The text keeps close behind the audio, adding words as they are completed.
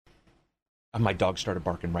My dog started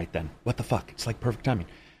barking right then. What the fuck? It's like perfect timing.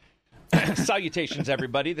 Salutations,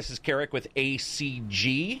 everybody. This is Carrick with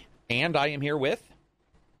ACG, and I am here with...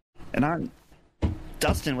 And I'm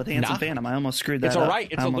Dustin with Handsome Phantom. I almost screwed that up. It's all right.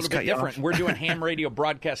 It's a little bit different. We're doing Ham Radio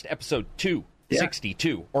Broadcast episode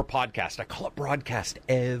 262, or podcast. I call it broadcast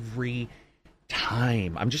every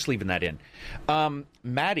time. I'm just leaving that in.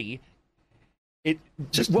 Maddie... and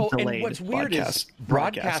what's weird is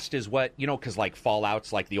broadcast is what, because like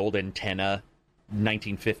Fallout's like the old antenna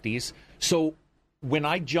 1950s. So when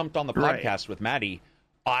I jumped on the podcast with Maddie,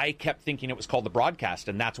 I kept thinking it was called the broadcast,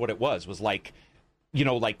 and that's what it was like,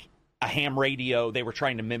 like a ham radio. They were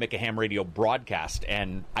trying to mimic a ham radio broadcast,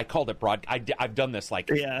 and I called it I've done this like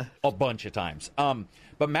a bunch of times.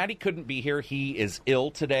 But Maddie couldn't be here. He is ill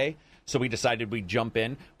today, so we decided we'd jump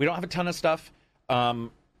in. We don't have a ton of stuff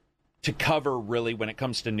to cover, really, when it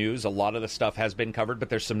comes to news. A lot of the stuff has been covered, but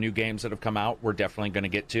there's some new games that have come out we're definitely going to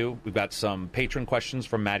get to. We've got some patron questions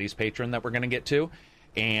from Maddie's patron that we're going to get to,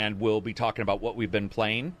 and we'll be talking about what we've been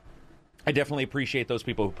playing. I definitely appreciate those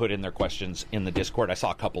people who put in their questions in the Discord. I saw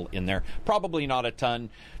a couple in there. Probably not a ton,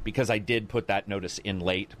 because I did put that notice in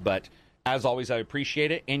late, but as always, I appreciate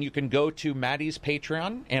it. And you can go to Maddie's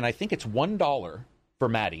Patreon, and I think it's $1 for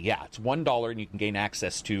Maddie. Yeah, it's $1, and you can gain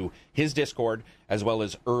access to his Discord as well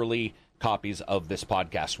as early copies of this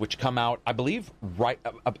podcast, which come out, I believe,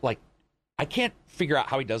 I can't figure out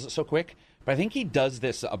how he does it so quick, but I think he does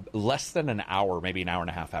this less than an hour, maybe an hour and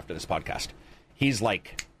a half after this podcast. He's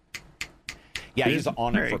like, he's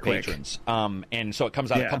on it for patrons. And so it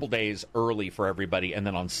comes out a couple days early for everybody, and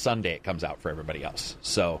then on Sunday it comes out for everybody else.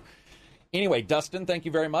 So anyway, Dustin, thank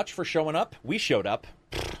you very much for showing up. We showed up.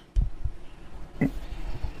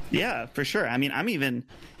 Yeah, for sure. I mean, I'm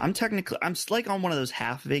like on one of those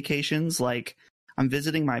half vacations. Like, I'm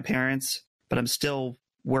visiting my parents, but I'm still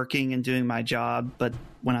working and doing my job. But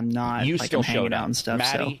when I'm not, you like, still I'm hanging showed out up. And stuff.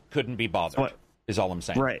 Maddie couldn't be bothered. Is all I'm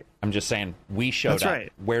saying. Right. I'm just saying we showed That's up.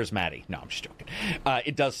 Right. Where's Maddie? No, I'm just joking.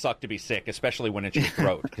 It does suck to be sick, especially when it's your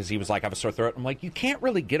throat, because he was like, I have a sore throat. I'm like, you can't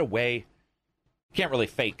really get away. You can't really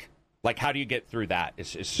fake. Like, how do you get through that?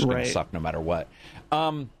 It's just going to suck no matter what.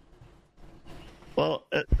 Well,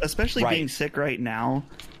 especially being sick right now,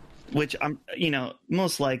 which I'm,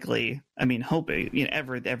 most likely, hoping,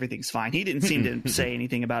 everything's fine. He didn't seem to say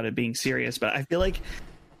anything about it being serious, but I feel like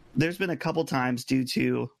there's been a couple times due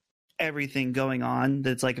to everything going on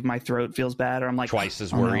that's like, if my throat feels bad, or I'm like twice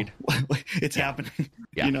as worried. It's happening.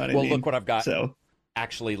 Yeah. You know what I mean? Well, look what I've got. So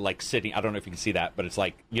actually, like, sitting, I don't know if you can see that, but it's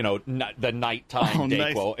like, the nighttime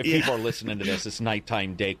Dayquil. If people are listening to this, it's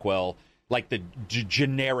nighttime Dayquil. Like the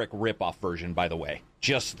generic rip-off version, by the way.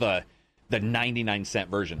 Just the 99-cent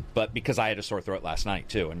version. But because I had a sore throat last night,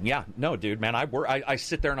 too. And dude, man, I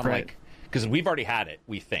sit there and I'm like... Because we've already had it,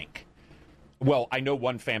 we think. Well, I know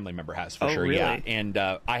one family member has, for sure, really? yeah. And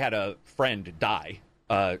I had a friend die.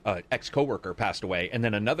 Ex-coworker passed away. And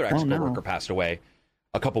then another ex-coworker passed away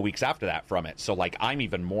a couple weeks after that from it. So, like, I'm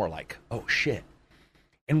even more like, oh, shit.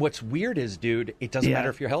 And what's weird is, dude, it doesn't matter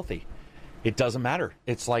if you're healthy. It doesn't matter.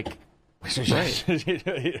 It's like... Right.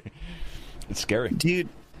 It's scary, dude.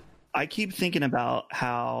 I keep thinking about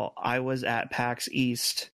how I was at PAX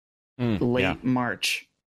East late March,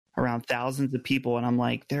 around thousands of people, and I'm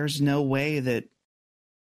like, there's no way that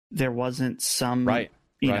there wasn't some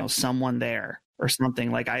someone there or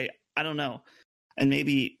something. Like, I don't know. And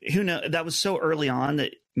maybe, who knows, that was so early on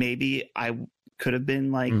that maybe I could have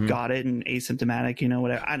been like got it and asymptomatic,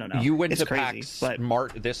 whatever. I don't know. You went it's to crazy, PAX but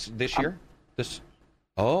this year?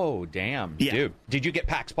 Oh, damn. Yeah. Dude, did you get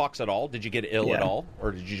PAX at all? Did you get ill at all?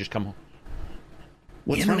 Or did you just come home?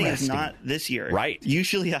 What's funny is not this year. Right.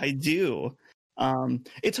 Usually I do.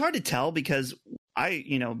 It's hard to tell because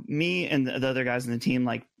me and the other guys in the team,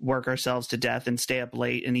 like, work ourselves to death and stay up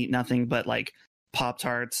late and eat nothing but, like,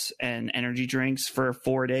 Pop-Tarts and energy drinks for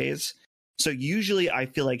 4 days. So usually I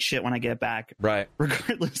feel like shit when I get back. Right.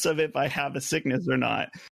 Regardless of if I have a sickness or not.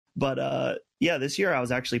 But, this year I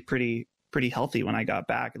was actually pretty healthy when I got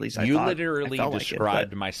back. At least I thought. You literally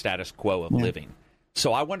described my status quo of living.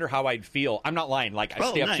 So I wonder how I'd feel. I'm not lying. Like,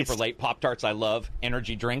 I stay up super late. Pop-Tarts I love.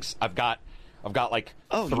 Energy drinks. I've got like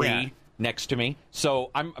 3 next to me. So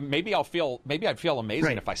maybe I'd feel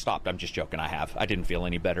amazing if I stopped. I'm just joking. I didn't feel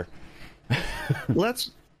any better. Well,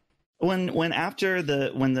 that's when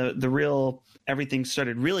the real everything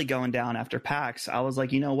started really going down after PAX. I was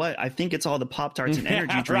like, you know what? I think it's all the Pop-Tarts and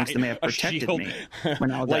energy drinks that may have protected me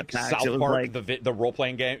when I was like at PAX. South it was Park, like the role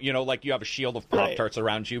playing game. Like you have a shield of Pop-Tarts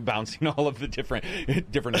around you, bouncing all of the different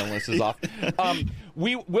illnesses off.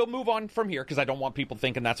 we'll move on from here because I don't want people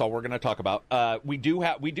thinking that's all we're going to talk about. We do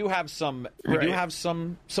have some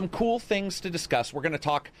cool things to discuss. We're going to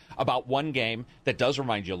talk about one game that does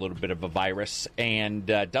remind you a little bit of a virus, and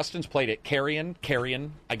Dustin's played it. Carrion,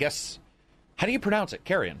 I guess. How do you pronounce it?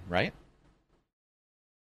 Carrion, right?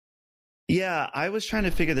 Yeah, I was trying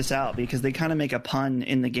to figure this out because they kind of make a pun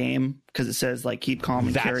in the game because it says like "keep calm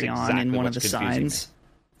and carry on" in one of the signs.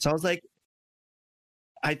 So I was like,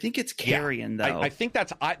 I think it's Carrion, though. I think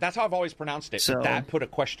that's how I've always pronounced it. So, but that put a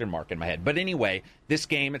question mark in my head. But anyway, this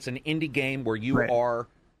game, it's an indie game where you are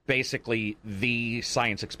basically the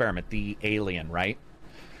science experiment, the alien, right?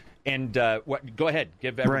 And go ahead,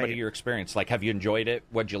 give everybody your experience. Like, have you enjoyed it?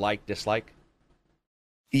 What'd you like, dislike?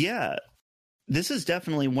 Yeah, this is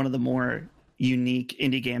definitely one of the more unique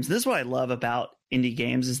indie games. This is what I love about indie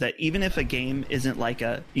games is that even if a game isn't like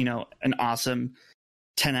an awesome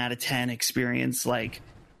 10 out of 10 experience, like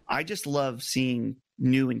I just love seeing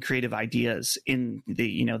new and creative ideas in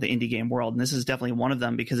the indie game world. And this is definitely one of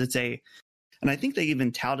them because and I think they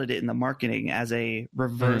even touted it in the marketing as a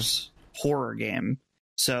reverse horror game.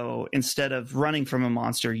 So instead of running from a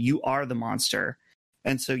monster, you are the monster.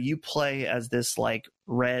 And so you play as this like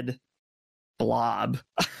red blob.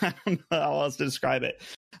 I don't know how else to describe it.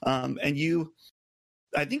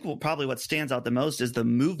 I think probably what stands out the most is the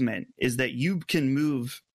movement, is that you can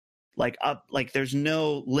move like up, like there's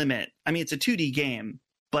no limit. I mean, it's a 2D game,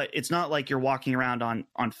 but it's not like you're walking around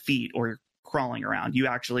on feet or you're crawling around. You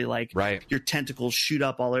actually your tentacles shoot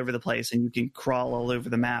up all over the place and you can crawl all over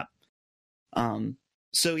the map.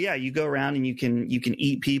 So yeah, you go around and you can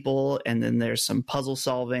eat people, and then there's some puzzle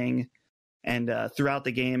solving. And throughout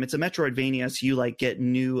the game, it's a Metroidvania, so you like get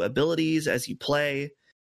new abilities as you play.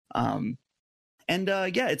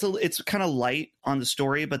 It's kind of light on the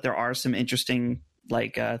story, but there are some interesting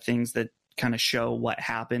things that kind of show what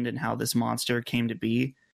happened and how this monster came to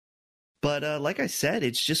be. But like I said,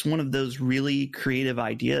 it's just one of those really creative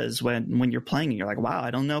ideas when you're playing it. You're like, wow,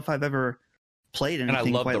 I don't know if I've ever played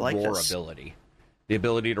anything quite like this. And I love the roar ability. The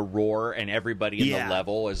ability to roar, and everybody in the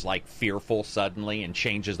level is like fearful suddenly and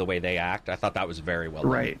changes the way they act. I thought that was very well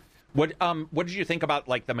done. Right. What did you think about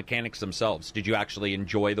like the mechanics themselves? Did you actually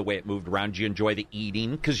enjoy the way it moved around? Did you enjoy the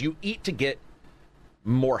eating? Because you eat to get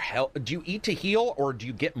more health. Do you eat to heal, or do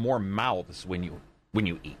you get more mouths when you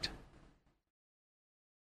eat?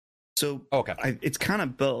 So it's kind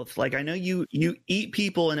of both. Like I know you eat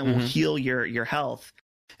people and it will heal your health,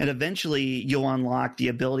 and eventually you'll unlock the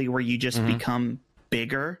ability where you just become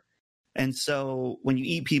bigger. And so when you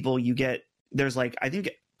eat people, there's like, I think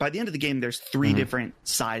by the end of the game, there's 3 different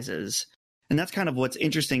sizes. And that's kind of what's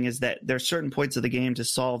interesting, is that there's certain points of the game to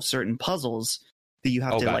solve certain puzzles that you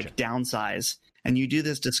have to like downsize. And you do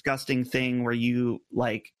this disgusting thing where you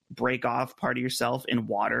like break off part of yourself in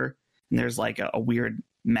water. And there's like a weird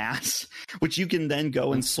mass, which you can then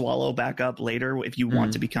go and swallow back up later if you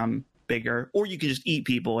want to become bigger, or you can just eat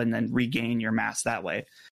people and then regain your mass that way.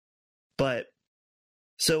 But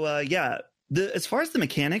so, as far as the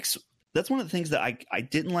mechanics, that's one of the things that I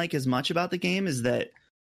didn't like as much about the game, is that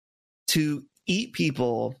to eat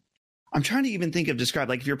people, I'm trying to even describe,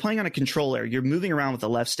 like if you're playing on a controller, you're moving around with the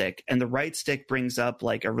left stick, and the right stick brings up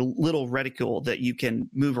like a little reticule that you can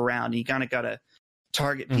move around, and you kind of got to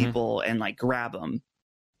target people and like grab them.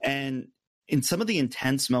 And in some of the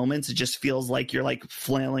intense moments, it just feels like you're like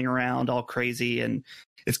flailing around all crazy, and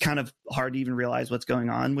it's kind of hard to even realize what's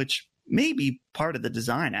going on, which may be part of the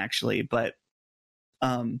design actually. But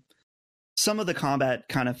some of the combat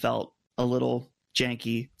kind of felt a little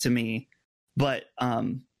janky to me, but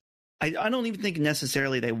I don't even think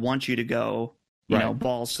necessarily they want you to go, you know,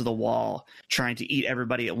 balls to the wall trying to eat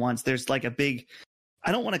everybody at once. There's like a big,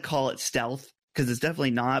 I don't want to call it stealth, because it's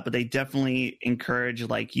definitely not, but they definitely encourage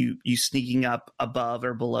like you sneaking up above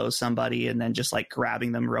or below somebody and then just like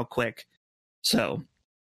grabbing them real quick. So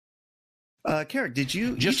Carrick, did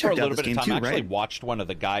you just for a little bit of time? I actually watched one of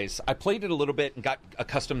the guys. I played it a little bit and got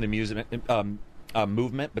accustomed to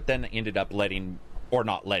movement, but then ended up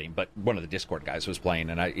but one of the Discord guys was playing,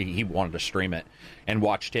 and he wanted to stream it, and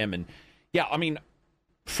watched him. And yeah, I mean,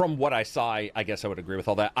 from what I saw, I guess I would agree with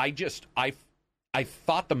all that. I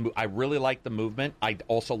thought I really liked the movement. I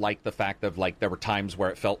also liked the fact of like there were times where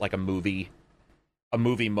it felt like a movie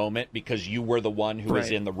moment, because you were the one who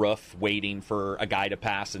was in the roof waiting for a guy to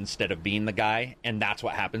pass instead of being the guy, and that's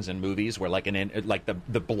what happens in movies where like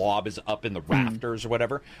the blob is up in the rafters or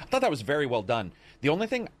whatever. I thought that was very well done. The only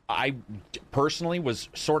thing I personally was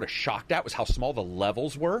sort of shocked at was how small the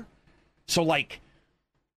levels were. So like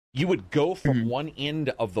you would go from one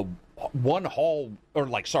end of the one wall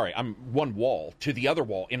to the other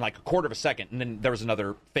wall in like a quarter of a second, and then there was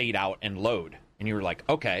another fade out and load. and you were like,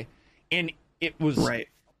 okay. And it was right.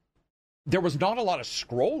 There was not a lot of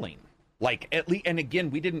scrolling. Like, at least, and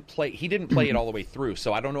again, he didn't play it all the way through,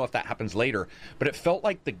 so I don't know if that happens later, but it felt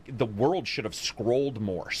like the world should have scrolled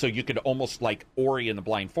more, so you could almost like Ori in the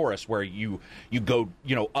Blind Forest, where you go,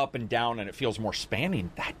 up and down, and it feels more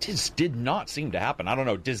spanning. That just did not seem to happen. I don't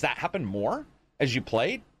know. Does that happen more as you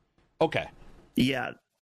played? Okay. Yeah.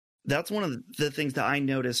 That's one of the things that I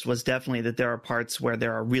noticed, was definitely that there are parts where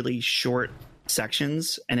there are really short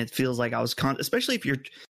sections, and it feels like I was especially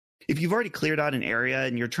if you've already cleared out an area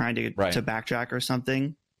and you're trying to backtrack or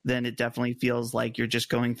something, then it definitely feels like you're just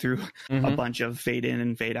going through a bunch of fade in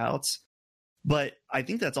and fade outs. But I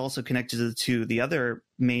think that's also connected to the other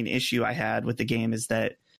main issue I had with the game, is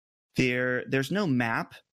that there's no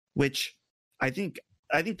map, which I think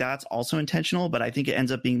that's also intentional, but I think it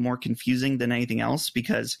ends up being more confusing than anything else,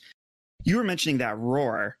 because you were mentioning that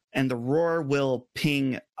roar, and the roar will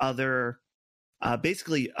ping other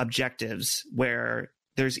basically objectives where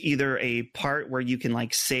there's either a part where you can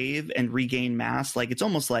like save and regain mass. Like, it's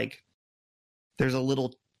almost like there's a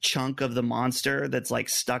little chunk of the monster that's like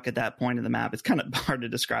stuck at that point in the map. It's kind of hard to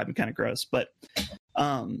describe and kind of gross, but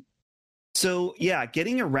so yeah,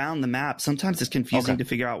 getting around the map sometimes is confusing to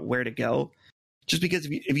figure out where to go, just because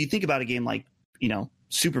if you think about a game like,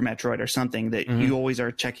 Super Metroid or something, that you always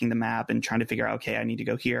are checking the map and trying to figure out, okay, I need to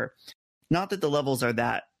go here. Not that the levels are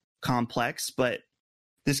that complex, but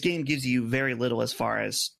this game gives you very little as far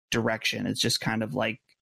as direction. It's just kind of like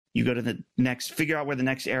you go to the next, figure out where the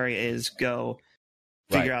next area is, go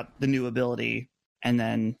figure out the new ability, and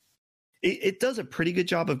then it does a pretty good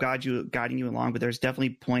job of guiding you along. But there's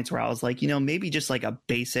definitely points where I was like, maybe just like a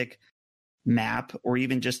basic map, or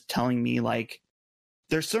even just telling me, like,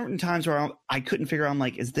 there's certain times where I couldn't figure out, I'm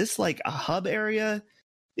like, is this like a hub area?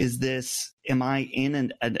 Am I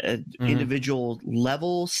in an individual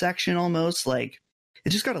level section almost? Like, it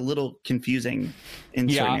just got a little confusing in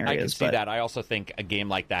certain areas. I can see that. I also think a game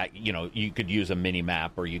like that, you could use a mini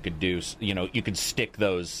map, or you could do, you could stick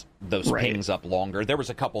those pings up longer. There was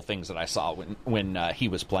a couple things that I saw when he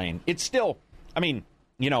was playing. It's still, I mean,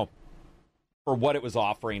 for what it was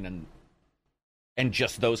offering and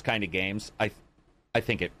just those kind of games, I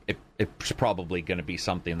think it's probably going to be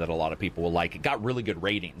something that a lot of people will like. It got really good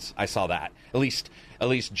ratings. I saw that. At least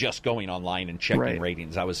just going online and checking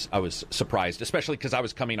ratings, I was surprised, especially because I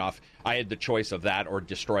was coming off. I had the choice of that or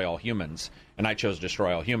Destroy All Humans, and I chose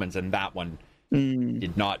Destroy All Humans, and that one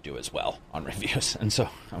did not do as well on reviews, and so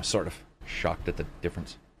I was sort of shocked at the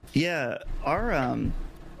difference. Yeah, our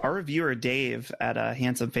reviewer Dave at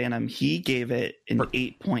Handsome Phantom, he gave it an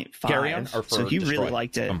 8.5. Carrion, or for so he Destroy? Really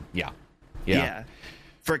liked it. Yeah,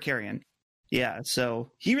 for Carrion. Yeah,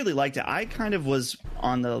 so he really liked it. I kind of was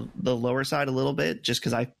on the lower side a little bit, just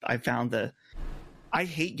because I found I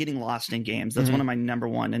hate getting lost in games. That's one of my number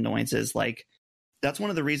one annoyances. Like, that's one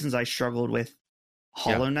of the reasons I struggled with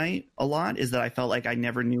Hollow Knight a lot, is that I felt like I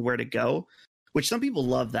never knew where to go, which some people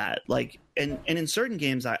love that. Like, and in certain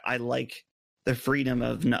games, I like the freedom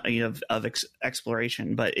of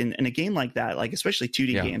exploration, but in a game like that, like especially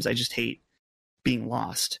 2D games, I just hate being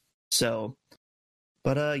lost. So,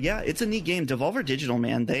 but it's a neat game. Devolver Digital,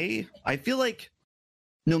 man, I feel like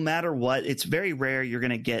no matter what, it's very rare you're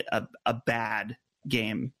going to get a bad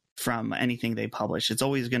game from anything they publish. It's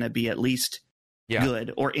always going to be at least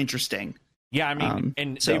good or interesting. Yeah, I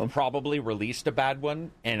mean, they've probably released a bad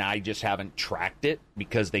one, and I just haven't tracked it,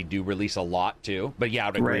 because they do release a lot too. But yeah, I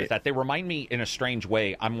would agree with that. They remind me in a strange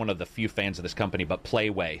way. I'm one of the few fans of this company, but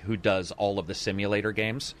Playway, who does all of the simulator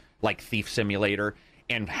games, like Thief Simulator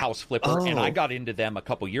and House Flipper, and I got into them a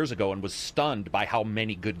couple years ago and was stunned by how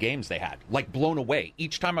many good games they had. Like, blown away.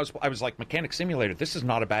 Each time I was like, Mechanic Simulator, this is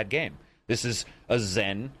not a bad game. This is a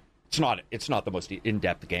Zen. It's not the most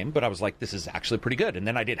in-depth game, but I was like, this is actually pretty good. And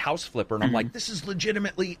then I did House Flipper, and I'm like, this is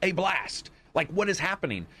legitimately a blast. Like, what is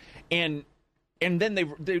happening? And then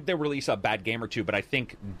they release a bad game or two, but I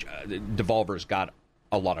think Devolver's got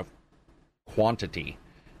a lot of quantity,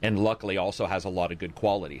 and luckily also has a lot of good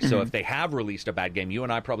quality. So if they have released a bad game, you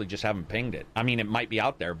and I probably just haven't pinged it. I mean, it might be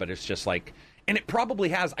out there, but it's just like, and it probably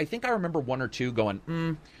has. I think I remember one or two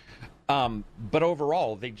going, but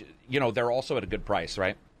overall, they're also at a good price,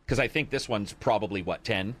 right? Because I think this one's probably, what,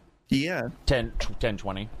 10? Yeah. 10,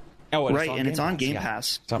 20. Oh, and it's on Game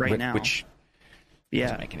Pass right now. Which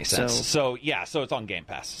doesn't make any sense. So it's on Game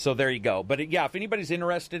Pass. So there you go. But if anybody's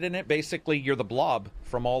interested in it, basically you're the Blob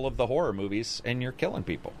from all of the horror movies, and you're killing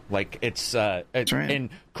people. Like, it's and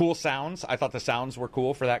cool sounds. I thought the sounds were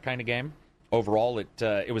cool for that kind of game. Overall,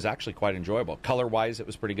 it was actually quite enjoyable. Color-wise, it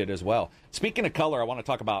was pretty good as well. Speaking of color, I want to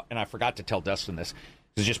talk about, and I forgot to tell Dustin this,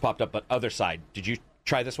 because it just popped up, but Other Side. Did you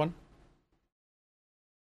try this one?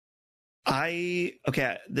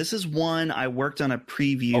 This is one I worked on a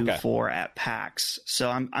preview for at PAX, so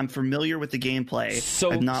I'm familiar with the gameplay.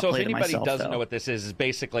 So, I've not so played if anybody it myself, doesn't though. know what this is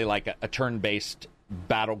basically like a turn-based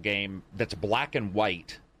battle game that's black and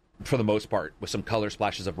white for the most part, with some color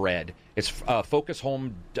splashes of red. It's Focus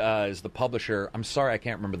Home is the publisher. I'm sorry, I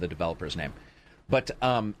can't remember the developer's name. But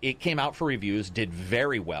it came out for reviews, did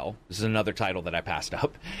very well. This is another title that I passed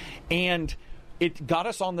up. And it got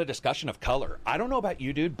us on the discussion of color. I don't know about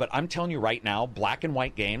you, dude, but I'm telling you right now, black and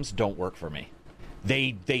white games don't work for me.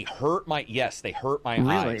 They hurt my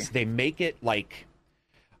eyes. They make it like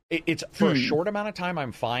it's for a short amount of time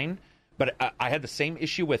I'm fine, but I had the same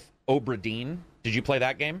issue with Obra Dinn. Did you play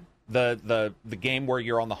that game? The game where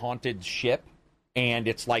you're on the haunted ship and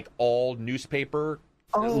it's like all newspaper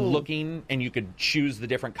looking and you could choose the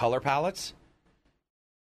different color palettes?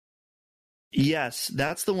 Yes,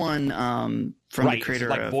 that's the one from the creator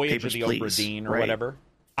like of Voyage Papers, of the Please, Obra Dinn or whatever.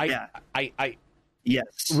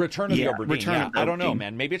 Yes. Return of the Obra Dinn. Yeah. I don't know, Dinn.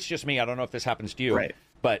 man. Maybe it's just me. I don't know if this happens to you. Right.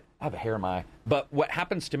 But I have a hair in my eye. But what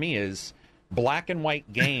happens to me is black and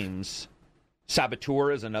white games.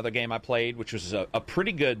 Saboteur is another game I played, which was a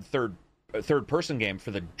pretty good third person game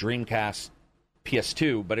for the Dreamcast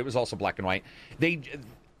PS2, but it was also black and white.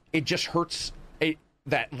 It just hurts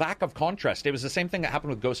that lack of contrast. It was the same thing that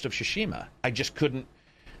happened with Ghost of Tsushima. I just couldn't.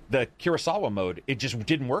 The Kurosawa mode, it just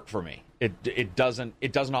didn't work for me. It doesn't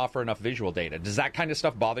offer enough visual data. Does that kind of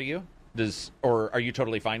stuff bother you? Or are you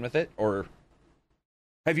totally fine with it? Or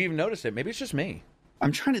have you even noticed it? Maybe it's just me.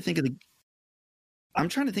 I'm trying to think of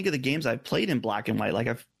the games I've played in black and white. Like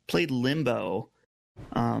I've played Limbo,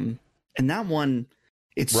 and that one,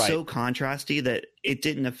 it's so contrasty that it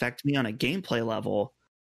didn't affect me on a gameplay level.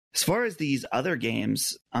 As far as these other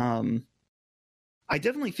games, I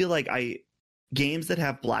definitely feel like games that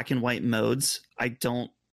have black and white modes, I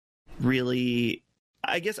don't really.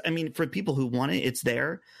 I guess for people who want it, it's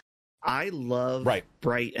there. I love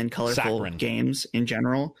bright and colorful games in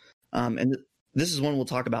general, and this is one we'll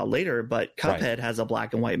talk about later. But Cuphead has a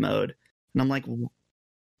black and white mode, and I'm like,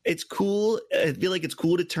 it's cool. I feel like it's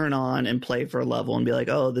cool to turn on and play for a level and be like,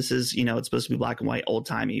 oh, this is it's supposed to be black and white, old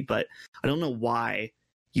timey. But I don't know why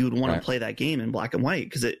you would want to play that game in black and white,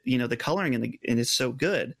 because the coloring in it is so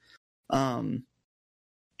good. And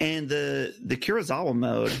the Kurosawa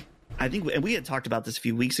mode, I think, and we had talked about this a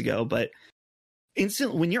few weeks ago, but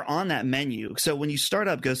when you're on that menu, so when you start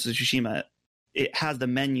up Ghost of Tsushima, it has the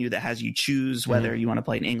menu that has you choose whether you want to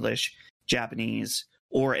play in English, Japanese,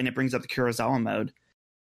 and it brings up the Kurosawa mode.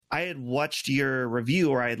 I had watched your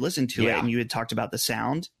review, or I had listened to it, and you had talked about the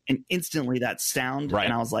sound, and instantly that sound,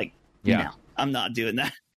 and I was like, no, I'm not doing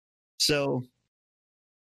that. So,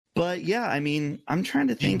 but yeah, I'm trying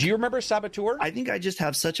to think. Do you remember Saboteur? I think I just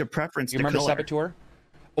have such a preference to remember color. Saboteur?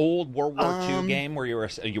 Old World War II game where you were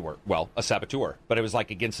a saboteur, but it was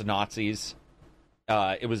like against the Nazis.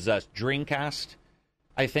 It was Dreamcast,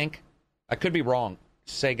 I think. I could be wrong.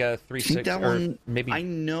 Sega 360 or maybe I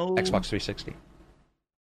know Xbox 360.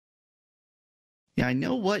 Yeah, I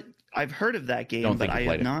know what I've heard of that game, but I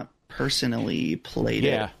have not personally played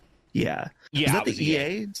it. Yeah. Is that the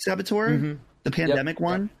EA Saboteur? Mm-hmm. The pandemic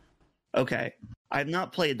one? Yep. Okay. I have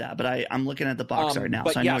not played that, but I'm looking at the box right now,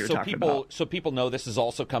 so I know what you're talking about. So people know this has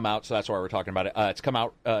also come out, so that's why we're talking about it. It's come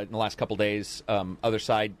out in the last couple days. Other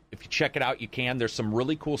side, if you check it out, you can. There's some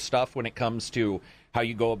really cool stuff when it comes to how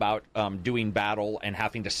you go about doing battle and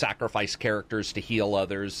having to sacrifice characters to heal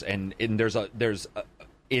others. And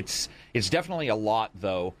it's definitely a lot,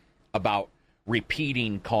 though, about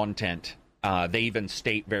repeating content. They even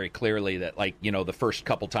state very clearly that, the first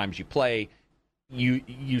couple times you play,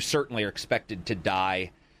 you certainly are expected to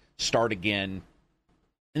die, start again,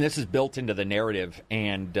 and this is built into the narrative.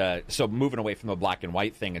 And so moving away from the black and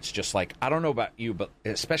white thing, it's just like, I don't know about you, but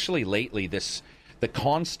especially lately, the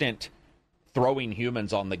constant throwing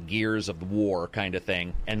humans on the gears of the war kind of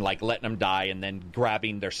thing, and letting them die, and then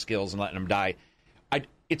grabbing their skills and letting them die.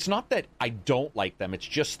 It's not that I don't like them; it's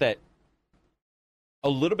just that a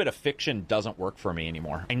little bit of fiction doesn't work for me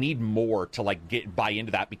anymore. I need more to buy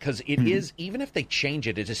into that, because it is, even if they change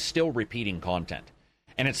it, it is still repeating content.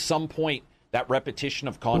 And at some point, that repetition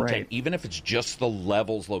of content, even if it's just the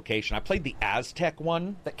levels location. I played the Aztec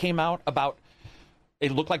one that came out about,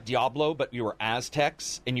 it looked like Diablo, but you were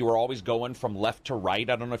Aztecs and you were always going from left to right.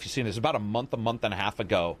 I don't know if you've seen this. About a month and a half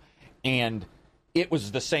ago. And it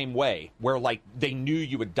was the same way, where they knew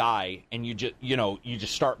you would die and you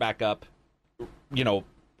just start back up,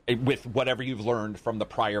 with whatever you've learned from the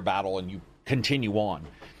prior battle, and you continue on.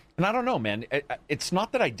 And I don't know, man. It's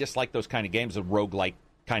not that I dislike those kind of games, the roguelike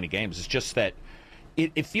kind of games. It's just that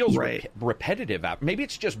it feels repetitive. Maybe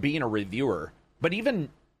it's just being a reviewer. But even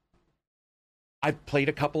I've played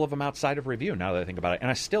a couple of them outside of review now that I think about it, and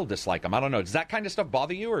I still dislike them. I don't know. Does that kind of stuff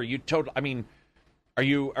bother you, or are you total? I mean, are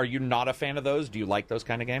you not a fan of those? Do you like those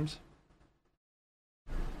kind of games?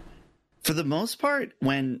 For the most part,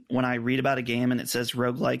 when I read about a game and it says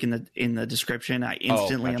roguelike in the description, I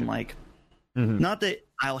instantly am like, not that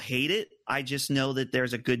I'll hate it. I just know that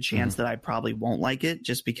there's a good chance that I probably won't like it,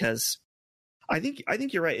 just because I think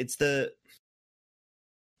you're right.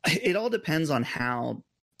 It all depends on how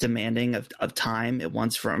demanding of time it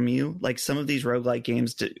wants from you. Like some of these roguelike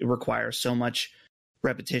games require so much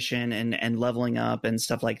repetition and leveling up and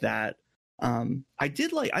stuff like that. I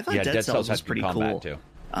thought Dead Cells was pretty cool too.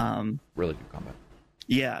 Really good combat.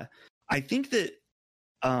 Yeah, I think that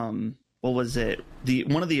what was it?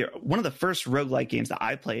 One of the first roguelike games that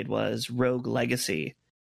I played was Rogue Legacy.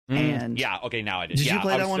 And yeah, okay, now I did. Did you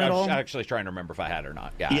play that one at all? I was actually trying to remember if I had or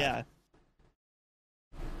not. Yeah. Yeah.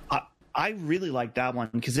 I really liked that one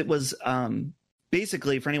because it was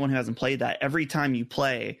basically, for anyone who hasn't played that, every time you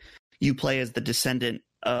play as the descendant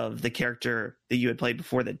of the character that you had played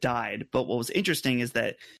before that died. But what was interesting is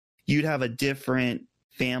that you'd have a different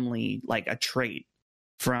family, like a trait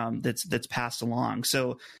that's passed along.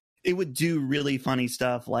 So it would do really funny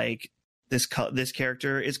stuff like this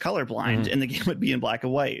character is colorblind and the game would be in black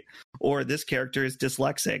and white, or this character is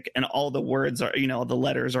dyslexic and all the words are, the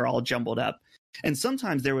letters are all jumbled up. And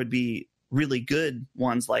sometimes there would be really good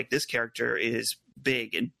ones like this character is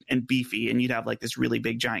big and beefy, and you'd have like this really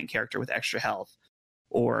big giant character with extra health,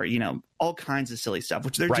 or, all kinds of silly stuff,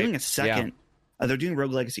 which they're doing a second. Yeah. They're doing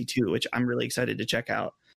Rogue Legacy 2, which I'm really excited to check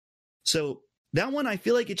out. So that one, I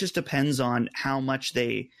feel like it just depends on how much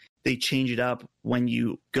they change it up when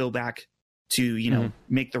you go back to,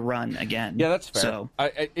 make the run again. Yeah, that's fair. So,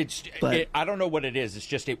 I don't know what it is. It's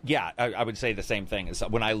just, I would say the same thing. Is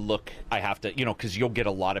when I look, I have to, because you'll get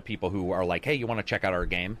a lot of people who are like, hey, you want to check out our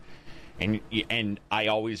game? And I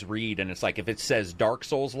always read, and it's like, if it says Dark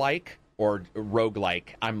Souls-like or roguelike,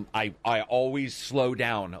 I always slow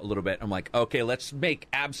down a little bit. I'm like, okay, let's make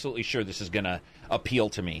absolutely sure this is going to appeal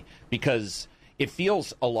to me, because it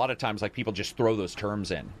feels a lot of times like people just throw those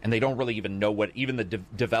terms in, and they don't really even know what, even the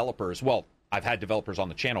developers, well, I've had developers on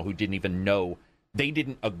the channel who didn't even know, they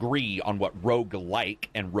didn't agree on what roguelike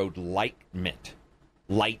and roguelike meant.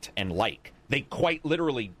 Light and like. They quite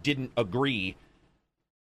literally didn't agree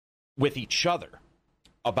with each other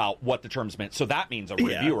about what the terms meant. So that means a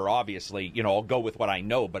reviewer, obviously, I'll go with what I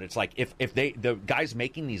know, but it's like if the guys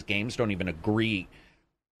making these games don't even agree,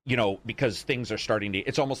 because things are starting to,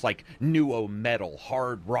 it's almost like nuo metal,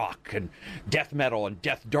 hard rock, and death metal and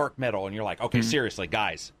death dark metal, and you're like, okay, seriously,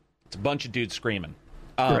 guys, it's a bunch of dudes screaming.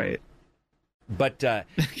 Right. But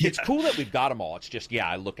it's cool that we've got them all. It's just,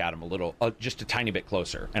 I look at them a little, just a tiny bit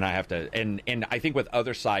closer, and I have to, and I think with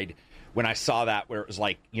Other Side, when I saw that, where it was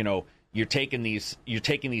like, you're taking these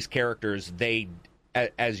characters,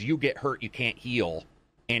 as you get hurt, you can't heal,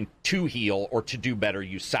 and to heal or to do better,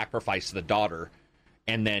 you sacrifice the daughter,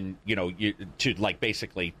 and then you to like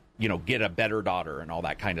basically get a better daughter and all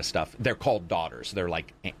that kind of stuff. They're called daughters. They're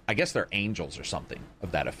like, I guess they're angels or something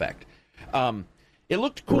of that effect. It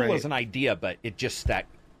looked cool as an idea, but it just that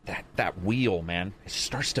wheel, man, it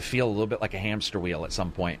starts to feel a little bit like a hamster wheel at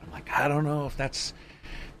some point. I'm like, I don't know if that's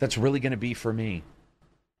really going to be for me.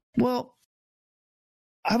 Well,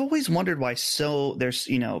 I've always wondered why there's so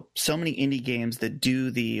many indie games that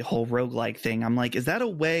do the whole roguelike thing. I'm like, is that a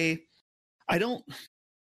way?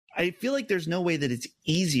 I feel like there's no way that it's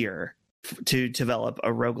easier to develop a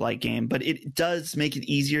roguelike game, but it does make it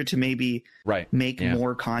easier to maybe make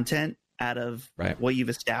more content out of what you've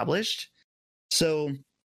established. So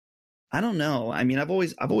I don't know. I mean, I've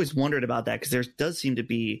always wondered about that, because there does seem to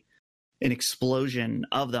be an explosion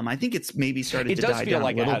of them. I think it's maybe started to die down a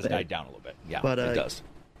little bit. It does feel like it has died down a little bit. Yeah, but it does.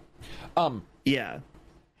 Yeah.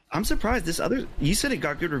 I'm surprised you said it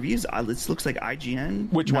got good reviews. This looks like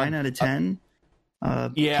IGN, which 9 out of 10.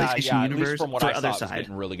 PlayStation Universe, at least from what I saw, it's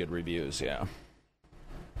getting really good reviews. Yeah,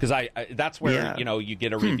 because I that's where you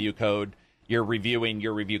get a review code. You're reviewing,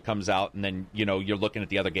 your review comes out, and then you're looking at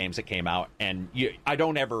the other games that came out, and I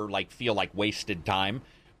don't ever feel like wasted time,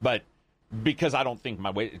 but because I don't think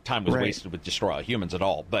my time was wasted with Destroy All Humans at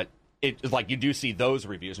all. But it's like you do see those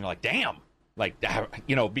reviews, and you're like, damn.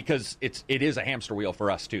 Because it is a hamster wheel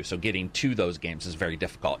for us too. So getting to those games is very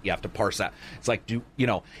difficult. You have to parse out. It's like,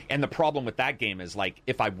 and the problem with that game is, like,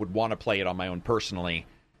 if I would want to play it on my own personally,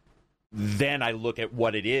 then I look at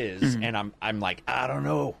what it is, and I'm like, I don't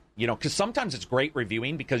know, because sometimes it's great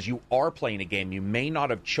reviewing because you are playing a game you may not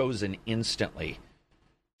have chosen instantly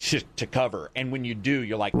to cover. And when you do,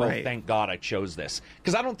 you're like, well, thank God I chose this.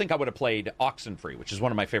 Because I don't think I would have played Oxenfree, which is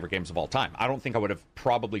one of my favorite games of all time. I don't think I would have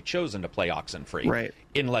probably chosen to play Oxenfree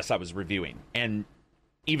unless I was reviewing. And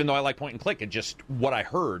even though I like point and click, it just, what I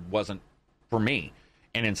heard wasn't for me.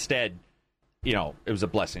 And instead, you know, it was a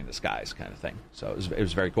blessing in disguise kind of thing. So it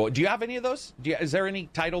was very cool. Do you have any of those? Is there any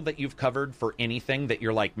title that you've covered for anything that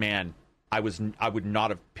you're like, man, I would not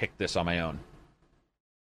have picked this on my own?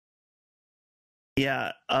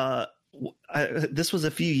 Yeah, this was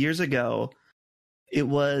a few years ago. It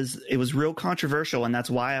was real controversial, and that's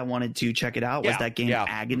why I wanted to check it out. Was that game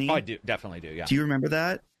Agony? Oh, I definitely do. Yeah. Do you remember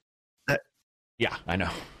that? Yeah, I know.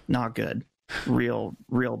 Not good. Real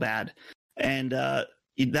bad. And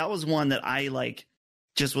that was one that I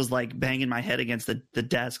just was banging my head against the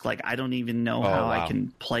desk. I don't even know how I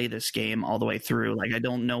can play this game all the way through. I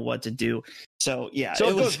don't know what to do. So yeah, so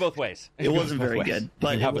it goes both ways. It wasn't very good,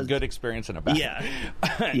 but you have a good experience and a bad.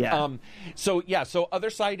 Yeah. So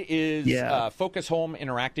other side is Focus Home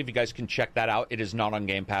Interactive. You guys can check that out. It is not on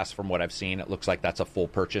Game Pass from what I've seen. It looks like that's a full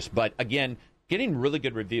purchase, but again, getting really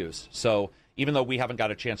good reviews. So even though we haven't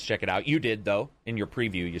got a chance to check it out, you did though in your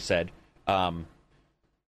preview. You said.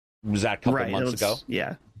 Was that a couple months ago?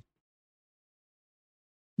 Yeah.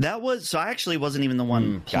 That was, so I actually wasn't even the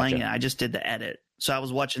one playing it. I just did the edit. So I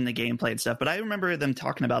was watching the gameplay and stuff, but I remember them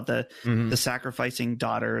talking about the sacrificing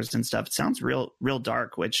daughters and stuff. It sounds real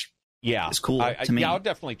dark, which is cool to me. Yeah, I'll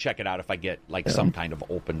definitely check it out if I get some kind of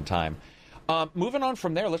open time. Moving on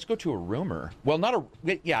from there, let's go to a rumor. Well,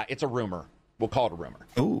 it's a rumor. We'll call it a rumor.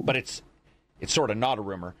 Ooh. But it's sort of not a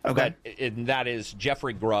rumor. Okay. And that is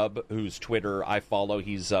Jeffrey Grubb, whose Twitter I follow.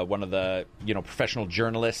 He's one of the professional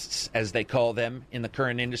journalists, as they call them in the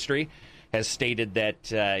current industry, has stated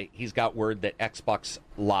that he's got word that Xbox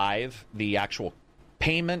Live, the actual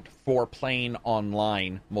payment for playing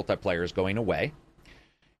online multiplayer, is going away,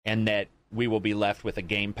 and that we will be left with a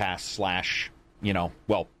Game Pass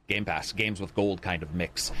Game Pass, Games with Gold kind of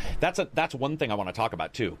mix. That's one thing I want to talk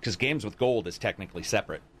about too, because Games with Gold is technically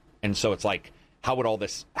separate. And so it's how would all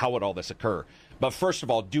this occur? But first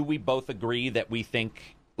of all, do we both agree that we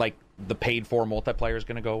think the paid for multiplayer is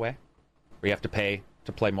going to go away? Or you have to pay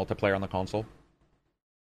to play multiplayer on the console?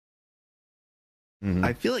 Mm-hmm.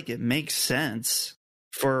 I feel like it makes sense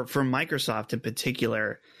for Microsoft in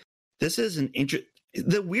particular. This is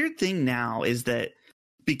the weird thing now is that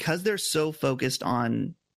because they're so focused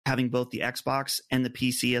on having both the Xbox and the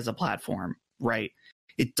PC as a platform, right?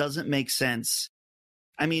 It doesn't make sense.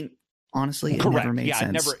 I mean, honestly, it never made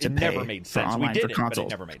sense. It never made sense. We did it, but it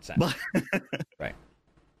never made sense. Right.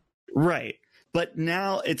 Right. But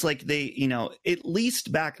now it's they, at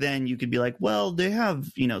least back then you could be like, well, they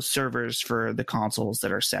have, servers for the consoles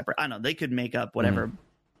that are separate. I don't know, they could make up whatever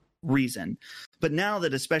reason. But now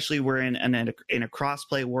that especially we're in a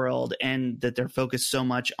cross-play world and that they're focused so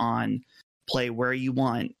much on play where you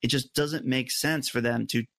want, it just doesn't make sense for them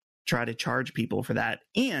to try to charge people for that.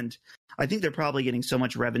 And I think they're probably getting so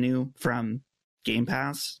much revenue from Game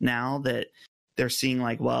Pass now that they're seeing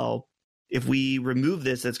well, if we remove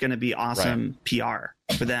this, it's going to be awesome PR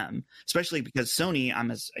for them, especially because Sony,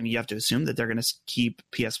 you have to assume that they're going to keep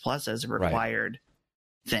PS Plus as a required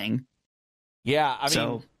thing. Yeah,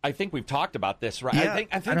 I think we've talked about this, right? Yeah,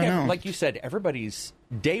 I think like you said, everybody's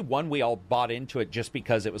day one, we all bought into it just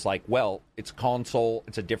because it was it's console,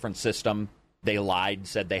 it's a different system. They lied,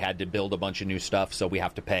 said they had to build a bunch of new stuff, so we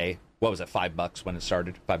have to pay. What was it, $5 when it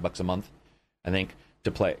started? $5 a month, I think,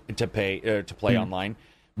 to play online.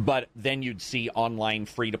 But then you'd see online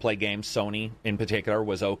free-to-play games. Sony, in particular,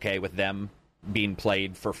 was okay with them being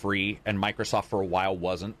played for free, and Microsoft for a while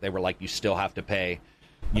wasn't. They were like, you still have to pay,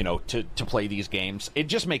 to play these games. It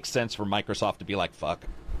just makes sense for Microsoft to be like, fuck,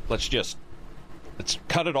 let's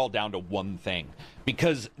cut it all down to one thing.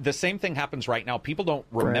 Because the same thing happens right now. People don't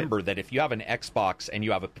remember that if you have an Xbox and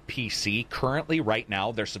you have a PC, currently right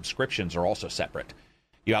now, their subscriptions are also separate.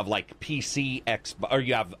 You have PC, or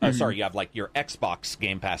you have, you have your Xbox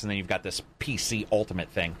Game Pass, and then you've got this PC Ultimate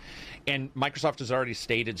thing. And Microsoft has already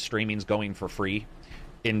stated streaming's going for free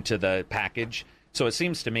into the package. So it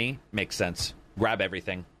seems to me, makes sense. Grab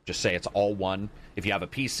everything. Just say it's all one. If you have a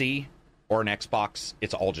PC or an Xbox,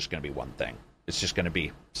 it's all just going to be one thing. It's just going to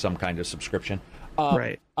be some kind of subscription.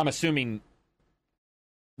 Right. I'm assuming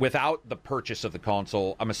without the purchase of the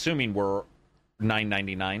console, I'm assuming we're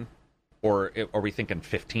 $9.99, or are we thinking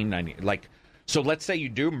 $15.99? So let's say you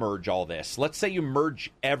do merge all this. Let's say you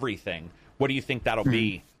merge everything. What do you think that'll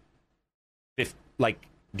be? Do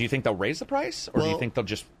you think they'll raise the price, or do you think they'll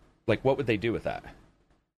just what would they do with that?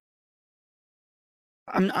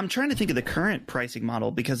 I'm trying to think of the current pricing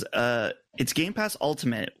model because it's Game Pass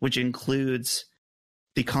Ultimate, which includes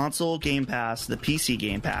the console Game Pass, the PC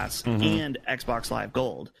Game Pass, and Xbox Live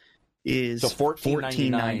Gold is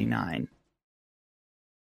 $14.99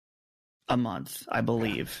 a month, I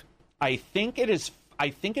believe. I think it is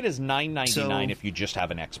 $9.99 if you just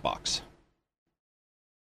have an Xbox.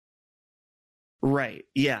 Right.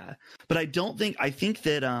 Yeah. But I think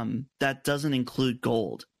that that doesn't include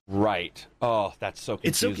gold. Right. Oh, that's so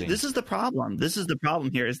confusing. This is the problem. This is the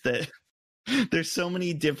problem here, is that there's so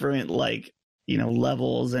many different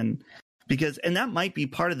levels, and that might be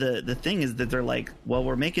part of the thing, is that they're like, well,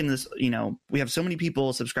 we're making this, we have so many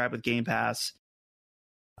people subscribe with Game Pass.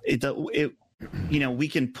 We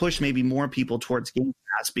can push maybe more people towards Game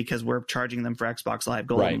Pass because we're charging them for Xbox Live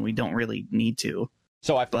Gold, and we don't really need to.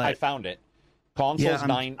 So I found it. Consoles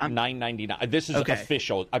 $9.99. This is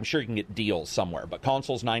official. I'm sure you can get deals somewhere, but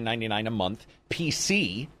consoles $9.99 a month.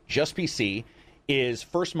 PC, just PC, is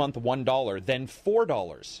first month $1, then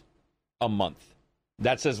 $4 a month.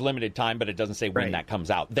 That says limited time, but it doesn't say when that comes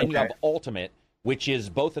out. Then you have Ultimate, which is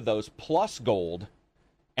both of those plus gold,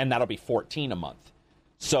 and that'll be $14 a month.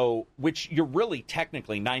 So, which you're really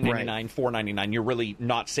technically $9.99, $4.99. You're really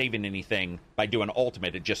not saving anything by doing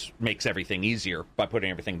Ultimate. It just makes everything easier by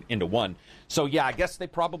putting everything into one. So, yeah, I guess they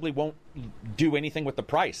probably won't do anything with the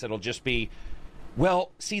price. It'll just be,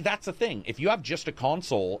 well, see, that's the thing. If you have just a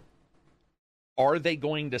console, are they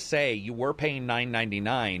going to say you were paying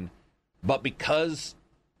 $9.99, but because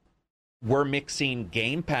we're mixing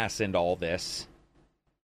Game Pass into all this,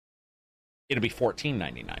 it'll be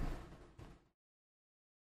 $14.99?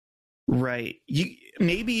 Right.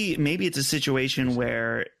 Maybe it's a situation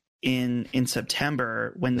where in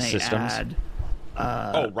September, when they add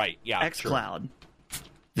xCloud,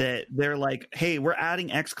 that they're like, hey, we're adding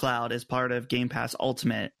xCloud as part of Game Pass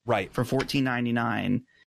Ultimate for $14.99,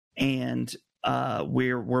 and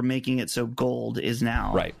we're making it so gold is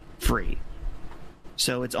now free.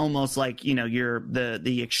 So it's almost like, you're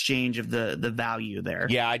the exchange of the value there.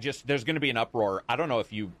 Yeah, there's going to be an uproar. I don't know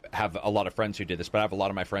if you have a lot of friends who did this, but I have a lot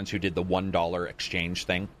of my friends who did the $1 exchange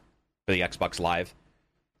thing for the Xbox Live,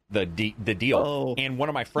 the deal. Oh, and one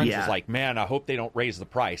of my friends was like, man, I hope they don't raise the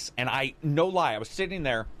price. And no lie, I was sitting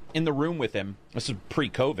there in the room with him. This is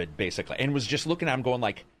pre-COVID, basically, and was just looking at him going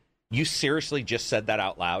like, you seriously just said that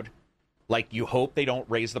out loud? Like, you hope they don't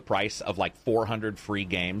raise the price of like 400 free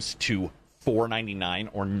games to $4.99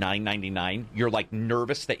 or $9.99. You're like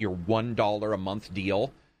nervous that your $1 a month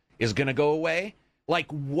deal is going to go away.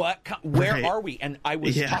 Like, what? Where are we? And I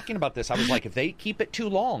was talking about this. I was like, if they keep it too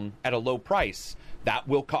long at a low price, that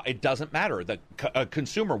will it doesn't matter. The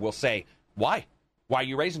consumer will say, why? Why are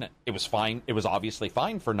you raising it? It was fine. It was obviously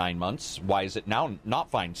fine for 9 months. Why is it now not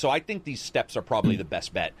fine? So I think these steps are probably the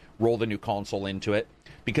best bet. Roll the new console into it,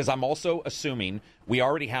 because I'm also assuming we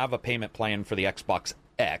already have a payment plan for the Xbox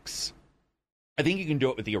X. I think you can do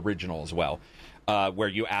it with the original as well, where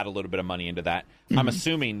you add a little bit of money into that. I'm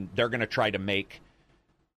assuming they're going to try to make,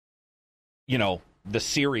 the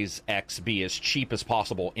Series X be as cheap as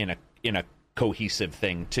possible in a cohesive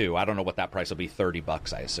thing too. I don't know what that price will be.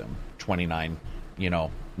 $30, I assume.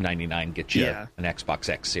 $29.99 get you an Xbox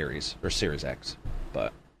X Series or Series X.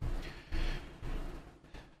 But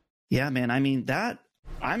yeah, man. I mean,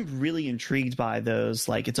 I'm really intrigued by those.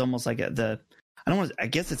 Like, it's almost like I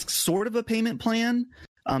guess it's sort of a payment plan.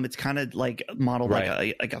 It's kind of like modeled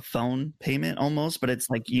like a phone payment almost, but it's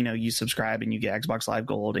like, you subscribe and you get Xbox Live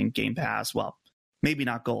Gold and Game Pass. Well, maybe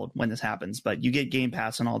not Gold when this happens, but you get Game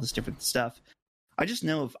Pass and all this different stuff. I just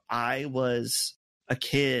know if I was a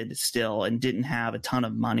kid still and didn't have a ton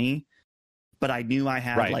of money, but I knew I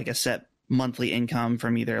had like a set monthly income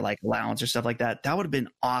from either like allowance or stuff like that, that would have been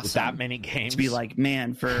awesome. With that many games, to be like,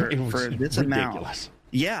 man, for this amount.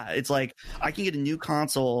 Yeah, it's like I can get a new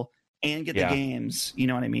console and get the games. You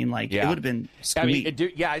know what I mean? Like, it would have been sweet. I mean,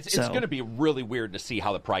 it's going to be really weird to see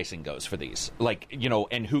how the pricing goes for these. Like,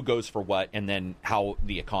 and who goes for what, and then how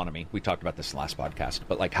the economy. We talked about this in the last podcast,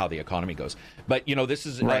 but like how the economy goes. But, this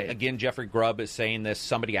is, again, Jeffrey Grubb is saying this.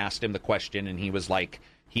 Somebody asked him the question, and he was like,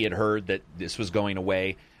 he had heard that this was going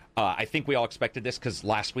away. I think we all expected this because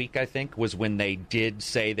last week, I think, was when they did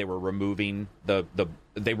say they were removing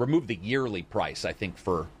they removed the yearly price, I think,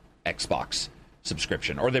 for Xbox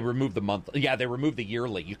subscription, or they removed the monthly. Yeah, they removed the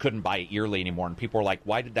yearly. You couldn't buy it yearly anymore, and people were like,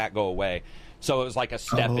 why did that go away? So it was like a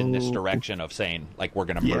step in this direction of saying, like, we're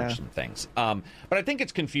going to merge some things. But I think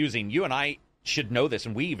it's confusing. You and I should know this,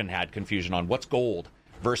 and we even had confusion on what's gold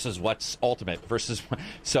versus what's ultimate versus.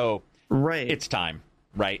 So it's time.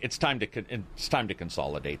 Right, it's time to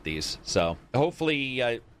consolidate these. So hopefully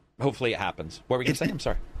it happens. What were we going to say? I'm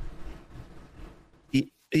sorry.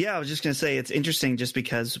 Yeah, I was just going to say it's interesting just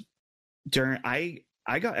because I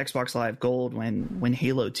I got Xbox Live Gold when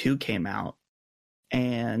Halo 2 came out,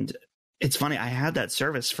 and it's funny, I had that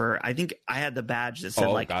service for, I think I had the badge that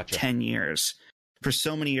said gotcha. 10 years for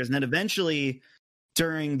so many years. And then eventually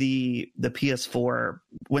during the PS4,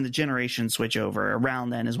 when the generation switch over,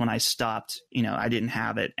 around then is when I stopped, I didn't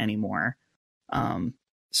have it anymore.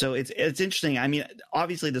 So it's interesting. I mean,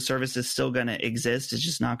 obviously the service is still going to exist. It's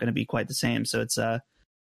just not going to be quite the same. So it's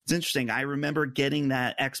interesting. I remember getting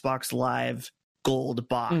that Xbox Live Gold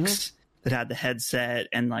box that had the headset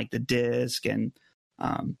and like the disc and,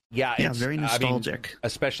 it's very nostalgic. I mean,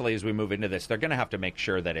 especially as we move into this, they're going to have to make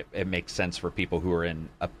sure that it makes sense for people who are in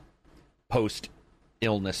a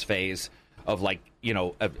post-illness phase of the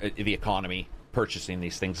economy, purchasing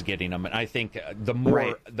these things, getting them. And I think the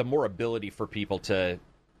more ability for people to,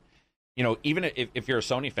 even if you're a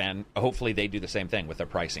Sony fan, hopefully they do the same thing with their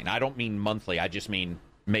pricing. I don't mean monthly. I just mean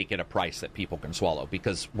make it a price that people can swallow,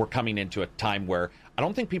 because we're coming into a time where I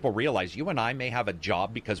don't think people realize you and I may have a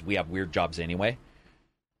job because we have weird jobs anyway.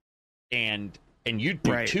 And you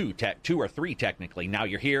do two or three technically. Now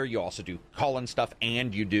you're here, you also do call-in stuff,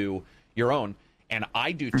 and you do your own. And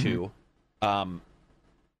I do too. But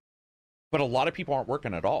a lot of people aren't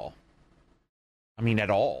working at all. I mean, at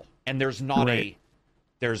all. And there's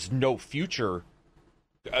no future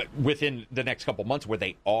within the next couple months where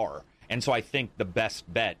they are. And so I think the best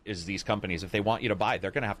bet is these companies, if they want you to buy,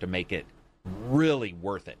 they're going to have to make it really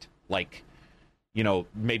worth it. Like,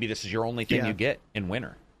 maybe this is your only thing you get in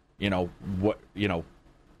winter.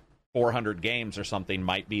 400 games or something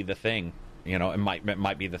might be the thing. It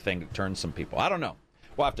might be the thing that turns some people. I don't know.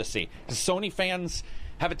 We'll have to see. Sony fans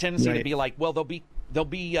have a tendency to be like, well, there'll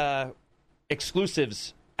be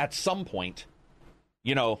exclusives at some point,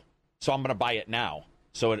 so I'm going to buy it now.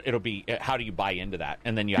 So it'll be, how do you buy into that?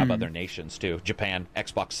 And then you have other nations too. Japan,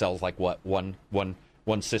 Xbox sells like what, one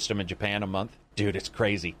system in Japan a month? Dude, it's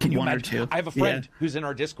crazy. Can you one imagine? Or two. I have a friend who's in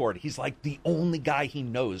our Discord. He's like the only guy he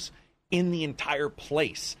knows in the entire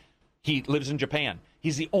place. He lives in Japan.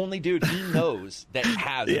 He's the only dude he knows that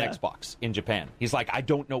has an Xbox in Japan. He's like, I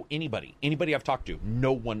don't know anybody. Anybody I've talked to,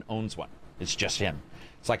 no one owns one. It's just him.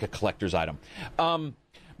 It's like a collector's item.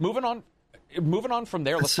 Moving on from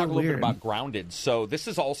there, let's talk a little bit about Grounded. So this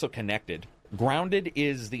is also connected. Grounded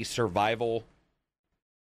is the survival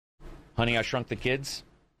Honey, I Shrunk the Kids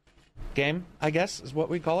game, I guess is what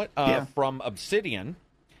we call it, from Obsidian.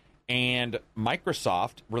 And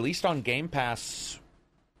Microsoft released on Game Pass,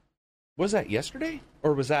 was that yesterday?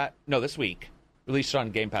 Or was that, no, this week. Released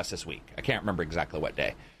on Game Pass this week. I can't remember exactly what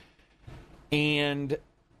day. And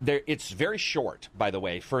it's very short, by the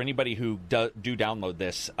way, for anybody who do download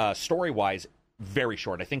this. Story-wise, very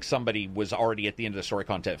short. I think somebody was already at the end of the story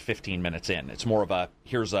content 15 minutes in. It's more of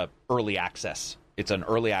here's a early access. It's an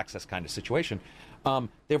early access kind of situation.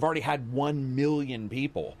 They've already had 1 million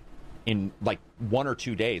people in like 1 or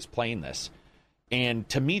 2 days playing this. And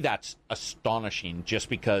to me, that's astonishing just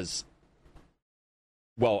because,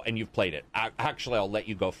 well, and you've played it. Actually, I'll let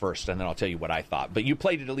you go first, and then I'll tell you what I thought. But you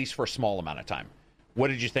played it at least for a small amount of time. What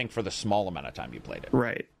did you think for the small amount of time you played it?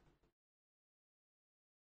 Right.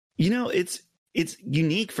 It's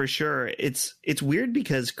unique for sure. It's weird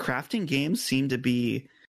because crafting games seem to be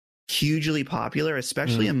hugely popular,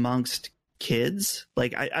 especially amongst kids.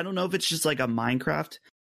 Like, I don't know if it's just like a Minecraft,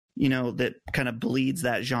 that kind of bleeds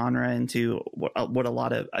that genre into what a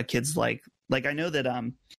lot of kids like. Like, I know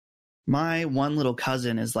that my one little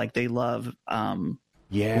cousin is like, they love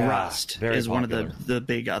Rust is popular. One of the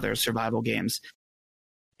big other survival games.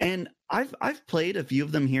 And I've played a few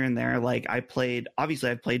of them here and there. Like I've played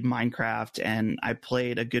Minecraft, and I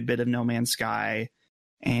played a good bit of No Man's Sky,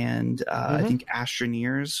 and I think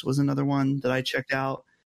Astroneers was another one that I checked out.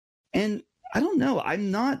 And I don't know, I'm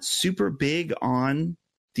not super big on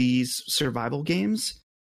these survival games.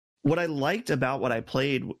 What I liked about what I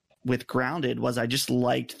played with Grounded was I just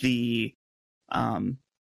liked the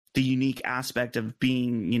unique aspect of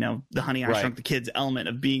being, the Honey, I Shrunk the Kids element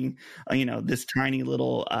of being, this tiny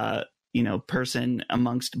little, person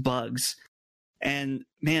amongst bugs. And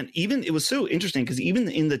man, it was so interesting because even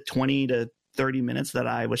in the 20 to 30 minutes that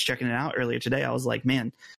I was checking it out earlier today, I was like,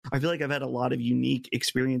 man, I feel like I've had a lot of unique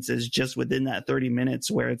experiences just within that 30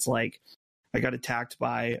 minutes where it's like, I got attacked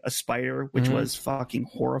by a spider, which was fucking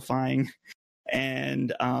horrifying.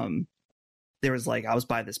 And, there was I was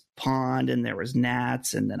by this pond and there was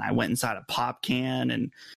gnats, and then I went inside a pop can.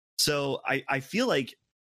 And so I feel like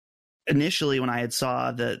initially when I had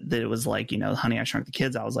saw that it was Honey, I Shrunk the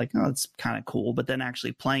Kids, I was like, oh, it's kind of cool. But then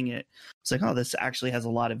actually playing it, it's like, oh, this actually has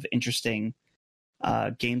a lot of interesting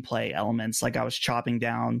gameplay elements. Like I was chopping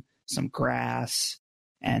down some grass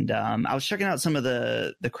And I was checking out some of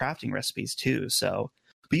the crafting recipes too. So,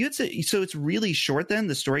 but you had said, so it's really short then,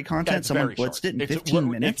 the story content. Someone blitzed it in 15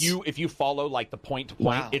 minutes. If you follow like the point to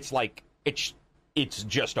point, it's like it's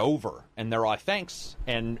just over, and they're like, thanks.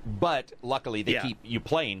 But luckily they keep you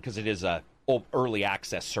playing because it is a early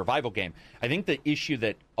access survival game. I think the issue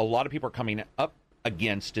that a lot of people are coming up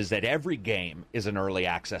against is that every game is an early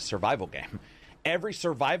access survival game. Every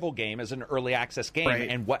survival game is an early access game,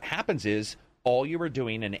 and what happens is all you are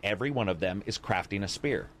doing in every one of them is crafting a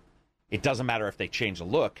spear. It doesn't matter if they change the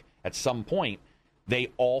look. At some point,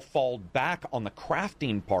 they all fall back on the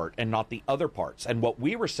crafting part and not the other parts. And what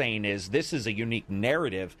we were saying is this is a unique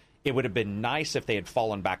narrative. It would have been nice if they had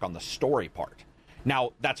fallen back on the story part.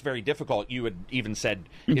 Now, that's very difficult. You had even said,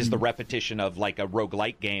 is the repetition of like a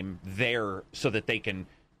roguelike game there so that they can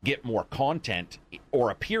get more content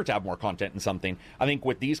or appear to have more content in something. I think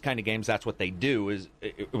with these kind of games, that's what they do. Is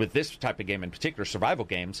with this type of game in particular, survival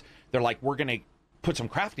games, they're like, we're going to put some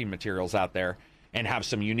crafting materials out there and have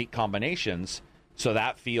some unique combinations, so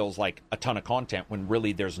that feels like a ton of content when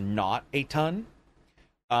really there's not a ton.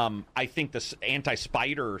 I think this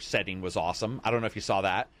anti-spider setting was awesome. I don't know if you saw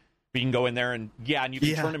that. But you can go in there and you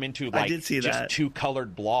can turn them into like just two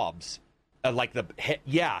colored blobs. Like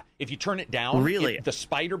if you turn it down, the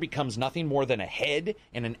spider becomes nothing more than a head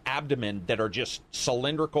and an abdomen that are just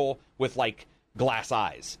cylindrical with like glass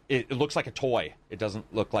eyes. It looks like a toy. It doesn't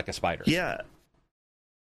look like a spider. Yeah.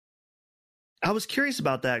 I was curious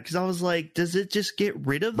about that because I was like, does it just get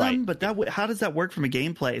rid of them? But how does that work from a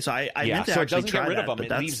gameplay? So I meant to actually try that. So it doesn't get rid of them.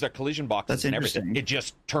 It leaves the collision boxes and everything. It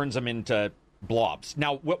just turns them into blobs.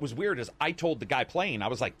 Now, what was weird is I told the guy playing, I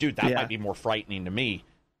was like, dude, that might be more frightening to me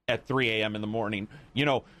at 3 a.m. in the morning,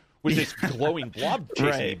 with this glowing blob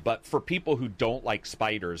chasing me. But for people who don't like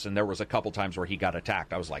spiders, and there was a couple times where he got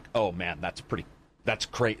attacked, I was like, oh man, that's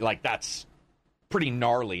crazy. Like, that's pretty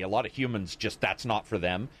gnarly. A lot of humans that's not for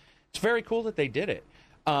them. It's very cool that they did it.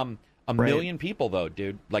 A million people though,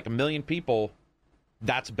 dude, like 1 million people,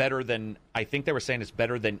 that's better than, I think they were saying it's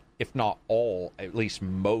better than, if not all, at least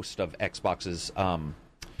most of Xbox's,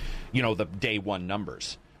 the day one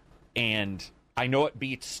numbers. And I know it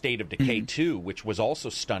beats State of Decay 2, which was also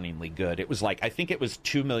stunningly good. It was like, I think it was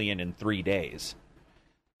 2 million in 3 days.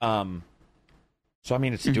 So, I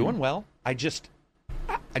mean, it's doing well. I just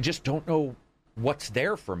don't know what's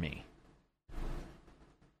there for me.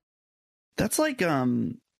 That's like,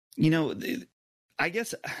 I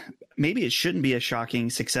guess maybe it shouldn't be a shocking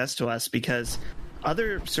success to us because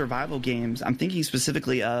other survival games, I'm thinking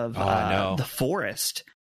specifically of The Forest.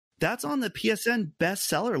 That's on the PSN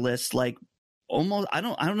bestseller list, like almost, I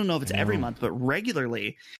don't know if it's every month, but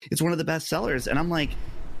regularly it's one of the best sellers. And I'm like,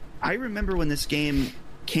 I remember when this game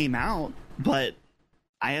came out, but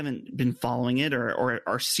I haven't been following it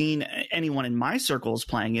or seen anyone in my circles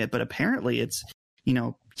playing it, but apparently it's,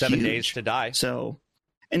 7 huge. Days to Die. So,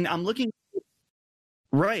 and I'm looking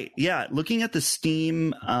at the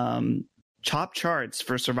Steam top charts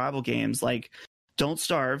for survival games, like Don't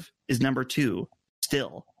Starve is number 2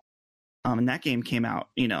 still. And that game came out,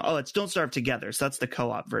 it's Don't Starve Together. So that's the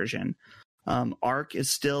co-op version. Ark is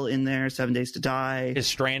still in there. 7 Days to Die.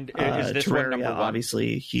 Is this Terraria, one number 1?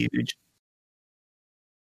 Obviously huge.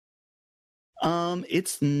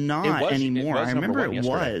 It's not anymore. I remember it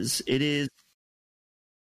was. It is.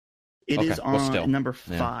 It is on number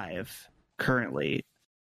 5 currently.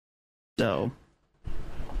 So,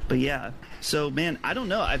 but yeah. So, man, I don't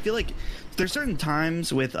know. I feel like there's certain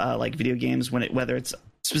times with like video games whether it's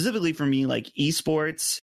specifically for me like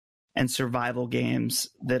esports and survival games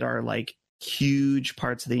that are like huge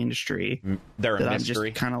parts of the industry. They're a mystery.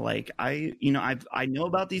 I'm just kind of like I know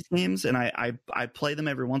about these games and I play them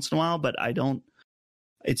every once in a while, but I don't.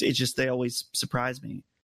 It's just they always surprise me.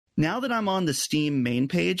 Now that I'm on the Steam main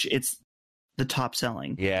page, it's the top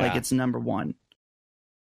selling. Yeah, like it's number 1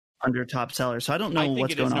 under top seller. So I don't know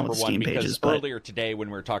what's going on with the Steam pages. But earlier today when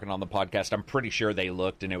we were talking on the podcast, I'm pretty sure they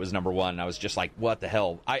looked and it was number 1. And I was just like, what the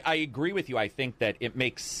hell? I agree with you. I think that it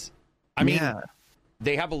makes. I mean,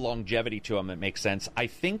 they have a longevity to them. It makes sense. I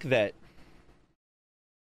think that.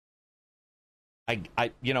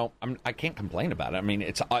 I can't complain about it. I mean,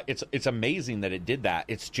 it's amazing that it did that.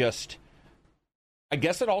 It's just, I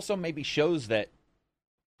guess it also maybe shows that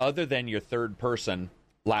other than your third person,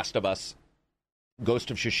 Last of Us,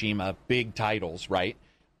 Ghost of Tsushima, big titles, right?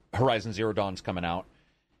 Horizon Zero Dawn's coming out.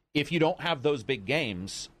 If you don't have those big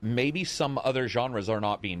games, maybe some other genres are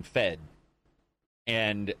not being fed.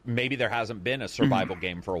 And maybe there hasn't been a survival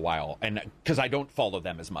game for a while. And because I don't follow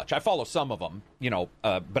them as much. I follow some of them,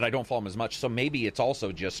 but I don't follow them as much. So maybe it's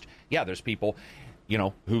also just, there's people.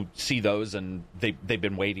 who see those and they've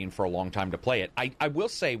been waiting for a long time to play it. I will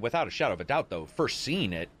say, without a shadow of a doubt, though, first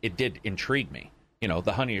seeing it did intrigue me.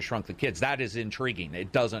 The Honey Who Shrunk the Kids, that is intriguing.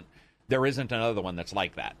 There isn't another one that's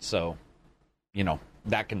like that. So,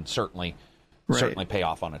 that can certainly pay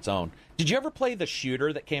off on its own. Did you ever play the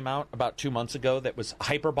shooter that came out about 2 months ago that was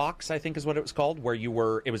Hyperbox, I think is what it was called, where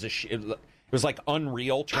it was like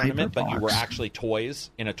Unreal Tournament, but you were actually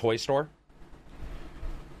toys in a toy store?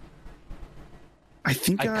 I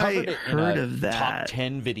think I covered it heard in a of that top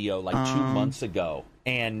 10 video like 2 months ago,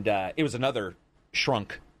 and it was another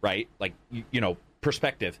shrunk, right? Like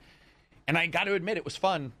perspective, and I got to admit it was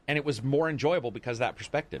fun and it was more enjoyable because of that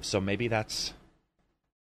perspective. So maybe that's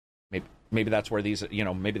where these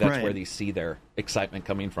where these see their excitement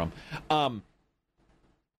coming from. I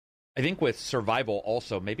think with survival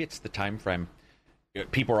also, maybe it's the time frame.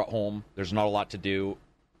 People are at home. There's not a lot to do,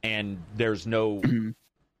 and there's no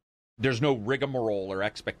rigmarole or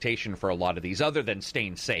expectation for a lot of these other than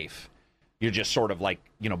staying safe. You're just sort of like,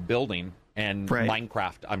 building, and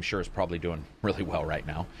Minecraft, I'm sure, is probably doing really well right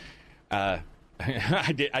now. I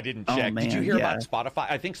didn't check. Did you hear about Spotify?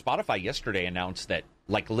 I think Spotify yesterday announced that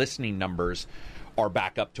listening numbers are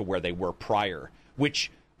back up to where they were prior, which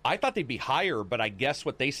I thought they'd be higher, but I guess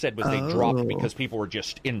what they said was they dropped because people were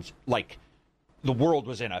just in, the world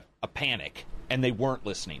was in a panic and they weren't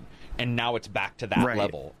listening. And now it's back to that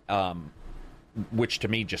level, which to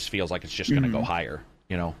me just feels like it's just going to go higher,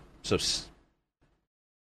 So,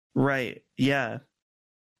 right, yeah.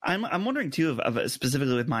 I'm wondering too of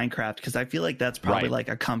specifically with Minecraft, because I feel like that's probably like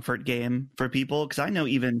a comfort game for people. Because I know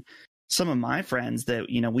even some of my friends that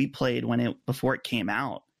we played before it came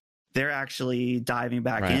out, they're actually diving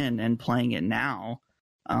back in and playing it now.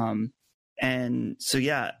 And so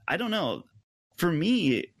I don't know. For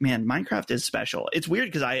me, man, Minecraft is special. It's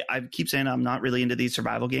weird because I keep saying I'm not really into these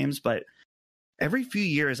survival games, but every few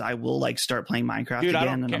years I will start playing Minecraft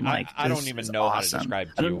again, and I'm like, I don't even know how to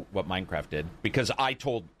describe to you what Minecraft did, because I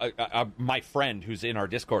told my friend who's in our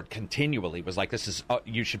Discord continually was like, "This is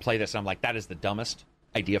you should play this." And I'm like, "That is the dumbest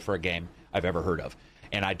idea for a game I've ever heard of,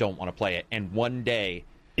 and I don't want to play it." And one day,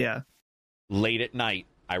 late at night,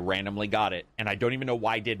 I randomly got it, and I don't even know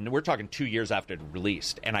why I did. And we're talking 2 years after it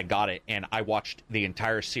released, and I got it, and I watched the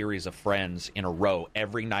entire series of Friends in a row.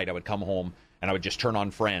 Every night I would come home, and I would just turn on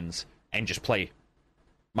Friends and just play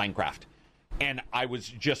Minecraft. And I was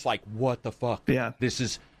just like, what the fuck? Yeah. This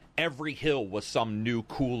is, every hill was some new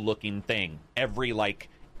cool looking thing.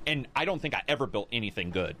 And I don't think I ever built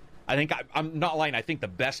anything good. I think, I'm not lying, I think the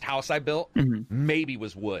best house I built maybe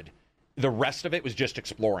was wood. The rest of it was just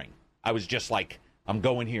exploring. I was just like, I'm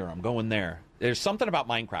going here, I'm going there. There's something about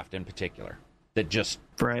Minecraft in particular that just,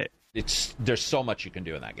 there's so much you can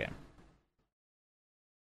do in that game.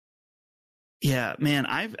 Yeah, man,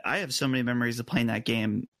 I have so many memories of playing that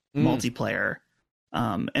game multiplayer.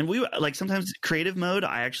 And we sometimes creative mode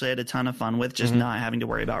I actually had a ton of fun with, just not having to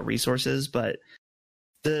worry about resources. But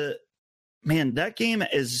that game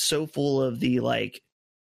is so full of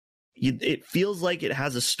it feels like it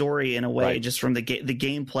has a story in a way, just from the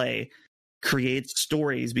gameplay creates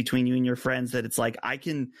stories between you and your friends, that it's like, I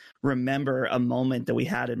can remember a moment that we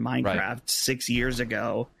had in Minecraft 6 years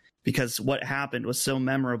ago, because what happened was so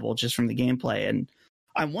memorable just from the gameplay. And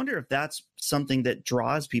I wonder if that's something that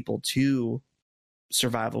draws people to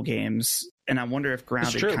survival games. And I wonder if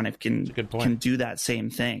Grounded kind of can do that same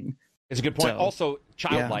thing. It's a good point. Also,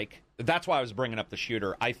 childlike. Yeah. That's why I was bringing up the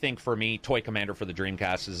shooter. I think for me, Toy Commander for the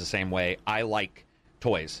Dreamcast is the same way. I like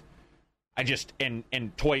toys. I just, and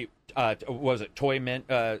toy, what was it? Toy Mint,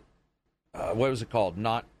 what was it called?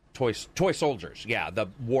 Not Toy Soldiers. Yeah, the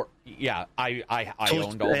war. Yeah, I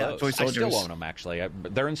owned all those. Toy Soldiers. I still own them, actually.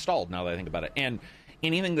 They're installed now that I think about it. And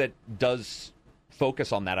anything that does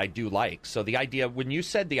focus on that, I do like. So the idea, when you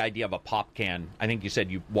said the idea of a pop can, I think you said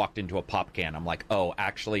you walked into a pop can. I'm like, oh,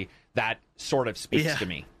 actually, that sort of speaks to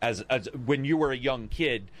me. As when you were a young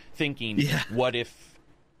kid thinking, what if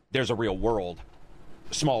there's a real world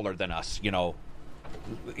smaller than us?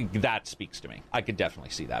 That speaks to me. I could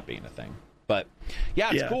definitely see that being a thing. But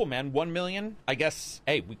yeah, it's cool, man. 1 million. I guess.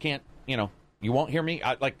 Hey, we can't. You won't hear me.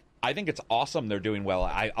 I think it's awesome. They're doing well.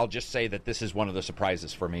 I'll just say that this is one of the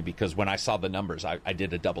surprises for me, because when I saw the numbers, I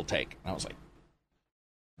did a double take. And I was like,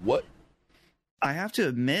 what? I have to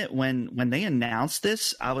admit, when they announced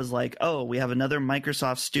this, I was like, oh, we have another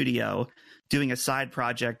Microsoft studio doing a side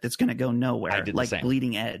project that's going to go nowhere, I did the same.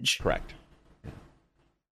 Bleeding Edge. Correct.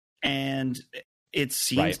 And it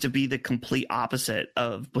seems to be the complete opposite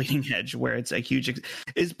of Bleeding Edge, where it's a huge...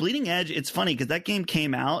 Is Bleeding Edge... It's funny, because that game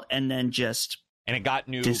came out and then just and it got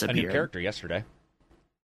a new character yesterday.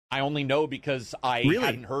 I only know because I Really?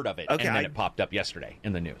 hadn't heard of it, Okay, and then it popped up yesterday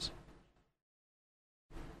in the news.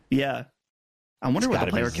 Yeah. I wonder what the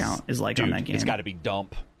player count is like on that game. It's got to be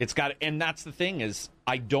dump. And that's the thing is,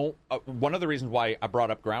 I don't. One of the reasons why I brought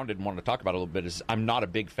up Grounded and wanted to talk about it a little bit is I'm not a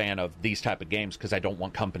big fan of these type of games because I don't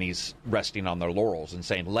want companies resting on their laurels and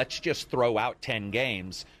saying, let's just throw out 10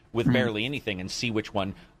 games with barely anything and see which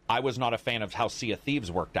one. I was not a fan of how Sea of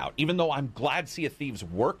Thieves worked out. Even though I'm glad Sea of Thieves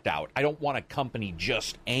worked out, I don't want a company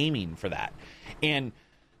just aiming for that. And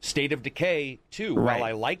State of Decay, too, while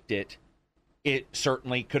I liked it, it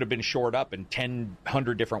certainly could have been shored up in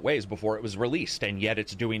 100 different ways before it was released, and yet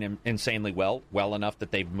it's doing insanely well enough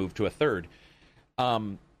that they've moved to a third.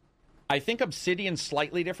 I think Obsidian's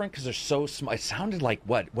slightly different because they're so small. It sounded like,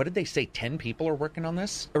 what did they say, 10 people are working on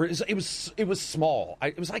this? Or it was small.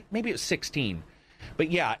 It was like, maybe it was 16.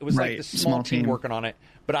 But yeah, it was like the small team working on it.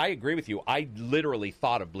 But I agree with you. I literally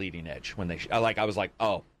thought of Bleeding Edge when I was like,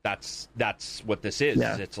 oh, that's what this is.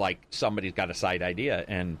 Yeah. It's like somebody's got a side idea.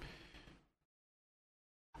 And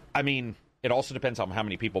I mean, it also depends on how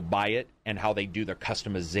many people buy it and how they do their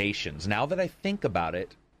customizations. Now that I think about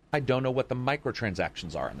it, I don't know what the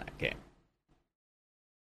microtransactions are in that game.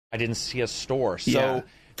 I didn't see a store. So, yeah,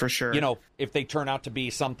 for sure. If they turn out to be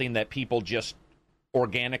something that people just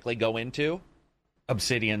organically go into,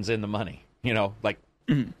 Obsidian's in the money.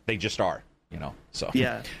 They just are, so.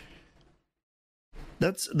 Yeah.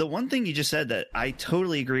 That's the one thing you just said that I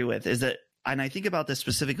totally agree with is that, and I think about this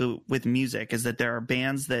specifically with music, is that there are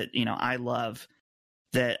bands that, I love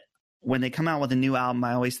that when they come out with a new album,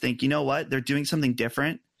 I always think, you know what? They're doing something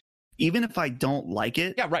different. Even if I don't like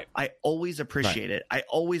it, yeah, right. I always appreciate it. I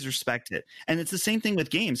always respect it. And it's the same thing with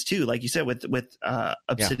games too. Like you said, with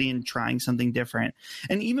Obsidian trying something different.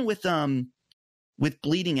 And even with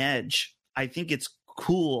Bleeding Edge, I think it's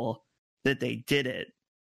cool that they did it.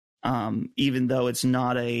 Even though it's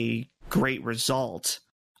not a great result,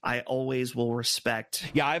 I always will respect.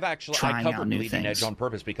 Yeah, I covered Bleeding Edge on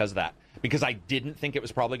purpose because of that. Because I didn't think it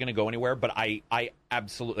was probably going to go anywhere, but I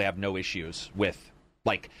absolutely have no issues with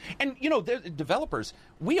the developers,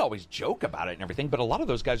 we always joke about it and everything, but a lot of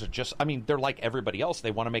those guys are just, they're like everybody else. They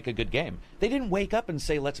want to make a good game. They didn't wake up and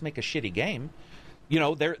say, let's make a shitty game.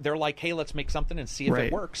 They're like, hey, let's make something and see if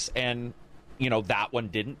it works. And, that one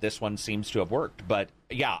didn't. This one seems to have worked. But,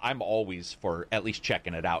 yeah, I'm always for at least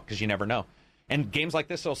checking it out because you never know. And games like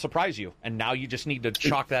this will surprise you. And now you just need to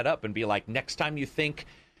chalk that up and be like, next time you think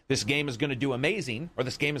this game is going to do amazing or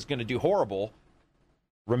this game is going to do horrible,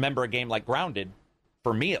 remember a game like Grounded,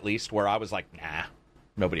 for me at least, where I was like, nah,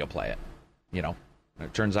 nobody will play it. And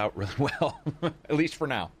it turns out really well, at least for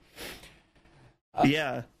now.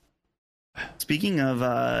 Yeah. Speaking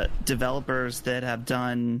of developers that have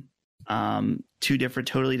done two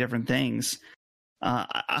totally different things,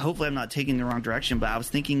 hopefully I'm not taking the wrong direction, but I was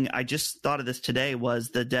thinking, I just thought of this today, was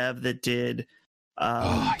the dev that did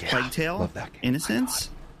Plague Tale Innocence.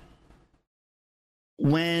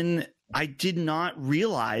 When I did not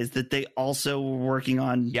realize that they also were working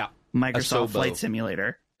on Microsoft Flight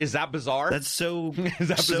Simulator. Is that bizarre? That's so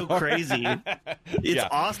crazy. It's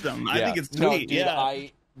awesome. I think it's sweet.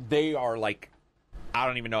 They are like, I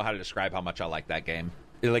don't even know how to describe how much I like that game.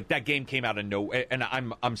 Like, that game came out of nowhere, and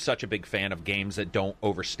I'm such a big fan of games that don't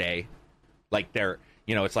overstay. Like, they're,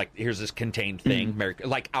 it's like, here's this contained thing,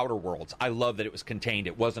 like Outer Worlds. I love that it was contained.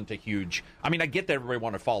 It wasn't a huge, I get that everybody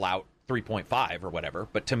wanted Fallout 3.5 or whatever,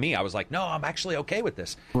 but to me, I was like, no, I'm actually okay with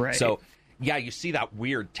this. Right. So, yeah, you see that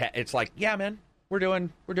weird, it's like, yeah, man, we're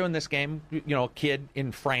doing this game, a kid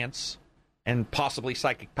in France and possibly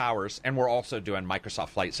psychic powers, and we're also doing Microsoft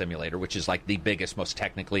Flight Simulator, which is like the biggest, most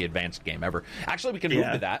technically advanced game ever. Actually, we can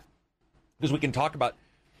move to that because we can talk about,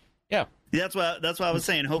 That's what I was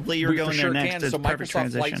saying. Hopefully you're going there next. So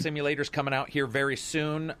Microsoft Flight Simulator's coming out here very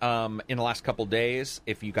soon, in the last couple days.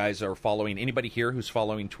 If you guys are following, anybody here who's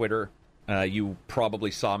following Twitter, you probably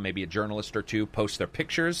saw maybe a journalist or two post their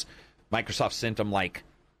pictures. Microsoft sent them like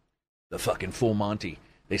the fucking full Monty.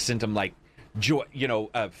 They sent them like,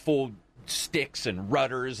 full sticks and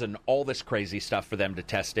rudders and all this crazy stuff for them to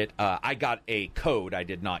test it. I got a code. I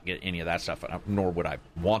did not get any of that stuff, nor would I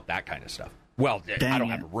want that kind of stuff. Well, I don't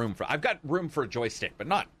have room for. I've got room for a joystick, but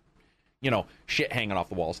not, shit hanging off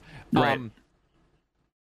the walls. Right.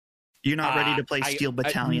 You're not ready to play Steel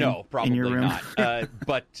Battalion. No, probably in your room. not.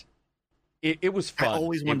 But it was fun. I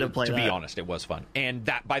always wanted to play that. To be honest, it was fun. And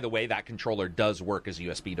that, by the way, that controller does work as a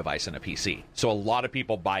USB device in a PC. So a lot of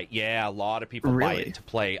people buy. Yeah, a lot of people buy it to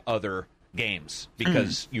play other games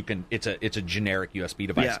because you can. It's a generic USB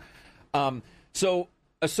device. Yeah. So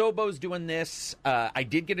Asobo's doing this. I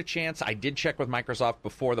did get a chance. I did check with Microsoft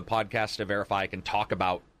before the podcast to verify I can talk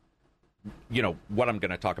about what I'm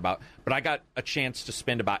going to talk about. But I got a chance to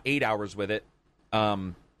spend about 8 hours with it.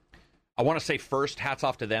 I want to say first, hats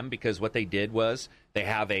off to them, because what they did was they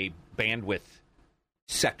have a bandwidth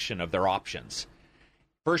section of their options.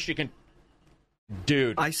 First, you can,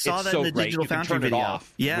 dude, I saw it's that so in the great. Digital You can Foundry turn it video.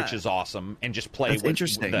 off, Yeah. which is awesome, and just play That's with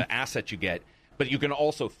interesting. the assets you get. But you can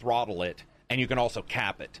also throttle it, and you can also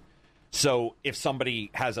cap it. So if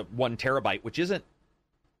somebody has a 1 terabyte, which isn't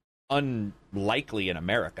unlikely in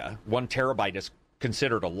America, 1 terabyte is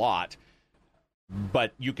considered a lot,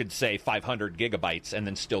 but you could say 500 gigabytes and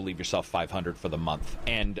then still leave yourself 500 for the month.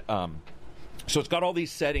 And so it's got all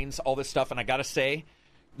these settings, all this stuff, and I gotta say,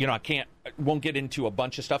 I won't get into a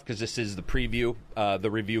bunch of stuff because this is the preview.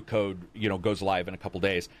 The review code, goes live in a couple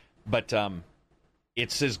days, but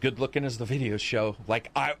it's as good looking as the videos show.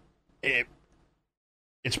 Like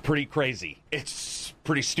it's pretty crazy. It's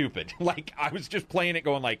pretty stupid. Like, I was just playing it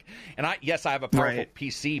going like, and I have a powerful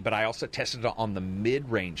PC, but I also tested it on the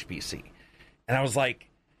mid-range PC. And I was like,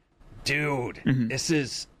 dude, this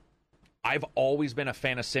is, I've always been a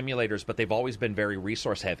fan of simulators, but they've always been very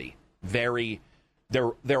resource heavy. They're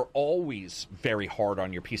always very hard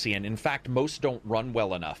on your PC. And in fact, most don't run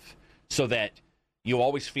well enough so that you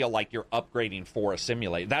always feel like you're upgrading for a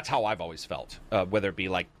simulator. That's how I've always felt, whether it be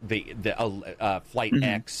like the Flight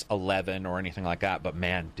X11 or anything like that. But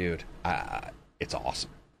man, dude, it's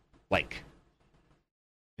awesome. Like,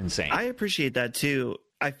 insane. I appreciate that too.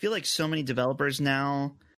 I feel like so many developers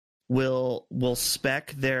now will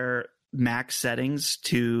spec their max settings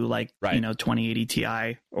to 2080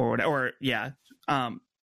 Ti or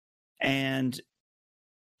and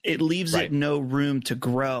it leaves it no room to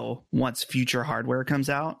grow once future hardware comes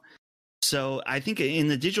out. So I think in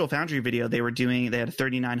the Digital Foundry video they had a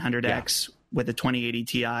 3900X with a 2080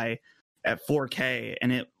 Ti at 4K,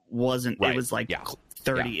 and it wasn't. It was like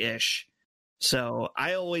 30-ish. So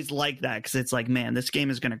I always like that because it's like, man, this game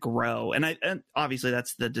is going to grow, and obviously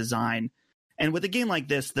that's the design. And with a game like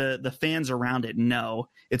this, the fans around it know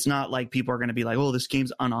it's not like people are going to be like, oh, this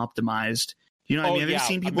game's unoptimized. You know what I mean? Have you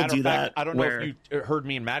seen people do that? I don't know if you heard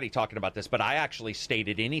me and Maddie talking about this, but I actually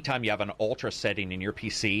stated anytime you have an ultra setting in your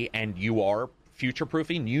PC and you are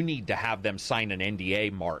future-proofing, you need to have them sign an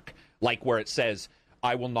NDA mark, like where it says,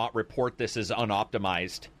 I will not report this as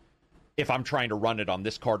unoptimized if I'm trying to run it on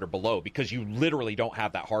this card or below, because you literally don't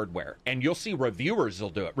have that hardware. And you'll see reviewers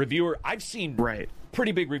will do it. I've seen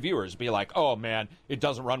pretty big reviewers be like, oh man, it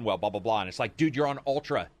doesn't run well, blah, blah, blah. And it's like, dude, you're on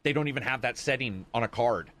Ultra. They don't even have that setting on a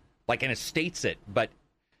card. Like, and it states it. But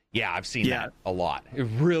yeah, I've seen that a lot. It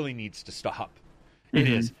really needs to stop. It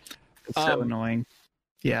is. It's so annoying.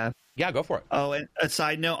 Yeah. Yeah, go for it. Oh, and a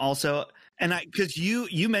side note also, and because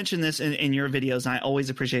you mentioned this in your videos, and I always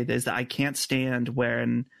appreciate this, that I can't stand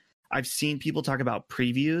when I've seen people talk about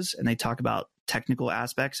previews and they talk about technical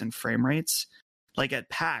aspects and frame rates. Like at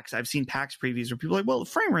PAX, I've seen PAX previews where people are like, well, the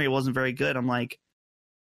frame rate wasn't very good. I'm like,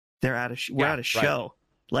 we're at a show.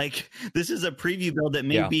 Like, this is a preview build that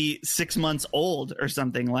may be 6 months old or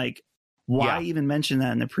something. Like, why even mention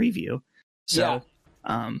that in the preview? So,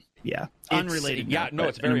 unrelated.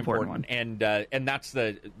 It's very important one. And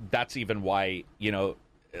that's even why,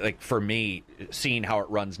 like for me, seeing how it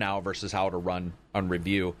runs now versus how it'll run on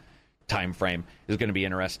review time frame is going to be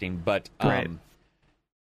interesting. But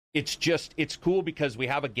it's cool because we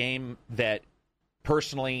have a game that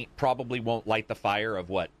personally probably won't light the fire of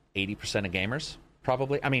 80% of gamers.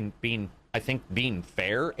 Probably. I mean, being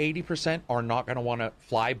fair, 80% are not going to want to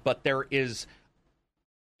fly, but it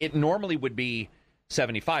normally would be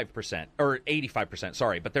 75% or 85%,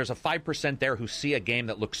 sorry, but there's a 5% there who see a game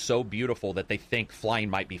that looks so beautiful that they think flying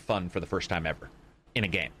might be fun for the first time ever in a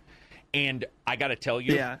game. And I got to tell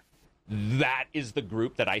you, that is the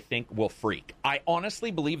group that I think will freak. I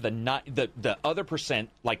honestly believe the other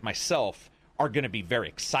percent, like myself, are going to be very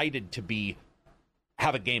excited to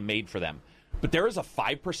have a game made for them. But there is a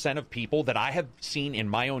 5% of people that I have seen in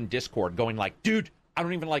my own Discord going like, dude, I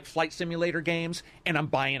don't even like flight simulator games, and I'm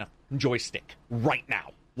buying a joystick right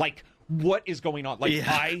now. Like, what is going on? Like,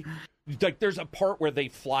 there's a part where they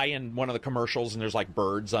fly in one of the commercials, and there's like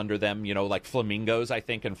birds under them, like flamingos, I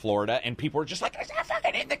think, in Florida, and people are just like, is that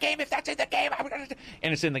fucking in the game? If that's in the game,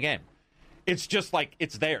 and it's in the game. It's just like,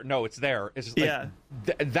 it's there. No, it's there. It's like,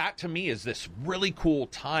 that to me is this really cool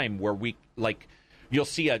time where you'll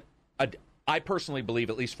see I personally believe,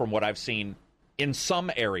 at least from what I've seen, in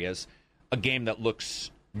some areas, a game that looks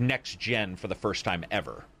next gen for the first time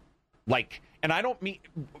ever. Like, and I don't mean,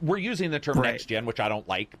 we're using the term next gen, which I don't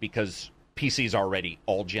like because PC's already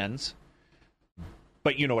all gens.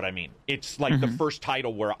 But you know what I mean. It's like the first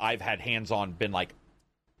title where I've had hands-on been like,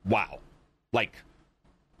 wow, like,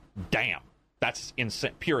 damn, That's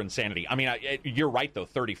pure insanity. I mean, you're right, though.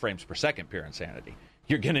 30 frames per second, pure insanity.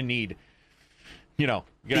 You're going to need, you're going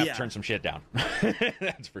to have to turn some shit down.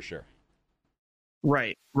 That's for sure.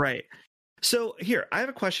 Right. So here, I have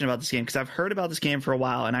a question about this game because I've heard about this game for a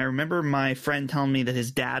while, and I remember my friend telling me that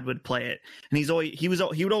his dad would play it, and he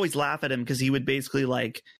would always laugh at him because he would basically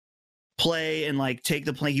like play and like take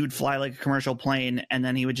the plane. He would fly like a commercial plane, and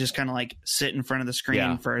then he would just kind of like sit in front of the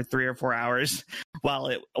screen for 3 or 4 hours while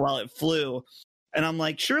it flew. And I'm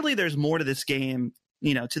like, surely there's more to this game,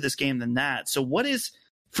 than that. So what is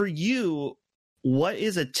for you? What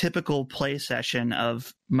is a typical play session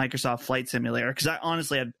of Microsoft Flight Simulator? Because I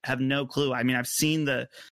honestly have no clue. I mean, I've seen the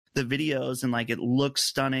videos and like it looks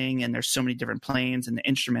stunning, and there's so many different planes and the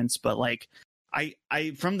instruments, but like I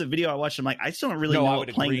from the video I watched, I'm like, I still don't really know what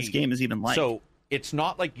playing this game is even like. So it's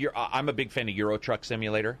not like I'm a big fan of Euro Truck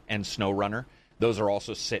Simulator and Snow Runner. Those are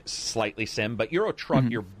also slightly sim, but Euro Truck,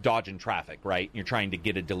 you're dodging traffic, right? You're trying to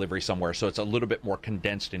get a delivery somewhere, so it's a little bit more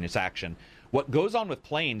condensed in its action. What goes on with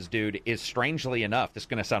planes, dude, is strangely enough, this is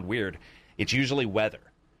going to sound weird, it's usually weather.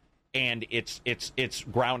 And it's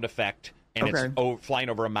ground effect, and it's flying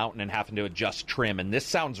over a mountain and having to adjust trim. And this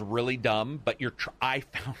sounds really dumb, but I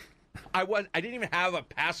didn't even have a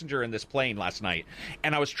passenger in this plane last night,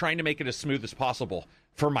 and I was trying to make it as smooth as possible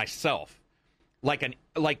for myself.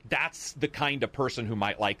 Like that's the kind of person who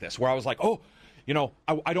might like this, where I was like,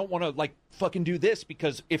 I don't want to like fucking do this,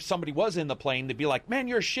 because if somebody was in the plane, they'd be like, man,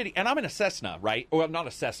 you're a shitty. And I'm in a Cessna, right? Well, not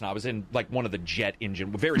a Cessna. I was in like one of the jet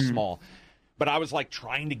engine, very small, but I was like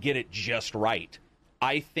trying to get it just right.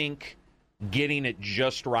 I think getting it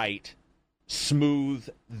just right, smooth,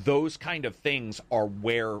 those kind of things are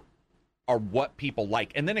what people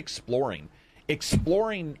like. And then exploring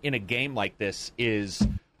in a game like this is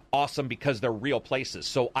awesome because they're real places.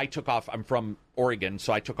 So I'm from Oregon,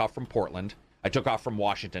 so I took off from Portland. I took off from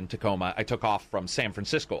Washington, Tacoma. I took off from San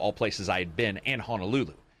Francisco, all places I had been, and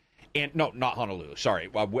Honolulu. And no, not Honolulu, sorry.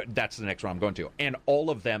 That's the next one I'm going to. And all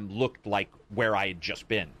of them looked like where I had just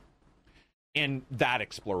been. And that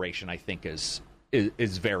exploration, I think, is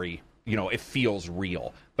very, it feels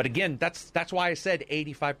real. But again, that's why I said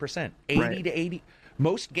 85%. 80 to 80.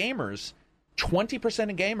 Most gamers,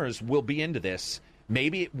 20% of gamers will be into this.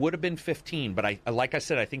 Maybe it would have been 15, but like I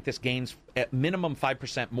said, I think this gains at minimum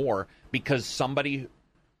 5% more, because somebody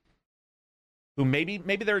who maybe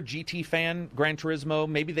they're a GT fan, Gran Turismo,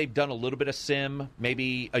 maybe they've done a little bit of sim,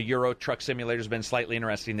 maybe a Euro Truck Simulator has been slightly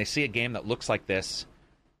interesting. They see a game that looks like this,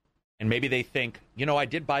 and maybe they think, I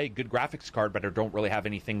did buy a good graphics card, but I don't really have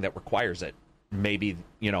anything that requires it. Maybe,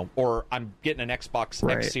 or I'm getting an Xbox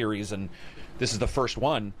X Series, and this is the first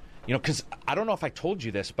one. Because I don't know if I told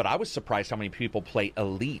you this, but I was surprised how many people play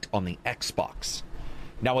Elite on the Xbox.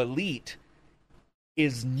 Now, Elite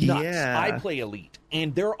is nuts. Yeah. I play Elite,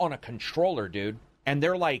 and they're on a controller, dude. And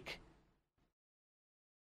they're like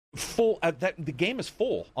full. The game is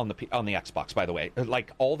full on the Xbox, by the way.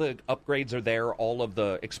 Like, all the upgrades are there, all of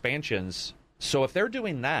the expansions. So if they're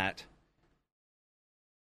doing that,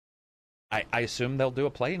 I assume they'll do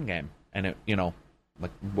a playing game, and it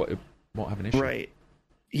won't have an issue. Right.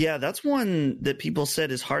 Yeah, that's one that people said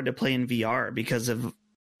is hard to play in VR because of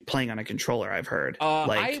playing on a controller, I've heard.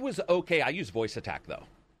 I was okay. I use voice attack, though.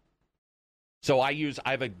 So I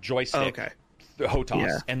have a joystick,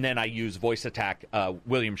 HOTAS, and then I use voice attack.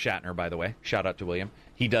 William Shatner, by the way. Shout out to William.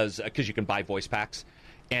 He does, because you can buy voice packs.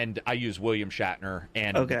 And I use William Shatner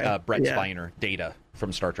and Brett Spiner, Data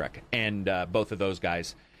from Star Trek. And both of those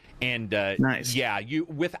guys. And nice. Yeah, you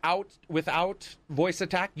without voice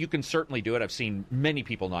attack, you can certainly do it. I've seen many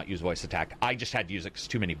people not use voice attack. I just had to use it because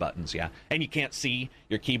too many buttons. Yeah, and you can't see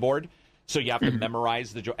your keyboard, so you have to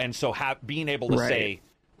memorize the. And so being able to say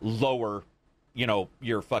lower,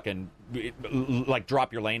 your fucking like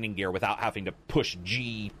drop your landing gear without having to push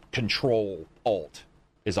G, Control, Alt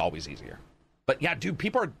is always easier. But yeah, dude,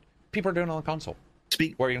 people are doing it on the console.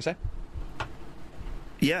 What were you gonna say?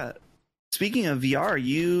 Yeah. Speaking of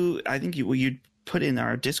VR, I think you put in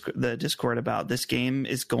our Discord about this game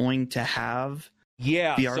is going to have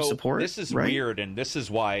VR support. This is weird, and this is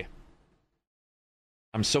why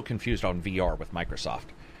I'm so confused on VR with Microsoft.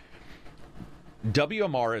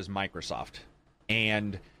 WMR is Microsoft,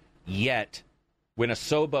 and yet when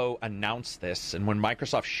Asobo announced this and when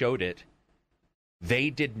Microsoft showed it,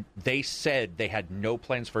 they said they had no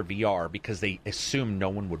plans for VR because they assumed no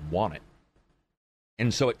one would want it.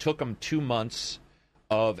 And so it took them 2 months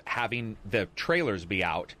of having the trailers be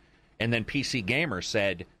out, and then PC Gamer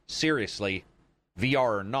said, seriously,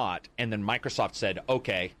 VR or not? And then Microsoft said,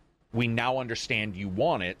 okay, we now understand you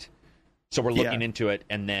want it, so we're looking into it.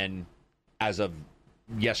 And then as of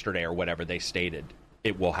yesterday or whatever, they stated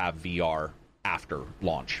it will have VR after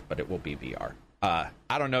launch, but it will be VR. I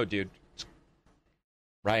don't know, dude.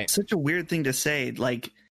 Right. Such a weird thing to say.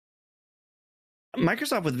 Like,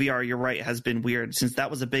 Microsoft with VR, you're right, has been weird since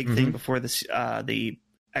that was a big thing before this, the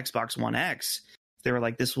Xbox One X. They were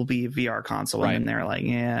like, this will be a VR console. Right. And then they're like,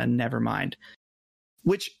 yeah, never mind.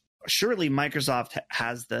 Which surely Microsoft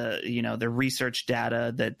has the, the research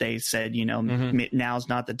data that they said, now's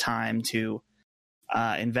not the time to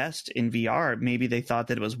invest in VR. Maybe they thought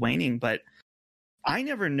that it was waning, but I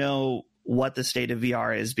never know what the state of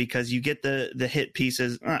VR is, because you get the hit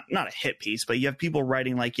pieces, not a hit piece, but you have people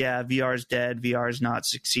writing like, yeah, VR is dead, VR is not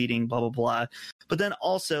succeeding, blah, blah, blah. But then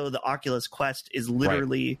also the Oculus Quest is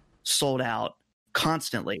literally sold out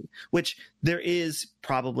constantly, which there is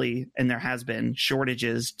probably, and there has been,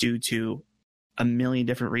 shortages due to a million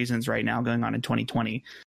different reasons right now going on in 2020.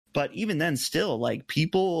 But even then, still, like,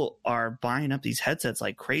 people are buying up these headsets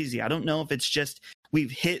like crazy. I don't know if it's just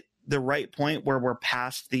we've hit the right point where we're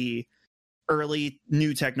past the early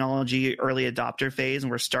new technology, early adopter phase,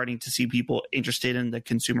 and we're starting to see people interested in the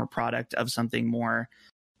consumer product of something more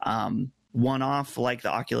one-off like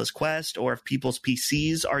the Oculus Quest, or if people's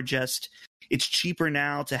PCs are just, it's cheaper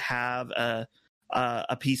now to have a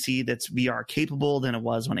PC that's VR capable than it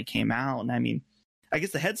was when it came out. And I mean, I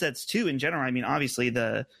guess the headsets too in general, I mean, obviously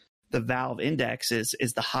the Valve Index is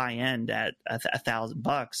the high end at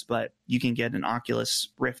 $1,000, but you can get an Oculus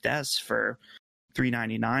Rift S for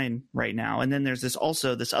 $399 right now. And then there's this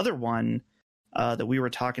other one that we were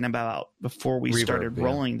talking about before we started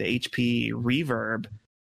rolling, the HP Reverb.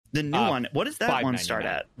 The new one, what does that one start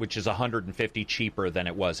at? Which is $150 cheaper than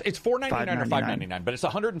it was. It's $499 or $599, but it's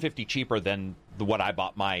 $150 cheaper than what I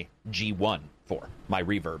bought my G1 for, my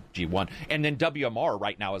Reverb G1. And then WMR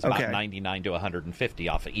right now is about $99 to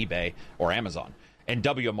 $150 off of eBay or Amazon. And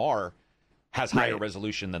WMR has higher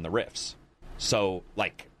resolution than the Rifts. So,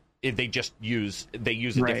 like, they use a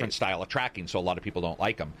different style of tracking, so a lot of people don't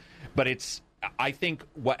like them. But I think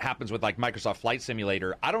what happens with, like, Microsoft Flight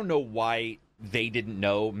Simulator, I don't know why they didn't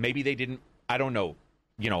know. Maybe they didn't. I don't know.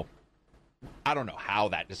 I don't know how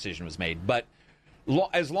that decision was made. But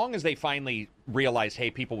as long as they finally realized,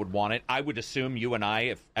 hey, people would want it, I would assume you and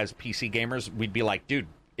I, as PC gamers, we'd be like, dude,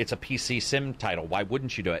 it's a PC sim title. Why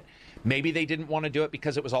wouldn't you do it? Maybe they didn't want to do it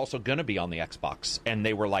because it was also going to be on the Xbox. And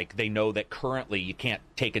they were like, they know that currently you can't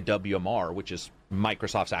take a WMR, which is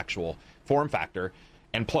Microsoft's actual form factor,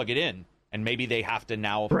 and plug it in. And maybe they have to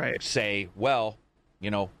now say, well,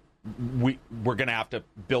 we're going to have to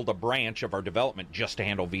build a branch of our development just to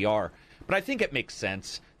handle VR. But I think it makes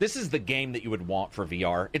sense. This is the game that you would want for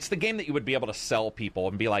VR. It's the game that you would be able to sell people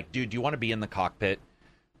and be like, dude, do you want to be in the cockpit?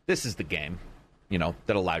 This is the game,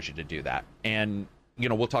 that allows you to do that. And,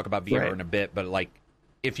 we'll talk about VR in a bit, but, like,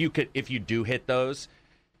 if you do hit those,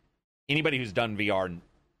 anybody who's done VR,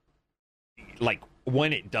 like,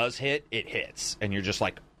 when it does hit, it hits. And you're just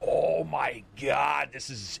like, oh my God, this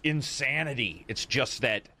is insanity. It's just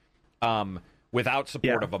that without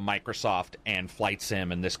support of a Microsoft and Flight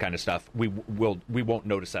Sim and this kind of stuff, we won't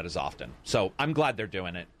notice that as often. So I'm glad they're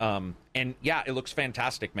doing it. And yeah, it looks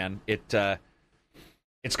fantastic, man. It's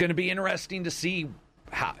going to be interesting to see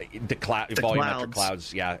how the volumetric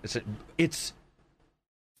clouds. Yeah, it's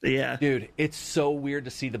dude. It's so weird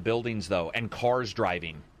to see the buildings though, and cars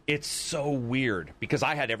driving. It's so weird because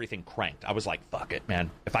I had everything cranked. I was like, fuck it,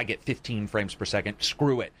 man. If I get 15 frames per second,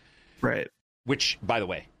 screw it. Right. Which, by the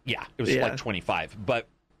way, it was like 25. But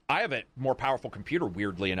I have a more powerful computer,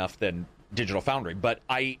 weirdly enough, than Digital Foundry. But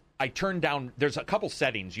I turned down, there's a couple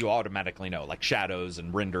settings you automatically know, like shadows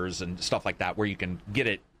and renders and stuff like that, where you can get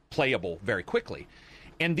it playable very quickly.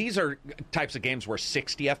 And these are types of games where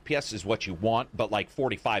 60 FPS is what you want, but like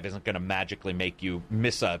 45 isn't going to magically make you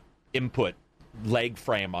miss a input leg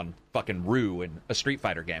frame on fucking Rue in a Street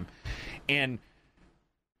Fighter game. And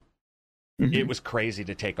it was crazy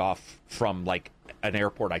to take off from like an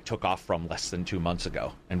airport I took off from less than 2 months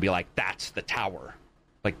ago and be like, that's the tower.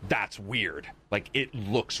 Like, that's weird. Like, it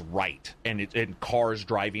looks right. And cars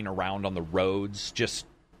driving around on the roads, just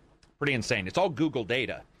pretty insane. It's all Google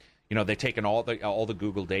data. They've taken all the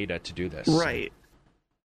Google data to do this. Right.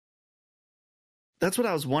 That's what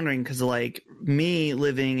I was wondering, because, like, me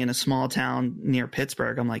living in a small town near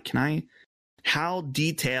Pittsburgh, I'm like, how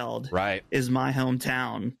detailed is my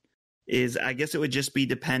hometown? I guess it would just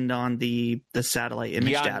depend on the satellite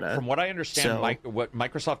image data. From what I understand, what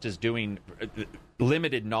Microsoft is doing,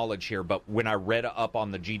 limited knowledge here, but when I read up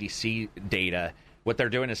on the GDC data, what they're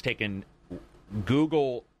doing is taking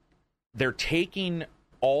Google, they're taking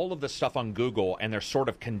all of the stuff on Google and they're sort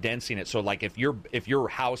of condensing it. So, like, if your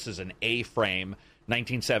house is an A-frame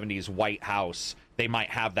 1970s white house, they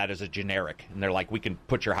might have that as a generic, and they're like, we can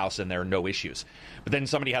put your house in there, no issues. But then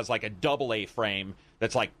somebody has like a AA frame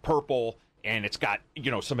that's like purple, and it's got,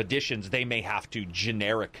 some additions. They may have to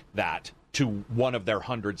generic that to one of their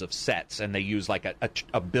hundreds of sets, and they use like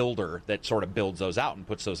a builder that sort of builds those out and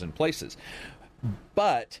puts those in places.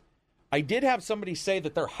 But I did have somebody say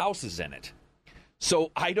that their house is in it.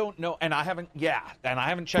 So I don't know, and I haven't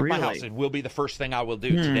checked my house. It will be the first thing I will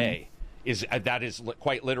do today. That is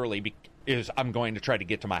quite literally I'm going to try to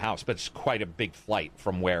get to my house, but it's quite a big flight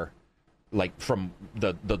from where, like from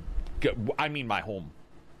my home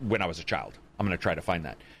when I was a child. I'm going to try to find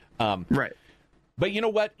that. Right. But you know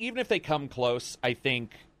what? Even if they come close, I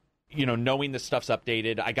think, knowing this stuff's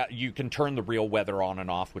updated, you can turn the real weather on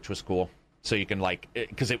and off, which was cool. So you can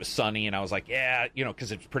because it was sunny, and I was like, yeah,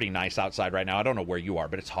 because it's pretty nice outside right now. I don't know where you are,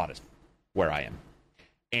 but it's hot as where I am.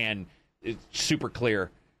 And it's super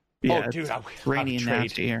clear. Yeah, oh, dude, rainy and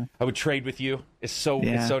nasty here. I would trade with you. It's so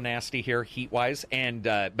nasty here, heat-wise. And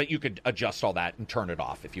but you could adjust all that and turn it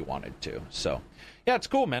off if you wanted to. So, yeah, it's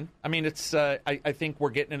cool, man. I mean, it's I think we're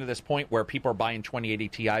getting into this point where people are buying 2080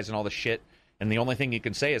 Ti's and all this shit, and the only thing you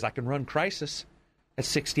can say is, I can run Crysis at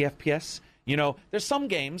 60 FPS. There's some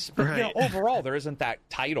games, but overall there isn't that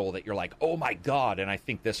title that you're like, oh my god. And I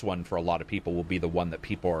think this one for a lot of people will be the one that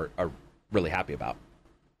people are really happy about.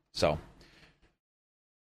 So,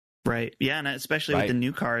 right, yeah, and especially with the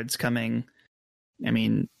new cards coming. I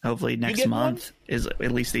mean, hopefully next month is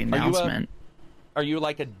at least the announcement. Are you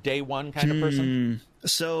like a day one kind of person?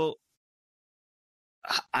 So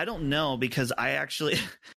I don't know, because I actually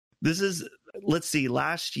let's see,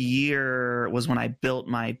 last year was when I built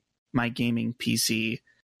my gaming PC,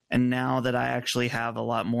 and now that I actually have a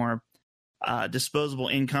lot more disposable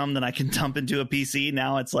income than I can dump into a PC,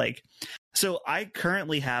 now it's like, so I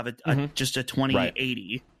currently have just a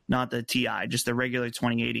 2080, not the Ti, just the regular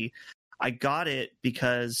 2080. I got it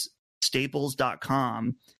because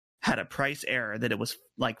Staples.com had a price error that it was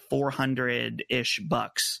like $400-ish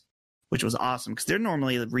bucks, which was awesome, because they're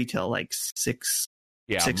normally retail like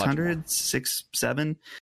 600, 600,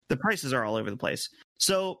 the prices are all over the place.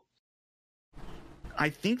 So I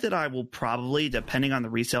think that I will probably, depending on the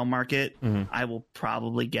resale market, I will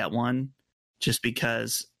probably get one, just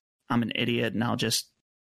because I'm an idiot and I'll just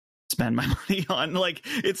spend my money on, like,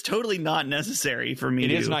 it's totally not necessary for me.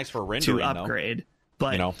 It is nice for rendering, to upgrade,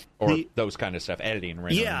 though. But those kind of stuff, editing and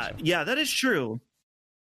rendering. Yeah, that is true.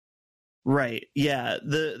 Right. Yeah,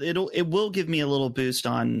 it will give me a little boost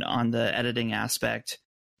on the editing aspect,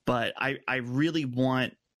 but I really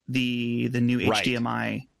want the new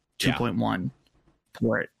HDMI 2.1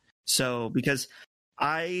 port. So because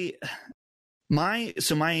my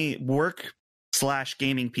work /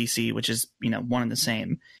 gaming PC, which is one and the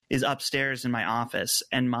same, is upstairs in my office,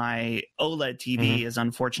 and my OLED TV is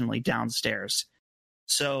unfortunately downstairs.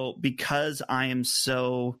 So because I am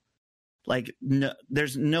so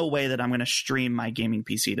there's no way that I'm going to stream my gaming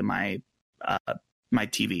PC to my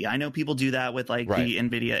TV. I know people do that with the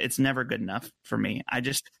NVIDIA. It's never good enough for me.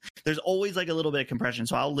 There's always like a little bit of compression,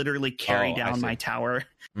 so I'll literally carry down my tower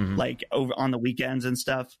like over on the weekends and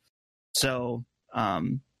stuff. So,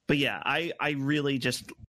 but yeah, I really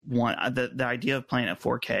just want the idea of playing at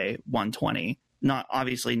 4K 120. Not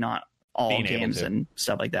all being games and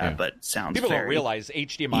stuff like that, but sounds. People don't realize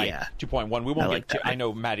HDMI 2.1. We won't get to. I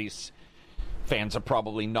know Maddie's fans are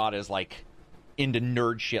probably not as into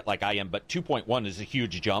nerd shit like I am, but 2.1 is a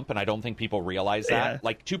huge jump, and I don't think people realize that.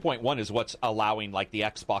 2.1 is what's allowing the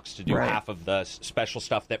Xbox to do half of the special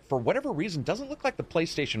stuff that, for whatever reason, doesn't look like the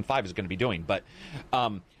PlayStation 5 is going to be doing. But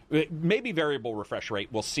maybe variable refresh rate,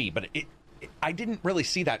 we'll see. But I didn't really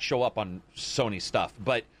see that show up on Sony stuff.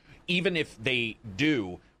 But even if they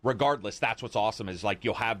do, regardless, that's what's awesome is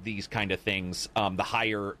you'll have these kind of things. The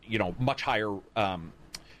higher, much higher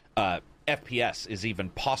FPS is even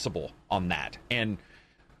possible on that, and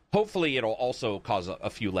hopefully it'll also cause a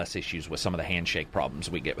few less issues with some of the handshake problems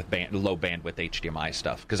we get with low bandwidth HDMI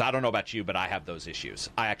stuff. Because I don't know about you, but I have those issues.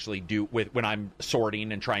 I actually do when I'm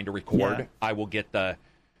sorting and trying to record. I will get the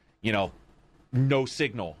no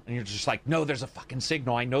signal, and you're just like, no, there's a fucking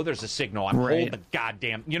signal. I know there's a signal. I'm holding the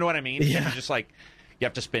goddamn, you know what I mean? Yeah. It's just you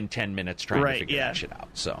have to spend 10 minutes trying to figure that shit out.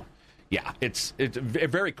 So yeah, it's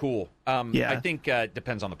very cool. I think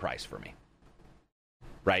depends on the price for me.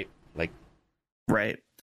 Right? Right.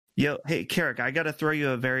 Yo, hey, Carrick, I got to throw you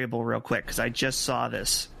a variable real quick, because I just saw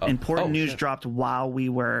this. Important news dropped while we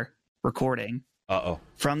were recording.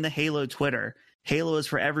 From the Halo Twitter. Halo is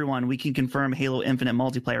for everyone. We can confirm Halo Infinite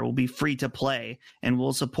multiplayer will be free to play, and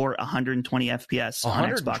will support 120 FPS on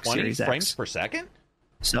Xbox Series X. frames per second?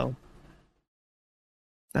 So,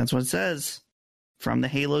 that's what it says from the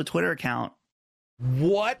Halo Twitter account.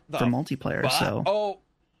 What the for multiplayer. So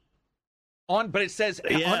but it says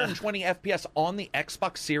 120 FPS on the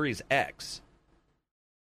Xbox Series X.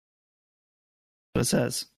 What it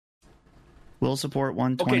says. Will support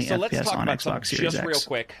 120 so FPS let's talk on about Xbox Series just X. real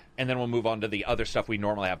quick, and then we'll move on to the other stuff we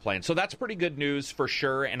normally have playing. So that's pretty good news for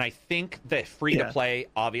sure, and I think that free-to-play,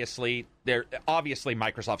 obviously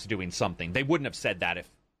Microsoft's doing something. They wouldn't have said that if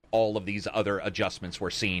all of these other adjustments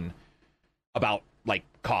were seen about, like,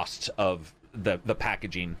 costs of the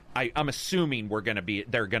packaging. I'm assuming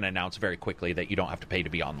they're going to announce very quickly that you don't have to pay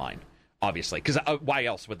to be online, obviously, because why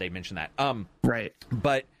else would they mention that? Right.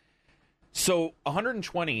 But, so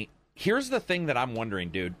 120... Here's the thing that I'm wondering,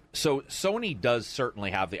 dude. So Sony does certainly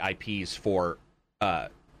have the IPs for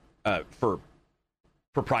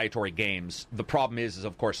proprietary games. The problem is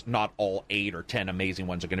of course not all 8 or 10 amazing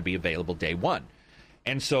ones are going to be available day one.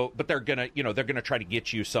 And so, but they're gonna try to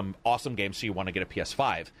get you some awesome games, so you want to get a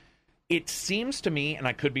PS5. It seems to me, and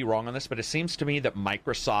I could be wrong on this, but it seems to me that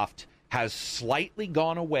Microsoft has slightly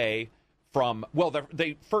gone away from, well,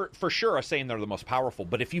 they for sure are saying they're the most powerful,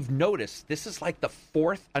 but if you've noticed, this is like the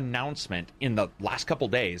 4th announcement in the last couple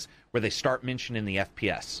days where they start mentioning the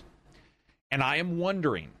FPS. And I am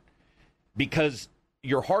wondering, because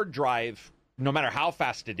your hard drive, no matter how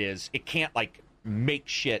fast it is, it can't like make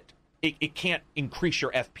shit. It can't increase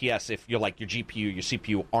your FPS if you're like your GPU, your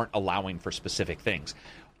CPU aren't allowing for specific things.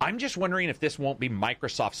 I'm just wondering if this won't be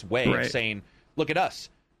Microsoft's way of saying, look at us.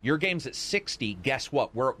 Your game's at 60, guess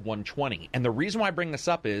what? We're at 120. And the reason why I bring this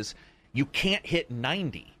up is you can't hit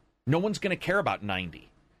 90. No one's going to care about 90.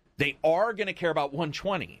 They are going to care about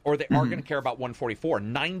 120, or they are going to care about 144.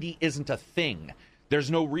 90 isn't a thing. There's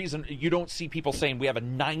no reason. You don't see people saying we have a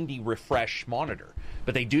 90 refresh monitor,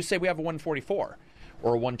 but they do say we have a 144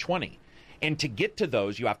 or a 120. And to get to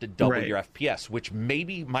those, you have to double your FPS, which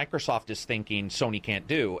maybe Microsoft is thinking Sony can't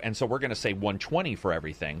do. And so we're going to say 120 for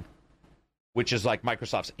everything, which is like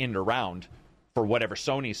Microsoft's end around for whatever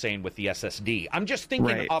Sony's saying with the SSD. I'm just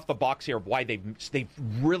thinking off the box here of why they've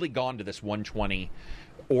really gone to this 120.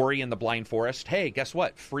 Ori and the Blind Forest, hey, guess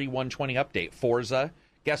what? Free 120 update. Forza,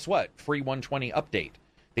 guess what? Free 120 update.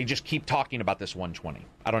 They just keep talking about this 120.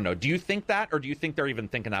 I don't know. Do you think that, or do you think they're even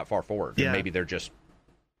thinking that far forward? Yeah. And maybe they're just...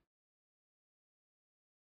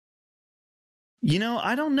 You know,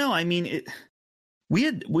 I don't know. I mean, we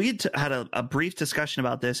had a brief discussion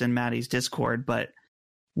about this in Maddie's Discord, but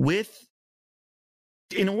in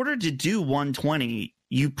order to do 120,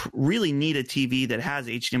 you really need a TV that has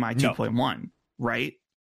HDMI 2.1, right?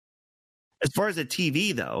 As far as a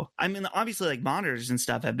TV, though, I mean, obviously, like monitors and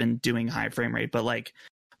stuff have been doing high frame rate, but like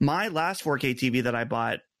my last 4K TV that I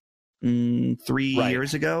bought 3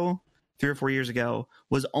 years ago, 3 or 4 years ago,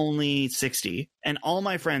 was only 60, and all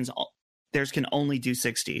my friends, theirs can only do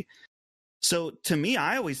 60. So to me,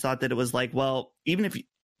 I always thought that it was like, well, even if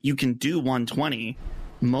you can do 120,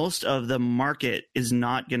 most of the market is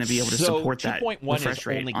not going to be able to support that refresh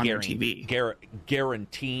rate on their TV.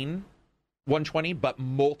 Guaranteeing 120, but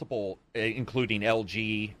multiple, including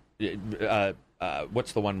LG,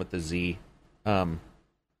 what's the one with the Z?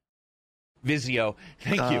 Vizio.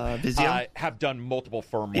 Thank you. Vizio? Have done multiple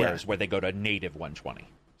firmwares where they go to native 120.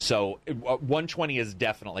 So 120 is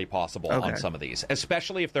definitely possible on some of these,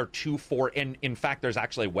 especially if they're 2.4. And in fact, there's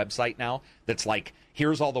actually a website now that's like,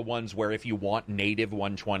 here's all the ones where if you want native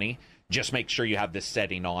 120, just make sure you have this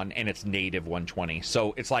setting on, and it's native 120.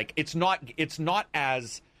 So it's like, it's not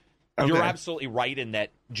as, you're absolutely right in that,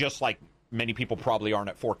 just like many people probably aren't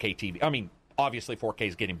at 4K TV. I mean, obviously 4K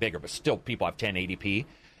is getting bigger, but still people have 1080p.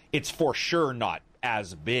 It's for sure not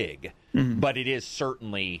as big, but it is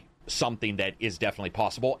certainly something that is definitely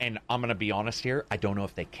possible. And I'm going to be honest here, I don't know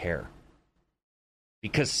if they care,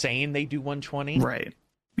 because saying they do 120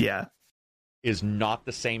 is not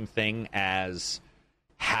the same thing as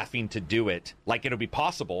having to do it. Like, it'll be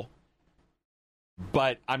possible,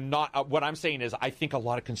 but what I'm saying is I think a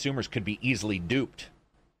lot of consumers could be easily duped,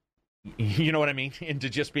 you know what I mean, into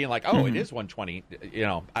just being like, it is 120, you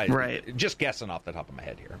know. Just guessing off the top of my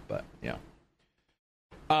head here, but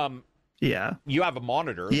you have a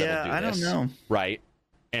monitor that'll do this, I don't know, right?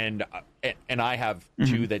 And I have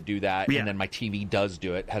two that do that, and then my TV does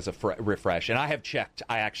do it, has a refresh. And I have checked.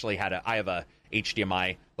 I actually I have a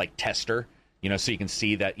HDMI like tester, you know, so you can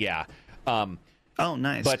see that. Oh,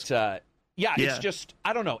 nice. But it's just,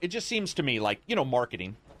 I don't know. It just seems to me like, you know,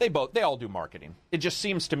 marketing. They all do marketing. It just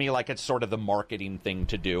seems to me like it's sort of the marketing thing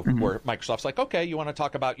to do, where Microsoft's like, okay, you want to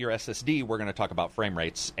talk about your SSD, we're going to talk about frame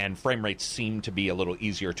rates, and frame rates seem to be a little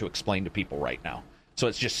easier to explain to people right now. So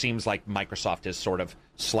it just seems like Microsoft has sort of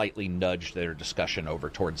slightly nudged their discussion over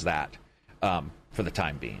towards that for the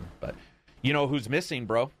time being. But you know who's missing,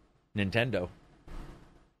 bro? Nintendo.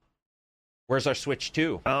 Where's our Switch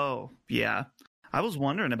 2? Oh, yeah. I was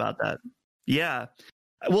wondering about that. Yeah.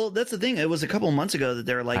 Well, that's the thing. It was a couple months ago that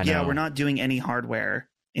they were like, yeah, we're not doing any hardware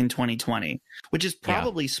in 2020, which is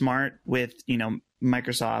probably smart with,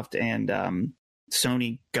 Microsoft and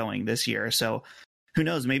Sony going this year. So who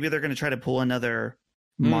knows? Maybe they're going to try to pull another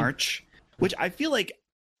March, which I feel like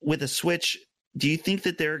with a Switch, do you think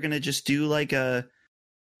that they're going to just do like a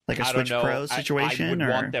Switch Pro situation? I would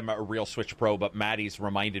want them a real Switch Pro, but Maddie's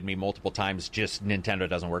reminded me multiple times, just Nintendo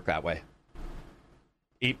doesn't work that way.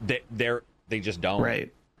 They just don't.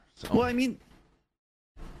 Right. So. Well, I mean,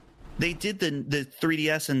 they did the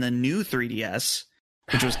 3DS and the new 3DS,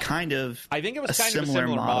 which was kind of I think it was kind of a similar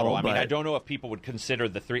model. I mean, I don't know if people would consider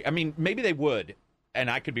the three. I mean, maybe they would, and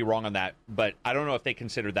I could be wrong on that, but I don't know if they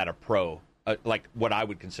consider that a pro, like what I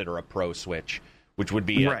would consider a pro Switch, which would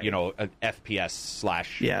be an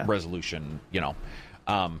FPS / resolution.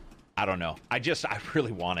 I don't know. I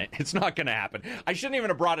really want it. It's not going to happen. I shouldn't even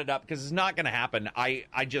have brought it up because it's not going to happen. I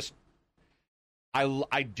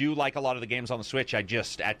do like a lot of the games on the Switch.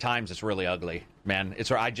 At times it's really ugly, man.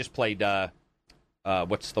 I just played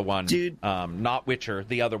what's the one? Dude. Not Witcher,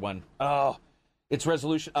 the other one. Oh, it's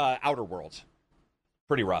resolution Outer Worlds.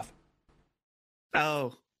 Pretty rough.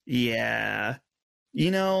 Oh, yeah.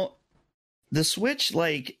 The Switch,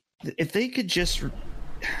 like, if they could just,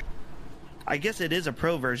 I guess it is a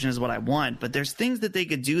pro version is what I want, but there's things that they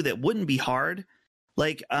could do that wouldn't be hard.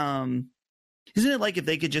 Like, isn't it like if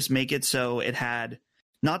they could just make it so it had,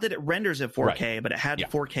 not that it renders at 4K, but it had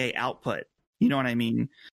 4K output. You know what I mean?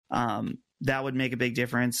 That would make a big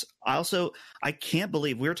difference. I can't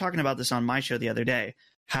believe, we were talking about this on my show the other day,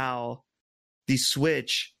 how the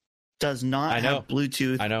Switch does not have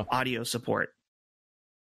Bluetooth audio support.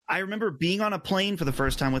 I remember being on a plane for the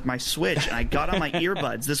first time with my Switch, and I got on my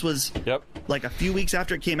earbuds. This was like a few weeks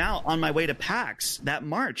after it came out, on my way to PAX that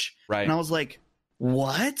March. Right. And I was like,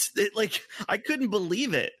 what? I couldn't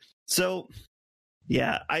believe it. So,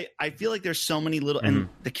 yeah, I feel like there's so many little, and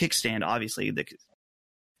the kickstand, obviously,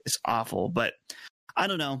 is awful, but I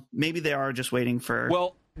don't know. Maybe they are just waiting for.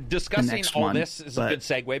 Well, discussing all this is a good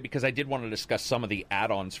segue because I did want to discuss some of the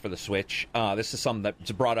add-ons for the Switch. This is something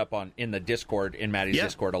that's brought up in the Discord, in Maddie's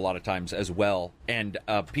Discord, a lot of times as well. And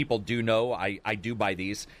people do know I do buy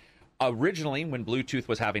these. Originally, when Bluetooth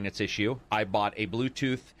was having its issue, I bought a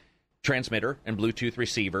Bluetooth transmitter and Bluetooth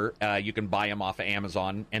receiver. You can buy them off of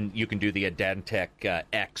Amazon, and you can do the Adantec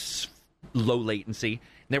X low latency.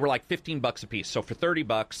 And they were like $15 a piece. So for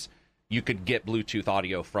 $30, you could get Bluetooth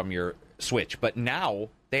audio from your Switch. But now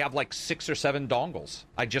they have like 6 or 7 dongles.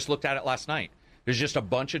 I just looked at it last night. There's just a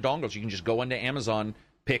bunch of dongles. You can just go into Amazon,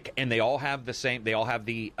 pick, and they all have the same. They all have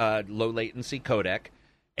the low latency codec,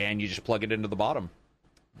 and you just plug it into the bottom.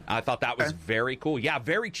 I thought that was very cool. Yeah,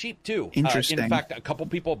 very cheap too. Interesting. In fact, a couple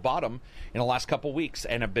people bought them in the last couple weeks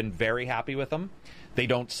and have been very happy with them. They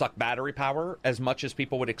don't suck battery power as much as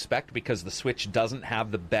people would expect because the Switch doesn't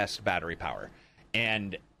have the best battery power.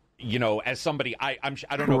 And as somebody, I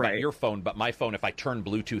don't know about your phone, but my phone, if I turn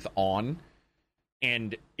Bluetooth on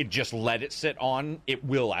and it just let it sit on,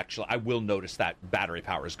 I will notice that battery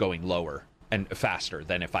power is going lower and faster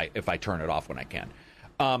than if I turn it off when I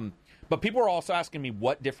can. But people are also asking me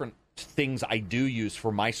what different things I do use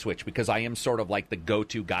for my Switch because I am sort of like the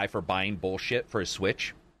go-to guy for buying bullshit for a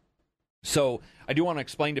Switch. So I do want to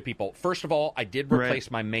explain to people. First of all, I did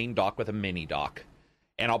replace my main dock with a mini dock.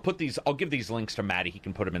 And I'll give these links to Maddie. He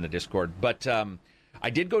can put them in the Discord. But I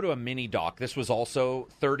did go to a mini dock. This was also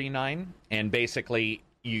 $39. And basically,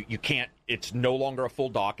 you can't, it's no longer a full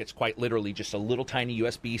dock. It's quite literally just a little tiny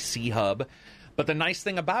USB-C hub. But the nice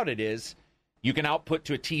thing about it is you can output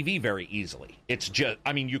to a TV very easily. It's just,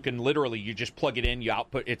 you can literally, you just plug it in, you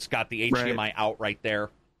output, it's got the HDMI out right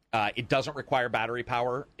there. It doesn't require battery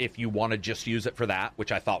power if you want to just use it for that,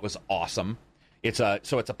 which I thought was awesome. It's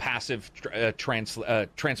a passive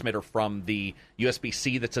transmitter from the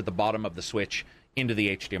USB-C that's at the bottom of the Switch into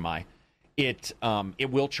the HDMI.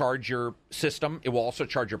 It will charge your system. It will also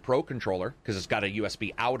charge your Pro controller because it's got a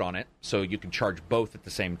USB out on it, so you can charge both at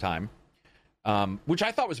the same time, which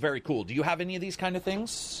I thought was very cool. Do you have any of these kind of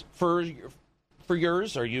things for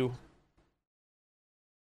yours? Are you?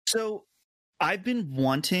 So I've been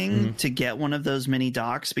wanting to get one of those mini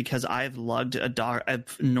docks because I've lugged a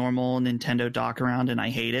normal Nintendo dock around and I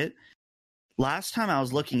hate it. Last time I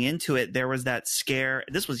was looking into it, there was that scare.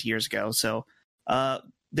 This was years ago. So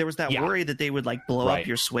there was that worry that they would like blow up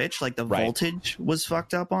your Switch. Like the voltage was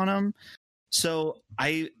fucked up on them. So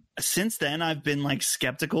since then I've been like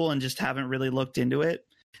skeptical and just haven't really looked into it.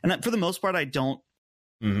 And for the most part, I don't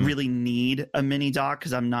really need a mini dock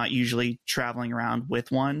because I'm not usually traveling around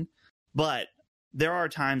with one. But there are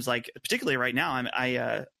times, like particularly right now,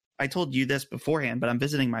 I told you this beforehand, but I'm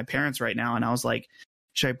visiting my parents right now, and I was like,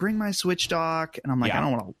 should I bring my Switch dock? And I'm like, I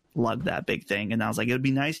don't want to lug that big thing. And I was like, it would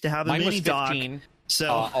be nice to have a mini dock.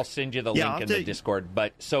 So I'll send you the link in the Discord.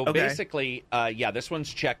 But basically, this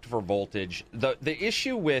one's checked for voltage. The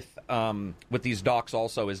issue with these docks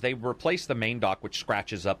also is they replace the main dock, which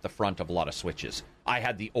scratches up the front of a lot of Switches. I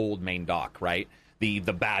had the old main dock, right? The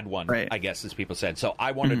bad one, right, I guess, as people said. So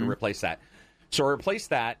I wanted to replace that. So I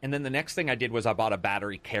replaced that, and then the next thing I did was I bought a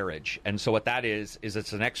battery carriage. And so what that is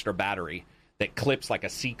it's an extra battery that clips like a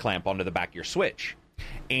C-clamp onto the back of your Switch.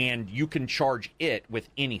 And you can charge it with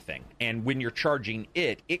anything. And when you're charging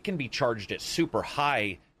it, it can be charged at super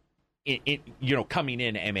high, coming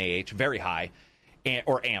in MAH, very high,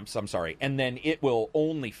 or amps, I'm sorry. And then it will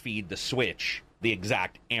only feed the Switch the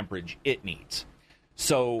exact amperage it needs.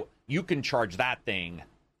 So you can charge that thing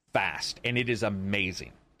fast, and it is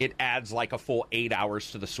amazing. It adds like a full 8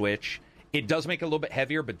 hours to the Switch. It does make it a little bit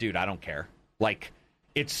heavier, but dude, I don't care. Like,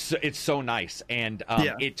 it's so nice, and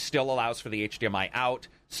it still allows for the HDMI out,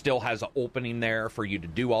 still has an opening there for you to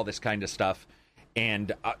do all this kind of stuff.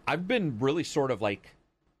 And I've been really sort of like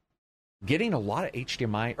getting a lot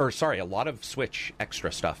of Switch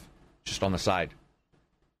extra stuff just on the side.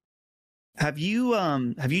 Have you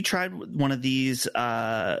tried one of these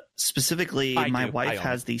specifically? My wife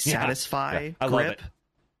has the Satisfy I grip. love it.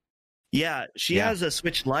 Yeah, she has a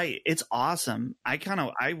Switch Lite. It's awesome.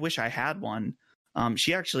 I wish I had one.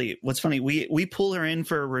 She actually, what's funny, we pull her in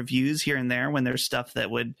for reviews here and there when there's stuff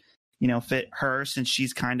that would, fit her, since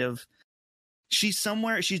she's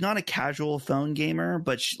somewhere, she's not a casual phone gamer,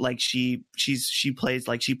 but she plays,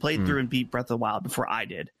 like she played through and beat Breath of the Wild before I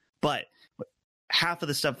did. But half of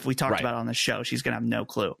the stuff we talked about on the show, she's going to have no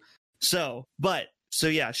clue. So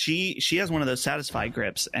yeah, she has one of those Satisfy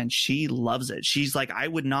grips and she loves it. She's like, I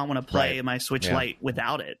would not want to play my Switch Lite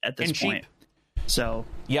without it at this point. So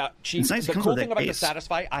yeah, it's nice. The cool thing about the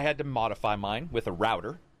Satisfy, I had to modify mine with a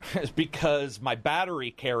router because my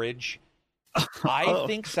battery carriage, I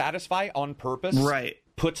think Satisfy on purpose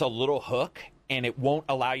puts a little hook and it won't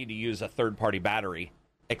allow you to use a third-party battery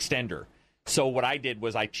extender. So what I did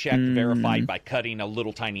was I checked, verified by cutting a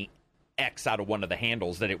little tiny X out of one of the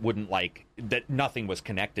handles that it wouldn't that nothing was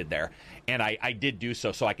connected there. And I did do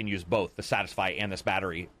so I can use both the Satisfy and this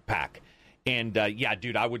battery pack. And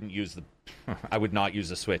dude, I would not use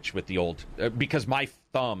the Switch with the old, because my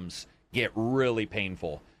thumbs get really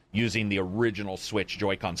painful using the original Switch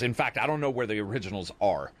Joy-Cons. In fact, I don't know where the originals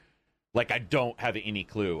are. Like, I don't have any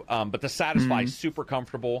clue. But the Satisfy is super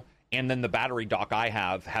comfortable. And then the battery dock I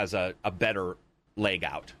have has a better leg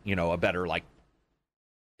out, a better, like,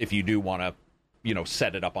 if you do want to,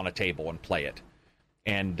 set it up on a table and play it.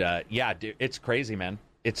 And dude, it's crazy, man.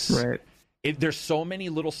 It's there's so many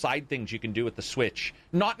little side things you can do with the Switch.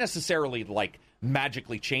 Not necessarily like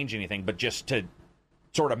magically change anything, but just to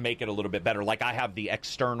sort of make it a little bit better. Like, I have the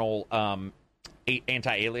external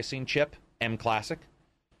anti-aliasing chip, M Classic,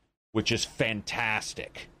 which is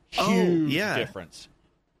fantastic. Huge difference.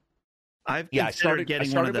 I started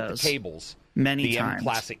one of those with the cables, many times. M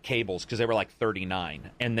Classic cables, because they were like $39,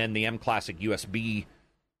 and then the M Classic USB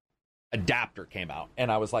adapter came out,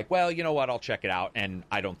 and I was like, well, you know what, I'll check it out. And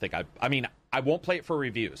I don't think I won't play it for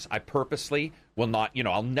reviews. I purposely will not,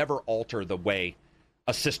 I'll never alter the way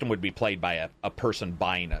a system would be played by a person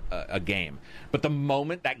buying a game. But the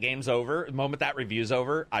moment that game's over, the moment that review's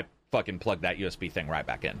over, I fucking plug that USB thing right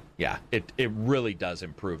back in. Yeah, it really does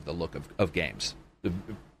improve the look of games.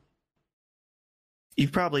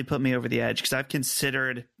 You've probably put me over the edge, because I've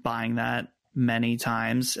considered buying that many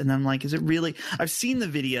times, and I'm like, is it really? I've seen the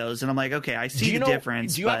videos, and I'm like, okay, I see the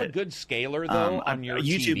difference. Do you have a good scaler though on your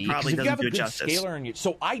YouTube TV? Probably doesn't do it justice. Scaler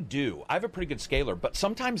so I do. I have a pretty good scaler, but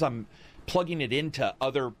sometimes I'm plugging it into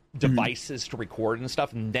other devices to record and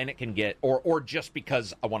stuff, and then it can get, or just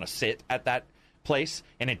because I want to sit at that place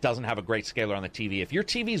and it doesn't have a great scaler on the TV. If your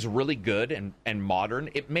TV is really good and modern,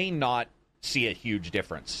 it may not see a huge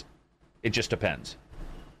difference. It just depends.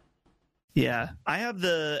 Yeah, I have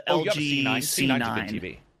the LG you have a C9. C9's a good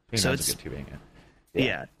TV. So it's a good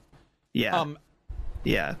TV.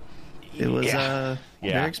 Yeah. It was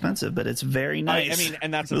very expensive, but it's very nice. I mean,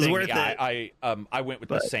 and that's the thing. I went with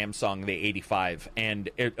the Samsung, the 85, and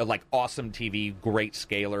like awesome TV, great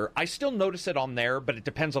scaler. I still notice it on there, but it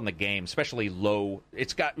depends on the game, especially low. The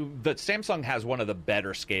Samsung has one of the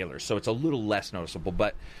better scalers, so it's a little less noticeable.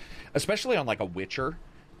 But especially on like a Witcher.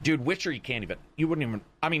 Dude, Witcher, you wouldn't even,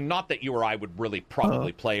 I mean, not that you or I would really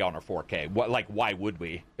probably play on our 4K. Why would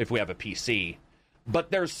we if we have a PC? But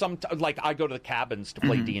there's like, I go to the cabins to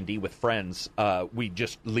play D&D with friends. We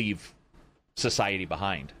just leave society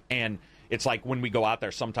behind. And it's like when we go out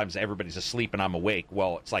there, sometimes everybody's asleep and I'm awake.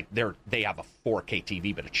 Well, it's like they have a 4K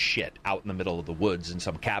TV, but it's shit out in the middle of the woods in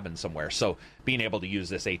some cabin somewhere. So being able to use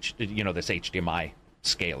this this HDMI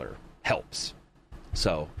scaler helps.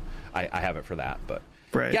 So I have it for that. But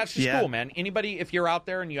right. yeah, it's just cool, man. Anybody, if you're out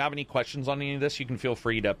there and you have any questions on any of this, you can feel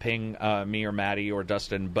free to ping me or Maddie or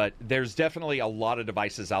Dustin. But there's definitely a lot of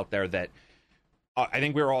devices out there that I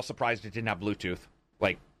think we were all surprised it didn't have Bluetooth.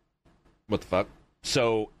 Like, what the fuck?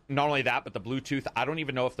 So not only that, but the Bluetooth, I don't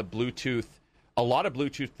even know if a lot of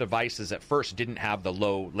Bluetooth devices at first didn't have the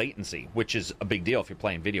low latency, which is a big deal if you're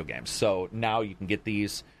playing video games. So now you can get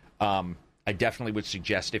these. I definitely would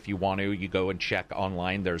suggest if you want to, you go and check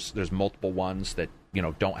online. There's multiple ones that,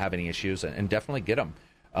 don't have any issues, and definitely get them.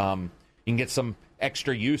 You can get some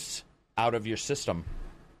extra use out of your system.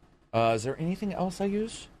 Is there anything else I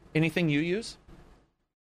use? Anything you use?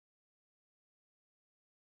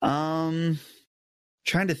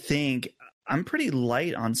 Trying to think. I'm pretty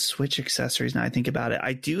light on Switch accessories now I think about it.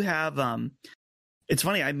 I do have it's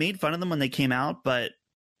funny, I made fun of them when they came out, but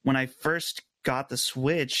when I first got the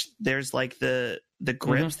Switch, there's like the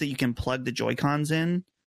grips that you can plug the Joy-Cons in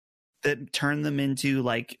that turn them into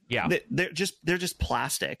like they're just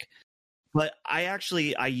plastic. But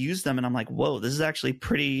I use them and I'm like, whoa, this is actually a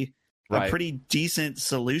pretty decent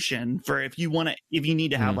solution for if you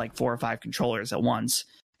need to have like 4 or 5 controllers at once.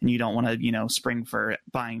 And you don't want to, spring for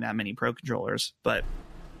buying that many Pro controllers. But,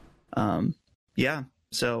 yeah.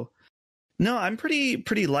 So, no, I'm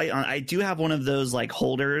pretty light on. I do have one of those like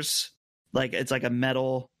holders, like it's like a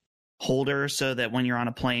metal holder, so that when you're on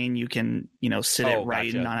a plane, you can, sit it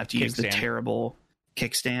right and not have to use the terrible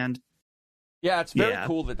kickstand. Yeah, it's very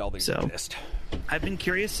cool that all these exist. I've been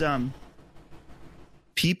curious.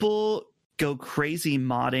 People go crazy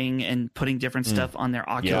modding and putting different stuff on their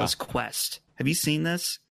Oculus Quest. Have you seen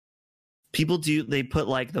this? People they put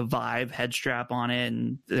like the Vive head strap on it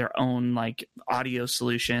and their own like audio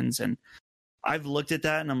solutions. And I've looked at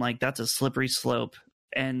that and I'm like, that's a slippery slope.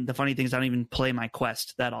 And the funny thing is I don't even play my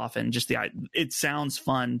Quest that often. Just it sounds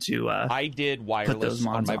fun to I did wireless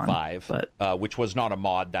on my Vive, which was not a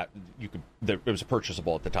mod that it was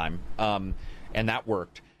purchasable at the time. And that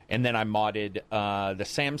worked. And then I modded the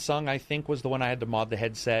Samsung, I think, was the one I had to mod the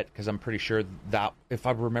headset, because I'm pretty sure that, if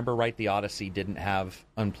I remember right, the Odyssey didn't have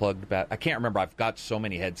unplugged back. I can't remember. I've got so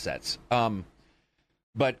many headsets.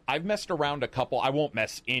 But I've messed around a couple. I won't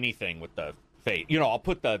mess anything with the Fate. I'll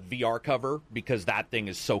put the VR cover because that thing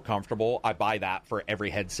is so comfortable. I buy that for every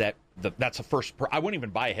headset. That's the first. I wouldn't even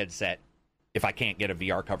buy a headset if I can't get a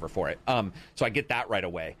VR cover for it. So I get that right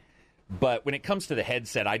away. But when it comes to the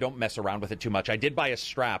headset, I don't mess around with it too much. I did buy a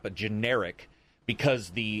strap, a generic, because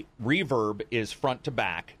the reverb is front to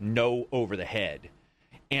back, no over the head.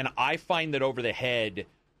 And I find that over the head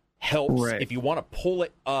helps if you want to pull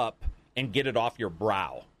it up and get it off your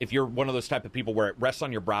brow. If you're one of those type of people where it rests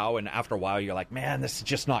on your brow and after a while you're like, man, this is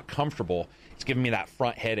just not comfortable. It's giving me that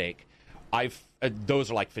front headache.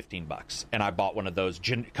 Those are like $15, and I bought one of those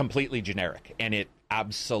completely generic, and it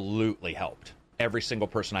absolutely helped. Every single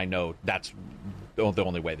person I know, that's the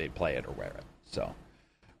only way they play it or wear it. So,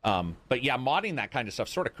 but yeah, modding that kind of stuff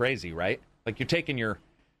sort of crazy, right? Like you're taking your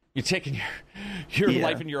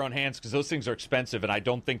life in your own hands, because those things are expensive, and I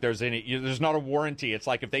don't think there's not a warranty. It's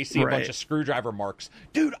like if they see a bunch of screwdriver marks,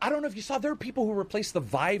 dude. I don't know if you saw, there are people who replace the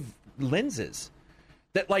Vive lenses.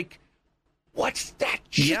 That like, what's that?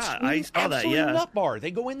 Yeah, I saw that. Yeah, nut bar. They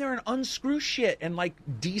go in there and unscrew shit and like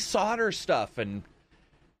desolder stuff and.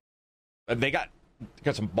 They got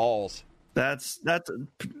some balls. That's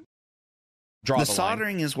draw the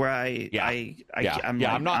soldering line. Is where I'm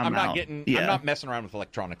not messing around with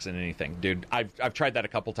electronics and anything, dude. I've tried that a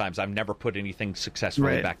couple times. I've never put anything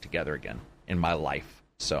successfully back together again in my life.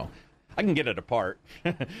 So I can get it apart.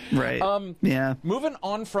 Right. Yeah. Moving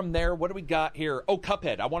on from there, what do we got here? Oh,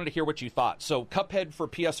 Cuphead. I wanted to hear what you thought. So Cuphead for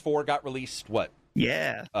PS4 got released what?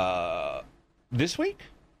 Yeah. This week?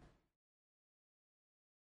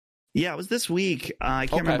 Yeah, it was this week. I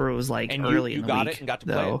can't remember. It was like early in the week. You got it and got to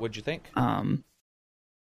play it. What'd you think?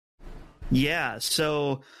 Yeah,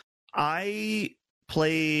 so I've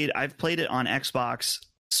played it on Xbox,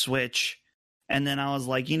 Switch, and then I was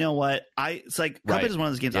like, you know what? It's like Cuphead is one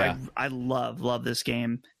of those games I love this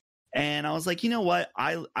game. And I was like, you know what?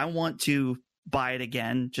 I want to buy it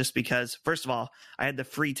again, just because, first of all, I had the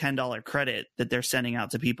free $10 credit that they're sending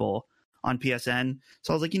out to people on PSN.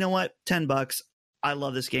 So I was like, you know what? $10. I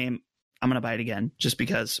love this game. I'm going to buy it again just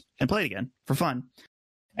because, and play it again for fun.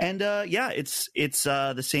 And it's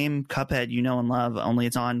the same Cuphead you know and love, only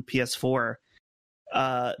it's on PS4.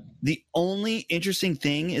 The only interesting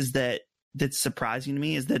thing is that's surprising to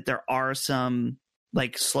me is that there are some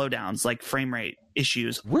like slowdowns, like frame rate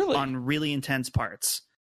issues Really? on really intense parts.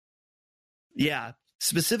 Yeah.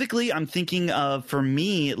 Specifically, I'm thinking of, for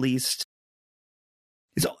me at least,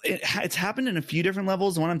 it's happened in a few different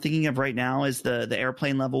levels. The one I'm thinking of right now is the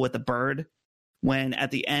airplane level with the bird. When at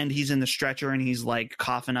the end he's in the stretcher and he's like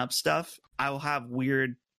coughing up stuff, I will have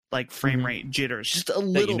weird like frame rate jitters, just a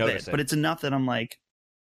little bit, but it's enough that I'm like,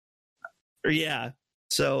 yeah.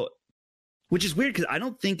 So, which is weird because I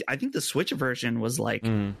think the Switch version was like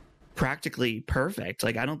practically perfect.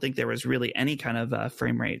 Like I don't think there was really any kind of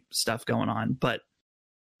frame rate stuff going on, but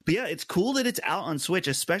yeah, it's cool that it's out on Switch,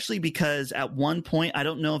 especially because at one point, I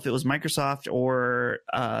don't know if it was Microsoft or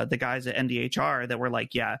the guys at MDHR that were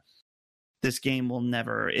like, yeah, this game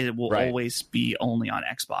it will always be only on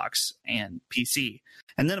Xbox and PC.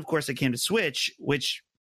 And then, of course, it came to Switch, which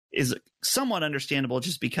is somewhat understandable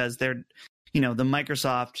just because they're, the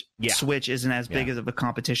Microsoft Switch isn't as big of a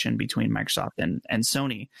competition between Microsoft and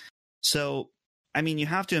Sony. So, I mean, you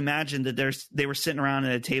have to imagine that they were sitting around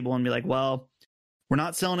at a table and be like, well, we're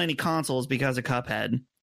not selling any consoles because of Cuphead,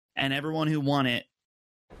 and everyone who won it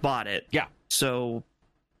bought it. Yeah. So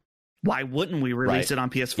why wouldn't we release it on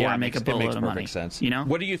PS4 and make a boatload of money? Sense. You know?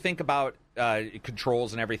 What do you think about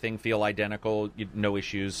controls and everything? Feel identical? No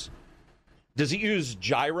issues? Does it use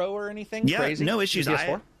gyro or anything? Yeah, crazy? No issues.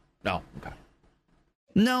 PS4? No. Okay.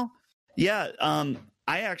 No. Yeah.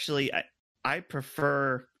 I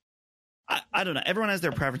prefer. I don't know. Everyone has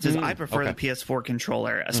their preferences. I prefer the PS4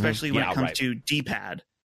 controller, especially when it comes to D-pad.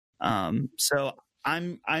 So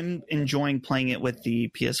I'm enjoying playing it with the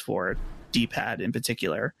PS4 D-pad in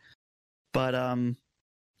particular. But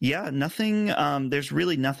nothing. There's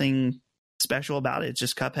really nothing special about it. It's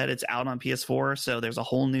just Cuphead. It's out on PS4, so there's a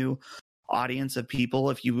whole new audience of people.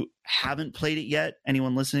 If you haven't played it yet,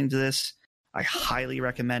 anyone listening to this, I highly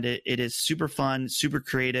recommend it. It is super fun, super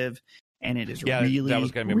creative. And it is really, that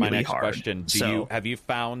was going to be my next hard. question. Have you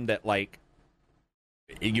found that, like,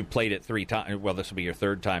 you played it 3 times? Well, this will be your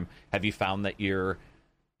 3rd time. Have you found that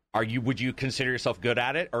would you consider yourself good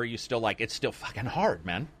at it? Or are you still like, it's still fucking hard,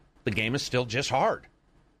 man? The game is still just hard.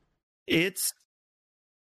 It's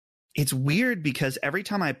weird because every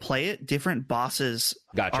time I play it, different bosses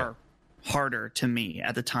are harder to me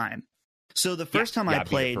at the time. So the first time I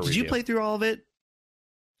played, did you play through all of it?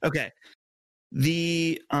 Okay.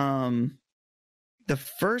 The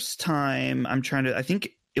first time I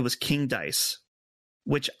think it was King Dice,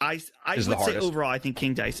 which I would say overall, I think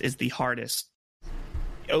King Dice is the hardest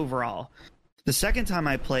overall. The second time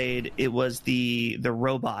I played, it was the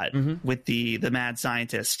robot with the mad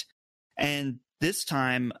scientist. And this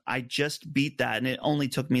time I just beat that, and it only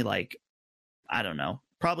took me like, I don't know,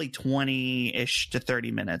 probably 20-ish to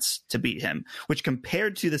 30 minutes to beat him, which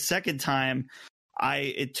compared to the second time,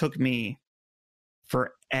 it took me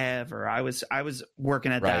forever. I was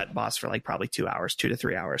working at that boss for like probably 2 to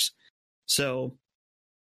 3 hours. So,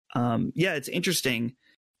 it's interesting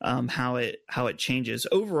how it changes.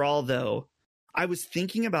 Overall, though, I was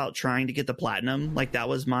thinking about trying to get the platinum. Like that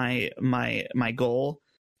was my goal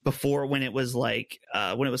before, when it was like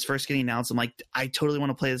when it was first getting announced. I'm like, I totally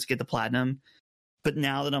want to play this, get the platinum. But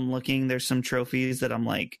now that I'm looking, there's some trophies that I'm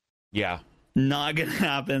like, not gonna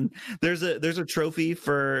happen. There's a trophy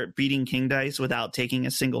for beating King Dice without taking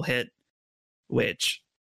a single hit, which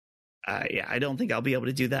I don't think I'll be able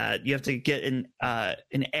to do that. You have to get an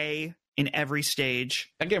A in every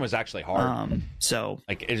stage. That game was actually hard. So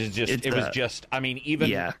like it was just I mean,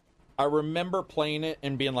 even I remember playing it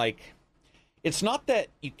and being like, it's not that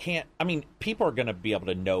you can't. I mean, people are gonna be able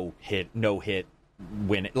to no hit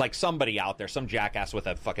win it. Like somebody out there, some jackass with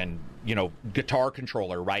a fucking guitar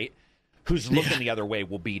controller, right? Who's looking the other way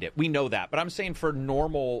will beat it. We know that. But I'm saying for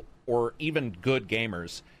normal or even good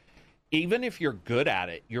gamers, even if you're good at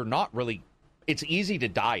it, you're not really... It's easy to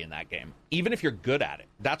die in that game, even if you're good at it.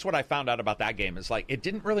 That's what I found out about that game. Is like, it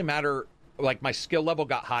didn't really matter. Like, my skill level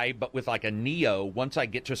got high, but with like a Neo, once I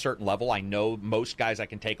get to a certain level, I know most guys I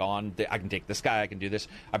can take on. I can take this guy, I can do this.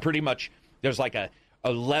 I pretty much... There's like a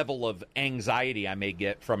level of anxiety I may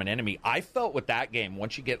get from an enemy. I felt with that game,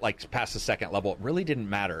 once you get like past the second level, it really didn't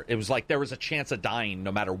matter. It was like there was a chance of dying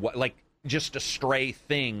no matter what, like just a stray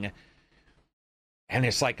thing. And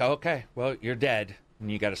it's like, okay, well, you're dead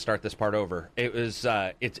and you got to start this part over. It was,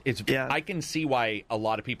 I can see why a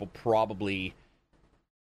lot of people probably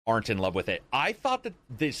aren't in love with it. I thought that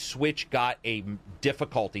the Switch got a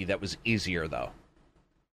difficulty that was easier though.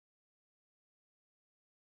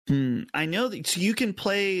 I know that, so you can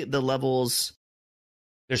play the levels.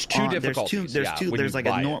 There's two difficulties. There's like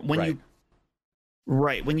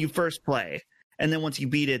when you first play, and then once you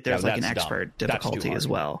beat it, there's like an expert difficulty as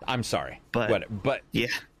well. I'm sorry, but yeah.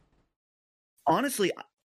 honestly,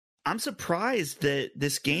 I'm surprised that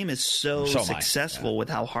this game is so successful with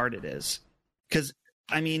how hard it is. Because,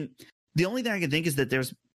 I mean, the only thing I can think is that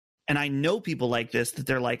there's, and I know people like this, that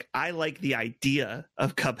they're like, I like the idea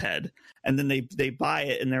of Cuphead. And then they buy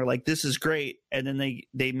it and they're like, this is great. And then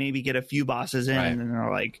they maybe get a few bosses in and then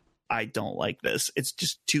they're like, I don't like this. It's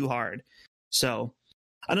just too hard. So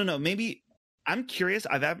I don't know. Maybe I'm curious.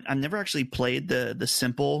 I've never actually played the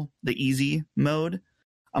easy mode.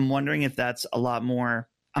 I'm wondering if that's a lot more.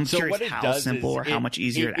 I'm curious how simple or how much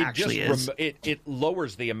easier it actually is. It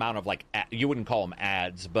lowers the amount of you wouldn't call them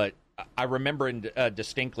ads, but I remember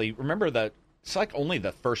distinctly. Remember it's like only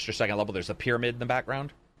the first or second level. There's a pyramid in the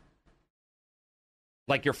background.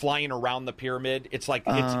 Like you're flying around the pyramid. It's like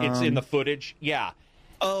it's in the footage. Yeah.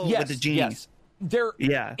 Oh, yes, with the genie.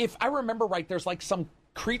 Yes. If I remember right, there's like some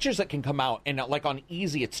creatures that can come out, and like on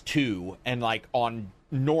easy it's 2, and like on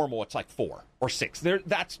normal it's like 4 or 6.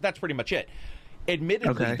 That's pretty much it.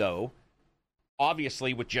 Admittedly, though,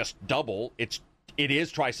 obviously with just double, it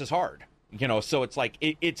is twice as hard. So it's like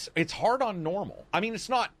it's hard on normal. I mean, it's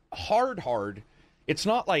not hard. It's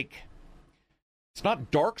not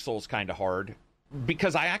Dark Souls kind of hard,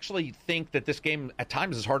 because I actually think that this game at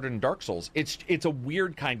times is harder than Dark Souls. It's a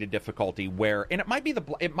weird kind of difficulty where, and it might be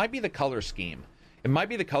the color scheme. It might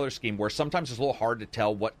be the color scheme where sometimes it's a little hard to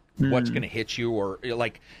tell what's going to hit you, or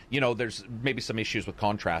there's maybe some issues with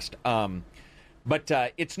contrast. But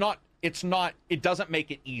it's not. It doesn't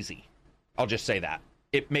make it easy. I'll just say that.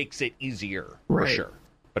 It makes it easier for sure,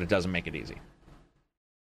 but it doesn't make it easy.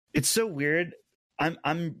 It's so weird.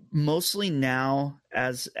 I'm mostly now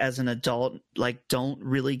as an adult, like, don't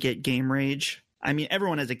really get game rage. I mean,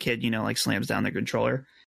 everyone as a kid, like, slams down their controller.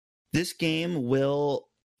 This game will,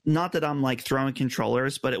 not that I'm like throwing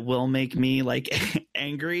controllers, but it will make me like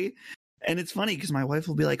angry. And it's funny because my wife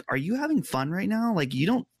will be like, "Are you having fun right now? Like, you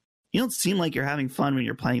don't seem like you're having fun when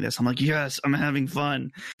you're playing this." I'm like, "Yes, I'm having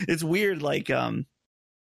fun." It's weird. Like,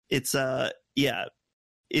 it's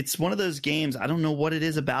one of those games. I don't know what it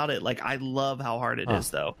is about it. Like, I love how hard it is,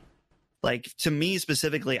 though. Like, to me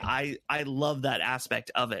specifically, I love that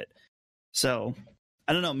aspect of it. So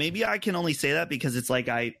I don't know. Maybe I can only say that because it's like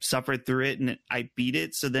I suffered through it and I beat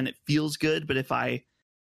it, so then it feels good. But if I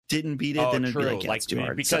didn't beat it, then it'd be like, it's too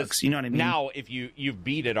hard. It sucks. You know what I mean? Now, if you've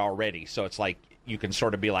beat it already, so it's like you can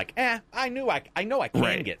sort of be like, I know I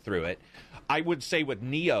can get through it. I would say with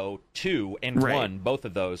Neo 2 and 1, both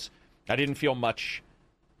of those, I didn't feel much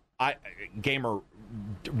gamer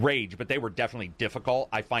rage, but they were definitely difficult.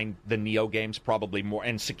 I find the Neo games probably more,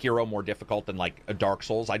 and Sekiro more difficult than like a Dark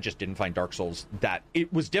Souls. I just didn't find Dark Souls that,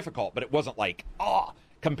 it was difficult, but it wasn't like,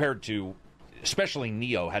 compared to, especially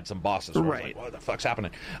Neo had some bosses where I was like, what the fuck's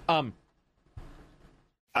happening? I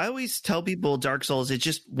always tell people Dark Souls, it's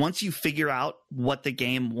just once you figure out what the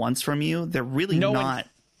game wants from you, they're really not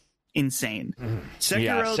insane.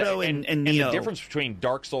 Sekiro, though, and Neo. And the difference between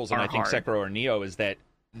Dark Souls and I think Sekiro or Neo is that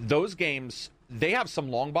those games, they have some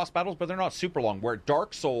long boss battles, but they're not super long, where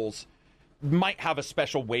Dark Souls might have a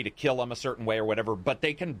special way to kill them a certain way or whatever, but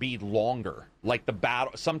they can be longer. Like the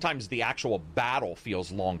battle, sometimes the actual battle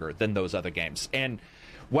feels longer than those other games. And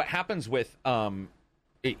what happens with,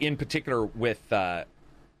 in particular with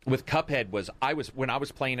Cuphead was when I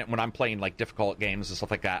was playing it, when I'm playing like difficult games and stuff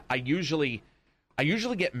like that, I usually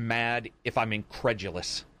get mad if I'm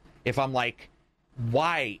incredulous. If I'm like,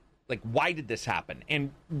 why did this happen?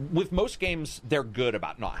 And with most games, they're good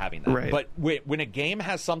about not having that. But when a game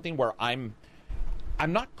has something where I'm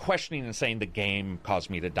not questioning and saying the game caused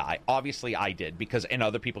me to die. Obviously, I did, and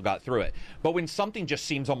other people got through it. But when something just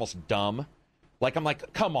seems almost dumb, like I'm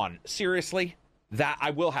like, come on, seriously? That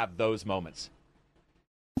I will have those moments.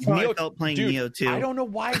 I felt playing Neo 2. I don't know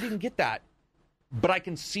why I didn't get that, but I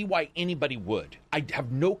can see why anybody would. I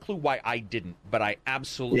have no clue why I didn't, but I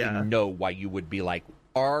absolutely know why you would be like,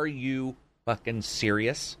 are you fucking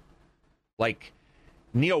serious? Like,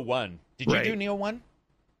 Neo 1. Did you do Neo 1?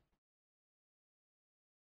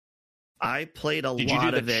 I played a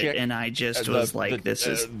lot of it, and I just was like, this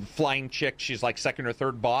is... flying chick, she's like second or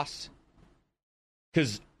third boss?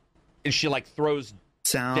 Because she like throws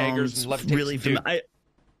daggers and levitates. Really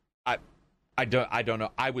I don't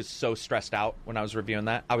know. I was so stressed out when I was reviewing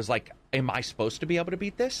that. I was like, am I supposed to be able to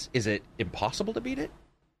beat this? Is it impossible to beat it?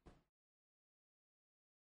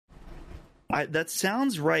 That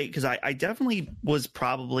sounds right, because I definitely was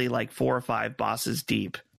probably like 4 or 5 bosses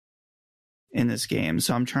deep in this game.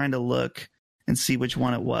 So I'm trying to look and see which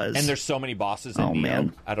one it was. And there's so many bosses in Neo.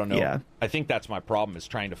 Man. I don't know. Yeah. I think that's my problem, is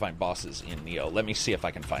trying to find bosses in Neo. Let me see if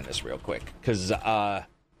I can find this real quick. Because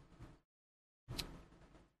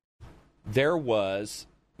there was,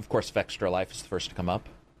 of course, Vextra Life is the first to come up.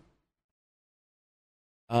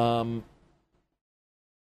 I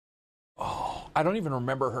don't even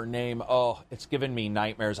remember her name. Oh, it's given me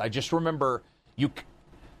nightmares. I just remember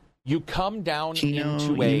you come down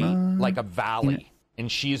into a valley,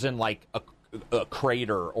 and she's in like a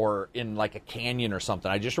crater or in like a canyon or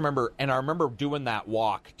something. I just remember, and I remember doing that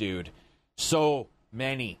walk, dude, so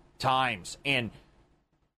many times. And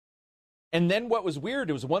then what was weird,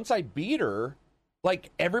 it was once I beat her,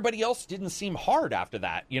 like everybody else didn't seem hard after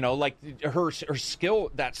that. You know, like her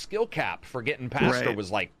skill, that skill cap for getting past her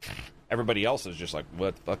was like, everybody else is just like,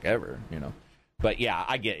 what the fuck ever, you know. But yeah,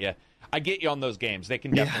 I get you. I get you on those games. They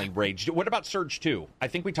can definitely rage. What about Surge 2? I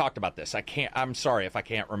think we talked about this. I'm sorry if I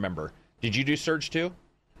can't remember. Did you do Surge 2?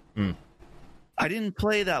 I didn't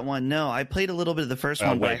play that one. No, I played a little bit of the first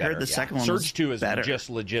one, but I heard the second one was Surge 2 is better. Just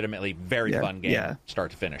legitimately very fun game,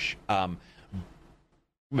 start to finish. But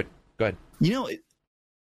go ahead. You know,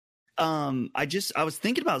 I was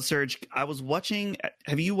thinking about Surge. I was watching.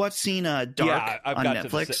 Have you seen Dark on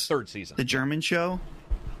Netflix? To the third season, the German show.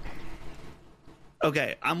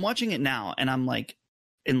 Okay, I'm watching it now, and I'm like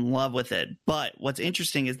in love with it. But what's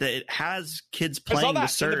interesting is that it has kids playing the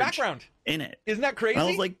Surge in the background in it. Isn't that crazy? And I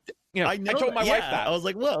was like, I told my wife that. I was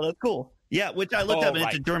like, whoa, that's cool. Yeah, which I looked up, and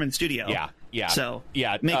it's a German studio. Yeah. So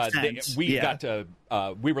makes sense. Got to.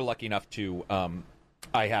 We were lucky enough to.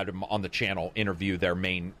 I had him on the channel interview their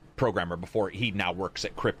main programmer before. He now works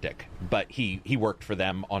at Cryptic, but he worked for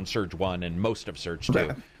them on Surge 1 and most of Surge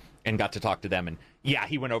 2, and got to talk to them. And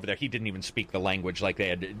he went over there. He didn't even speak the language, like they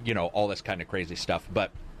had, all this kind of crazy stuff.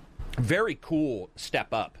 But very cool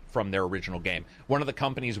step up from their original game. One of the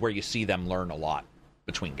companies where you see them learn a lot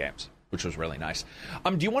between games, which was really nice.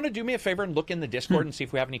 Do you want to do me a favor and look in the Discord and see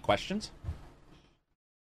if we have any questions?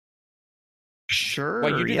 Sure.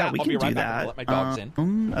 Well, you do that. We I'll can be right do back. that. I'll let my dogs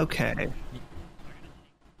in. Okay.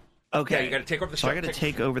 Yeah, you got to take over the show. So I got to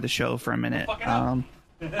take over the show for a minute.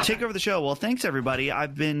 Take over the show. Well, thanks everybody.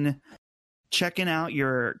 I've been checking out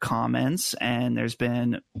your comments, and there's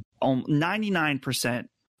been 99%,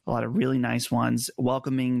 a lot of really nice ones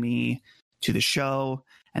welcoming me to the show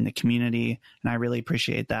and the community, and I really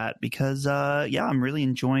appreciate that because I'm really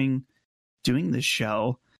enjoying doing this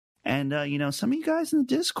show. And some of you guys in the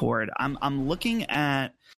Discord, I'm looking at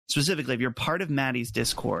specifically, if you're part of Maddie's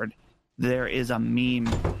Discord, there is a meme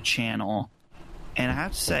channel, and I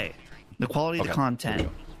have to say, the quality of the content,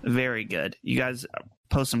 very good. You guys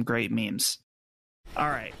post some great memes. All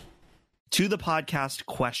right, to the podcast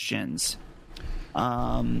questions.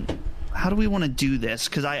 How do we want to do this?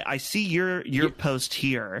 Because I see your post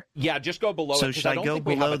here. Yeah, just go below. So should I go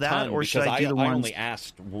below that, or should I do the ones? I only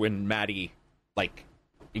asked when Maddie,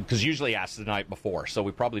 because usually asked the night before, so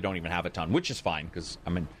we probably don't even have a ton, which is fine because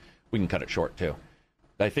we can cut it short too.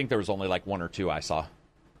 I think there was only like one or two I saw.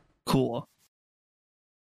 Cool.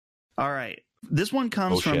 All right. This one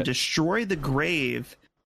comes from Destroy the Grave.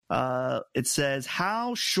 It says,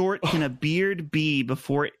 how short can a beard be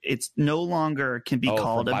before it's no longer can be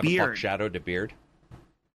called a beard? Shadow to beard?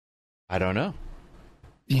 I don't know.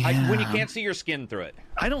 Yeah. When you can't see your skin through it.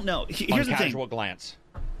 I don't know. Here's the thing. Casual glance.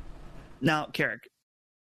 Now, Carrick,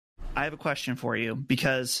 I have a question for you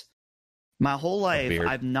because my whole life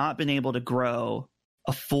I've not been able to grow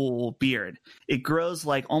a full beard. It grows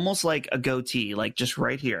almost like a goatee, like just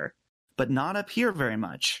right here, but not up here very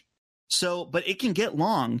much. So, but it can get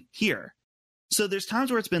long here. So there's times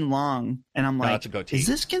where it's been long and I'm like, is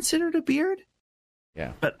this considered a beard?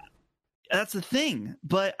 Yeah. But that's the thing.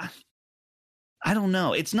 But I don't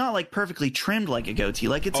know. It's not like perfectly trimmed like a goatee.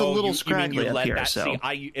 Like it's a little scraggly up here. So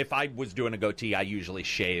if I was doing a goatee, I usually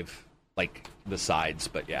shave like the sides,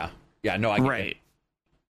 but yeah. No, I get it.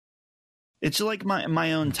 It's like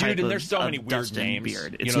my own type and there's so many weird names.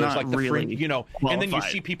 Beard. It's not like really, and then you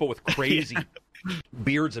see people with crazy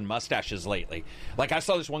beards and mustaches lately. Like I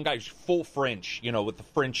saw this one guy full French, with the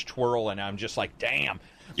French twirl, and I'm just like, damn.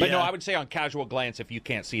 But no, I would say on casual glance, if you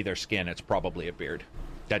can't see their skin, it's probably a beard.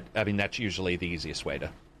 That's usually the easiest way to.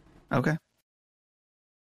 Okay.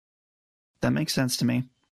 That makes sense to me.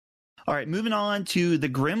 All right, moving on to the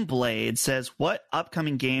Grimblade says, what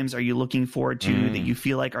upcoming games are you looking forward to that you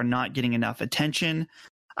feel like are not getting enough attention?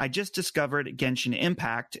 I just discovered Genshin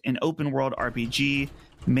Impact, an open world RPG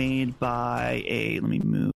made by a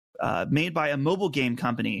mobile game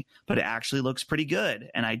company, but it actually looks pretty good,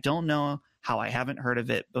 and I don't know how I haven't heard of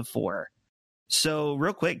it before. So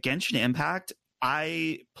real quick, Genshin Impact,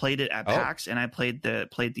 I played it at PAX, and I played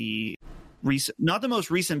the recent, not the most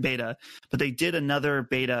recent beta, but they did another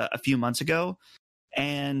beta a few months ago,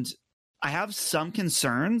 and I have some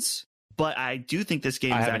concerns, but I do think this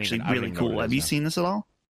game is actually really cool. Have you seen this at all?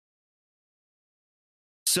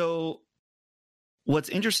 So what's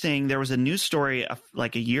interesting, there was a news story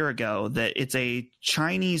like a year ago that it's a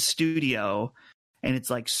Chinese studio, and it's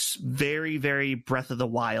like very, very Breath of the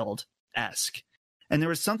Wild-esque. And there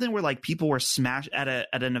was something where like people were at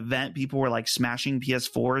an event, people were like smashing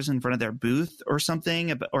PS4s in front of their booth or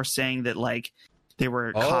something, or saying that like they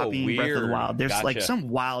were copying weird. Breath of the Wild. There's Gotcha. like some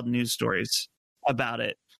wild news stories about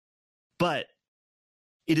it. But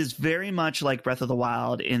it is very much like Breath of the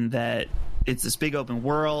Wild in that it's this big open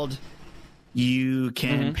world. You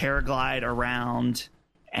can paraglide around,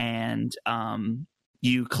 and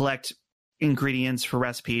you collect ingredients for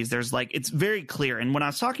recipes. There's like, it's very clear. And when I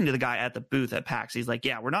was talking to the guy at the booth at PAX, he's like,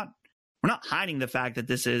 yeah, we're not hiding the fact that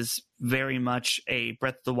this is very much a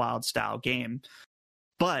Breath of the Wild style game.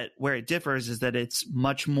 But where it differs is that it's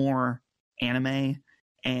much more anime,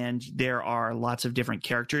 and there are lots of different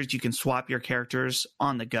characters. You can swap your characters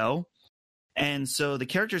on the go. And so the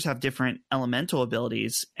characters have different elemental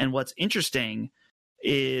abilities. And what's interesting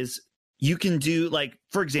is you can do, like,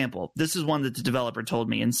 for example, this is one that the developer told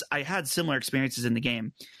me, and I had similar experiences in the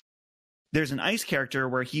game. There's an ice character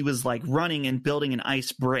where he was like running and building an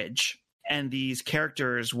ice bridge, and these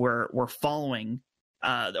characters were following,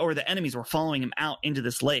 or the enemies were following him out into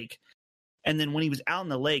this lake. And then when he was out in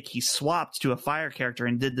the lake, he swapped to a fire character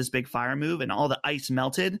and did this big fire move, and all the ice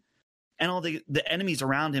melted, and all the enemies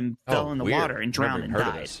around him fell in the water and drowned and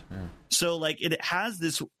died. Yeah. So like it has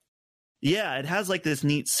this, it has like this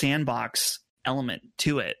neat sandbox element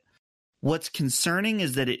to it. What's concerning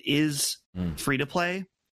is that it is free to play,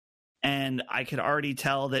 and I could already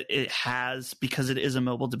tell that it has, because it is a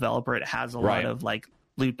mobile developer, it has a lot of like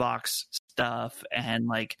loot box stuff and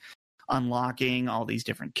like unlocking all these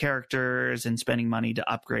different characters and spending money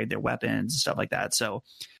to upgrade their weapons and stuff like that. So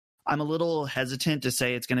I'm a little hesitant to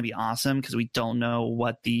say it's going to be awesome, because we don't know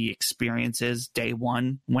what the experience is day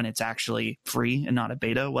one when it's actually free and not a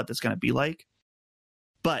beta, what that's going to be like.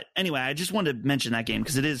 But anyway, I just wanted to mention that game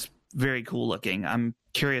because it is very cool looking. I'm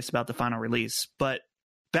curious about the final release. But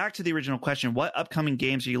back to the original question, what upcoming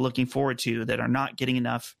games are you looking forward to that are not getting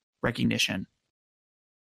enough recognition?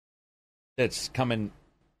 It's coming.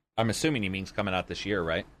 I'm assuming he means coming out this year,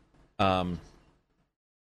 right?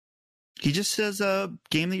 He just says a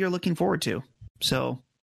game that you're looking forward to. So I'm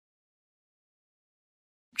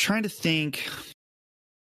trying to think.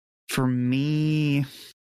 For me,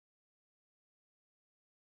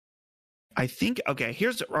 I think, okay,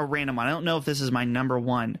 here's a random one. I don't know if this is my number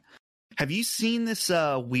one. Have you seen this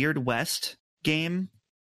Weird West game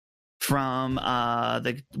from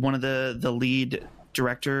one of the lead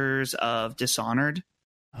directors of Dishonored?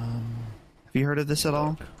 Have you heard of this at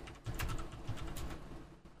all?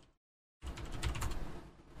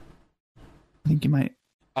 I think you might.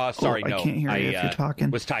 Sorry, no. I can't hear you if you're talking.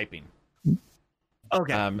 Was typing.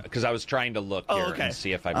 Okay. Because I was trying to look here and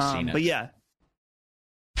see if I've seen it. But yeah.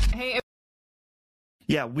 Hey.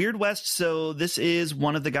 Yeah, Weird West. So this is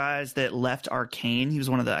one of the guys that left Arcane. He was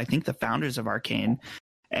one of the, I think, the founders of Arcane.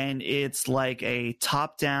 And it's like a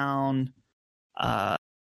top-down,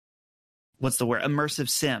 what's the word? Immersive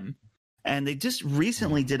sim. And they just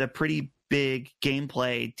recently did a pretty big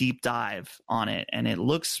gameplay deep dive on it, and it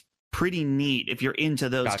looks pretty neat if you're into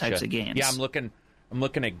those types of games. Yeah, I'm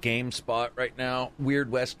looking at GameSpot right now. Weird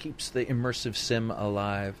West keeps the immersive sim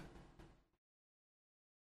alive.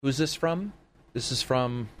 Who's this from? This is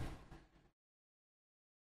from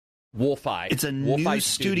Wolfeye. It's a Wolfeye new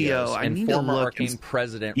studio. I and need to former look. Arcane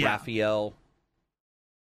president Raphael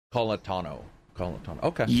Colatano.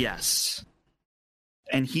 Okay. Yes.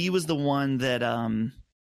 And he was the one that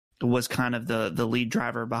was kind of the lead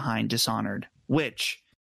driver behind Dishonored, which,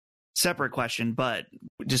 separate question, but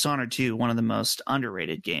Dishonored 2, one of the most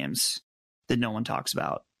underrated games that no one talks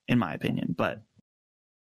about, in my opinion. But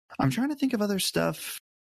I'm trying to think of other stuff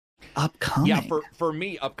upcoming. Yeah, for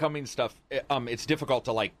me, upcoming stuff, it's difficult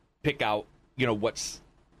to like pick out, what's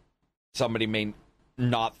somebody may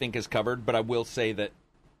not think is covered, but I will say that,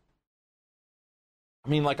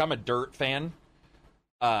 I'm a Dirt fan.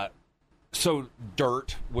 So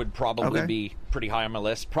Dirt would probably be pretty high on my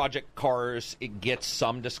list. Project Cars, it gets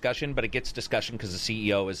some discussion, but it gets discussion because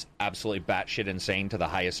the CEO is absolutely batshit insane to the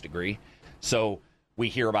highest degree. So we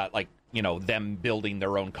hear about them building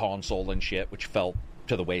their own console and shit, which fell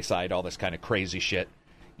to the wayside, all this kind of crazy shit.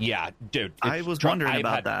 Yeah, dude. I was wondering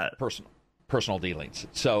about that. Personal dealings.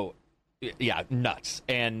 So, yeah, nuts.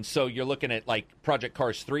 And so you're looking at Project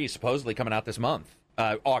Cars 3 supposedly coming out this month.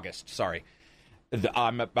 August, sorry.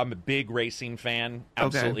 I'm a big racing fan.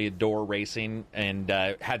 Absolutely adore racing, and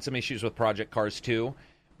had some issues with Project Cars 2,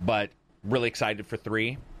 but really excited for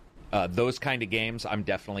 3. Those kind of games I'm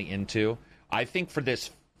definitely into. I think for this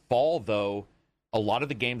fall, though, a lot of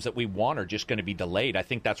the games that we want are just going to be delayed. I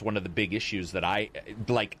think that's one of the big issues that I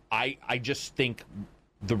just think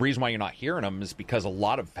the reason why you're not hearing them is because a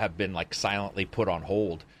lot of have been like silently put on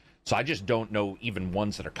hold. So I just don't know even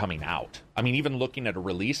ones that are coming out. I mean, even looking at a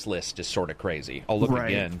release list is sort of crazy. I'll look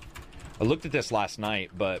again. I looked at this last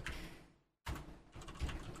night, but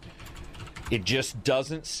it just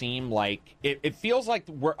doesn't seem like... It feels like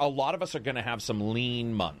a lot of us are going to have some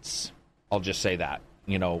lean months. I'll just say that,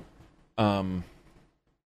 you know.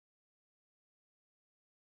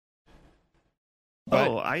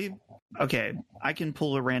 Okay. I can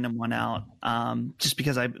pull a random one out. Just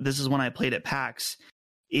because this is one I played at PAX.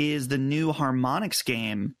 Is the new Harmonix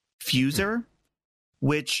game Fuser,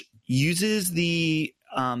 which uses the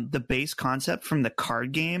base concept from the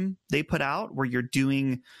card game they put out, where you're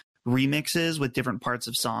doing remixes with different parts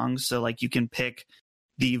of songs. So like you can pick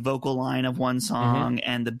the vocal line of one song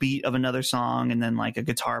and the beat of another song, and then like a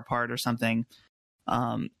guitar part or something.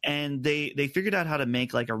 And they figured out how to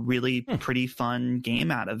make like a really pretty fun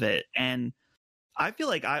game out of it. And I feel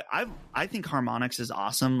like I think Harmonix is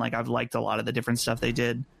awesome. Like I've liked a lot of the different stuff they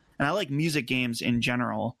did, and I like music games in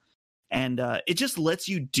general. And it just lets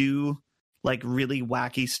you do like really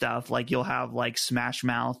wacky stuff. Like you'll have like Smash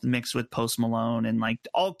Mouth mixed with Post Malone and like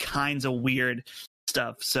all kinds of weird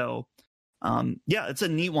stuff. So yeah, it's a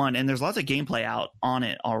neat one, and there's lots of gameplay out on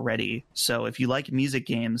it already. So if you like music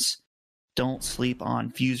games, don't sleep on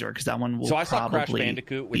Fuser, because that one will probably be pretty cool. So I saw Crash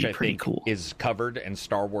Bandicoot, which I think is covered, and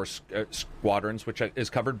Star Wars Squadrons, which is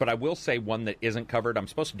covered. But I will say one that isn't covered. I'm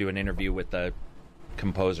supposed to do an interview with the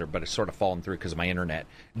composer, but it's sort of fallen through because of my internet.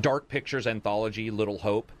 Dark Pictures Anthology, Little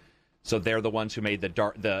Hope. So they're the ones who made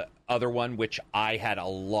the other one, which I had a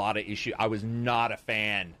lot of issue. I was not a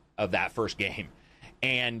fan of that first game,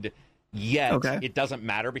 and yet it doesn't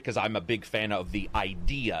matter because I'm a big fan of the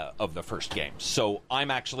idea of the first game. So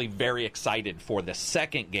I'm actually very excited for the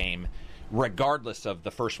second game, regardless of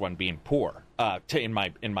the first one being poor, in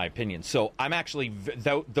my opinion. So I'm actually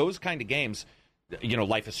those kind of games, you know,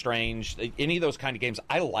 Life is Strange, any of those kind of games,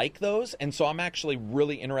 I like those, and so I'm actually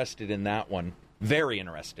really interested in that one. Very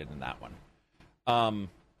interested in that one.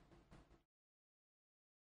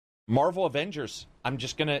 Marvel Avengers, I'm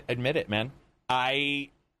just gonna admit it, man. I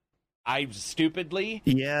stupidly,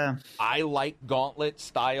 I like gauntlet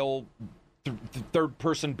style third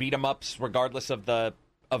person beat 'em ups, regardless of the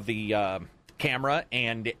camera,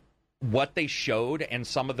 and what they showed and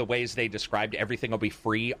some of the ways they described everything will be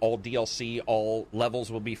free. All DLC, all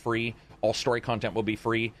levels will be free. All story content will be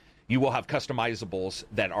free. You will have customizables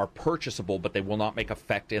that are purchasable, but they will not make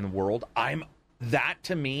effect in the world. That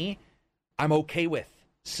to me, I'm okay with.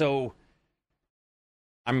 So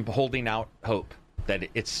I'm holding out hope that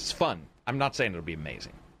it's fun. I'm not saying it'll be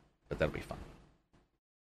amazing, but that'll be fun.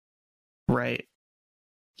 Right.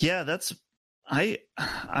 Yeah,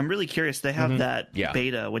 I'm really curious. They have that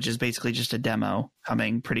beta, which is basically just a demo,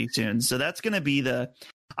 coming pretty soon. So that's going to be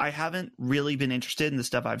I haven't really been interested in the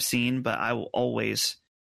stuff I've seen, but I will always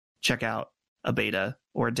check out a beta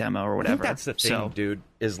or a demo or whatever. I think that's the thing, dude,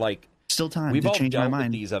 is like, still time we've to all change my dealt mind.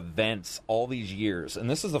 with these events all these years, and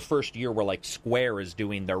this is the first year where like Square is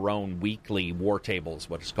doing their own weekly war tables,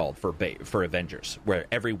 what it's called, for Avengers, where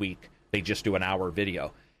every week they just do an hour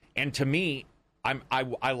video. And to me, I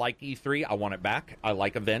like E3. I want it back. I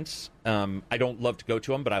like events. I don't love to go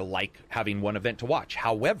to them, but I like having one event to watch.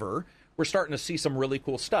 However, we're starting to see some really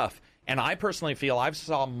cool stuff. And I personally feel I've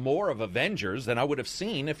saw more of Avengers than I would have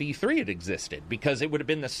seen if E3 had existed, because it would have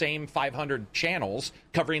been the same 500 channels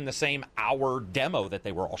covering the same hour demo that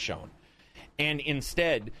they were all shown. And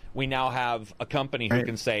instead, we now have a company who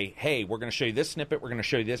can say, hey, we're going to show you this snippet, we're going to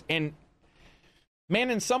show you this. And man,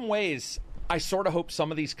 in some ways, I sort of hope some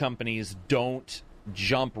of these companies don't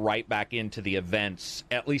jump right back into the events,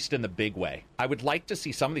 at least in the big way. I would like to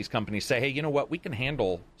see some of these companies say, hey, you know what, we can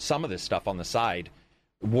handle some of this stuff on the side.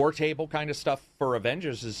 War table kind of stuff for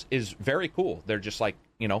Avengers is very cool. They're just like,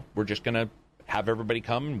 you know, we're just going to have everybody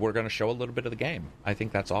come and we're going to show a little bit of the game. I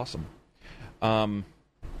think that's awesome. Yeah,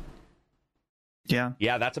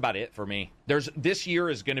 that's about it for me. This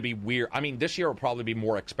year is going to be weird. I mean, this year will probably be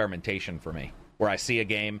more experimentation for me, where I see a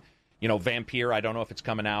game, you know, Vampire, I don't know if it's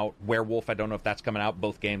coming out. Werewolf, I don't know if that's coming out.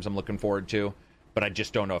 Both games I'm looking forward to, but I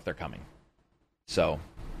just don't know if they're coming. So...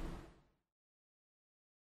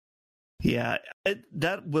 yeah,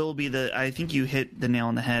 that will be I think you hit the nail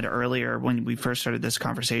on the head earlier when we first started this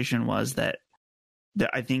conversation, was that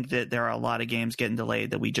I think that there are a lot of games getting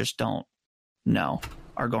delayed that we just don't know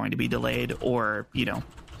are going to be delayed. Or, you know,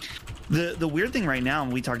 the weird thing right now,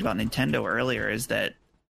 and we talked about Nintendo earlier, is that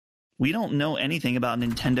we don't know anything about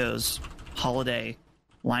Nintendo's holiday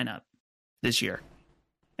lineup this year.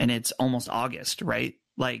 and it's almost August, right?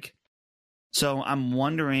 Like, so I'm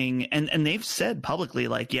wondering, and they've said publicly,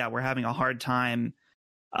 like, yeah, we're having a hard time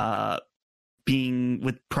being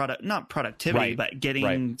with not productivity, but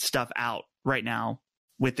getting stuff out right now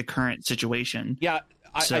with the current situation. Yeah,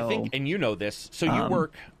 I think, and you know this, so you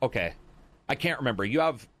work, okay, I can't remember, you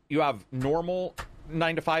have normal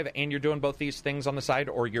 9 to 5 and you're doing both these things on the side,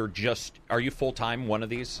 or are you full-time one of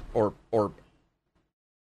these, or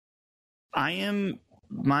I am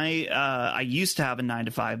I used to have a 9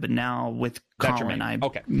 to 5, but now with Colin,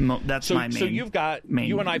 that's my main. So you've got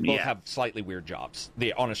you and I both have slightly weird jobs.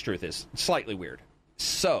 The honest truth is slightly weird.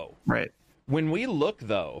 So right when we look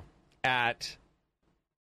though at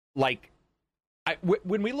like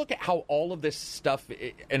when we look at how all of this stuff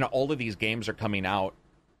and all of these games are coming out,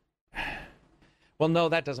 well, no,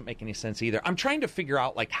 that doesn't make any sense either. I'm trying to figure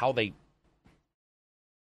out like how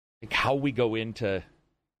we go into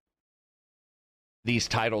these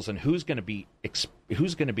titles and who's going to be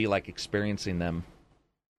like experiencing them.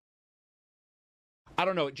 I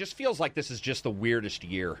don't know. It just feels like this is just the weirdest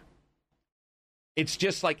year. It's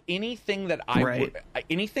just like anything that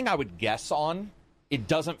anything I would guess on, it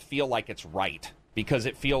doesn't feel like it's right, because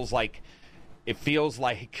it feels like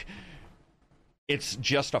it's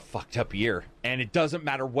just a fucked up year, and it doesn't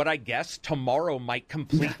matter what I guess. Tomorrow might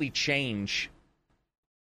completely change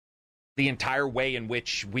the entire way in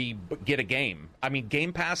which we get a game. I mean,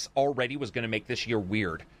 Game Pass already was going to make this year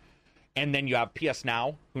weird. And then you have PS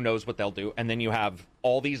Now, who knows what they'll do. And then you have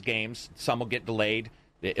all these games. Some will get delayed.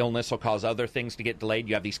 The illness will cause other things to get delayed.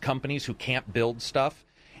 You have these companies who can't build stuff.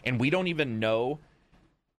 And we don't even know,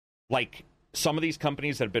 like, some of these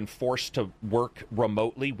companies that have been forced to work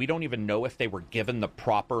remotely, we don't even know if they were given the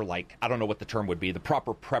proper, like, I don't know what the term would be, the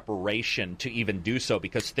proper preparation to even do so,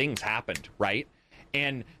 because things happened, right?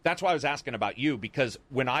 And that's why I was asking about you, because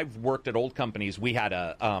when I've worked at old companies, we had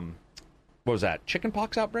a, what was that,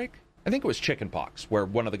 chickenpox outbreak? I think it was chickenpox, where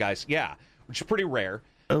one of the guys, which is pretty rare.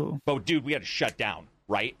 Oh. But, dude, we had to shut down,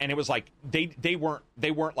 right? And it was like, they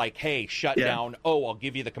weren't like, hey, shut down, I'll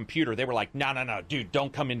give you the computer. They were like, no, dude,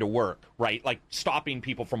 don't come into work, right? Like, stopping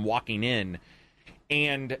people from walking in.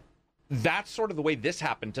 And that's sort of the way this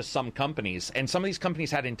happened to some companies. And some of these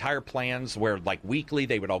companies had entire plans where, like, weekly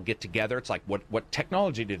they would all get together. It's like, what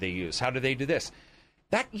technology do they use? How do they do this?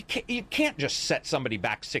 That you can't just set somebody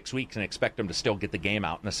back 6 weeks and expect them to still get the game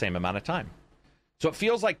out in the same amount of time. So it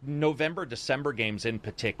feels like November, December games in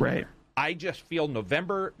particular. Right. I just feel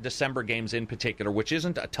November, December games in particular, which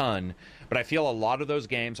isn't a ton, but I feel a lot of those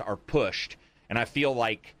games are pushed, and I feel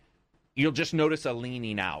like you'll just notice a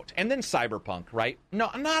leaning out. And then Cyberpunk, right?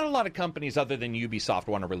 No, not a lot of companies other than Ubisoft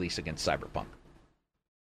want to release against Cyberpunk.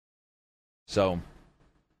 So.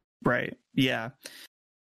 Right. Yeah.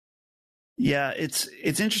 Yeah, it's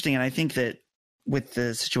interesting. And I think that with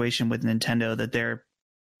the situation with Nintendo, that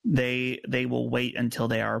they will wait until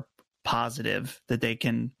they are positive that they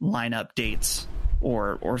can line up dates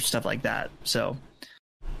or stuff like that. So,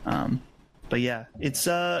 but yeah,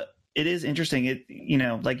 it is interesting.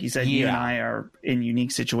 It, like you said, you and I are in unique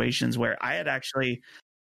situations where I had actually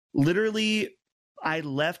I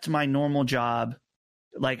left my normal job.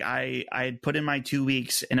 Like I had put in my 2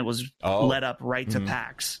 weeks and it was led up right to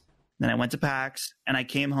PAX. Then I went to PAX and I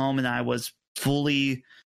came home and I was fully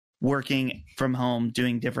working from home,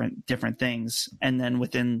 doing different things. And then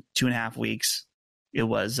within 2.5 weeks, it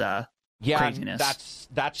was craziness.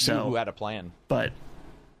 That's so, you who had a plan. But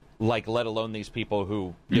like, let alone these people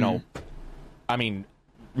who, you know, I mean,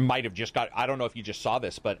 might have just got, I don't know if you just saw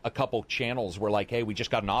this, but a couple channels were like, hey, we just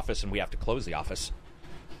got an office and we have to close the office.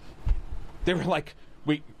 They were like,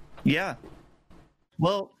 yeah.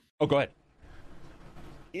 Well, go ahead.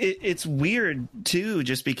 It's weird too,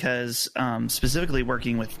 just because specifically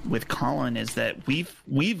working with Colin is that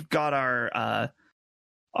we've got our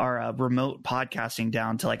remote podcasting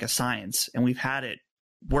down to like a science, and we've had it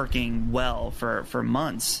working well for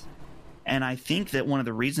months. And I think that one of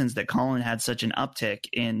the reasons that Colin had such an uptick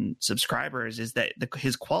in subscribers is that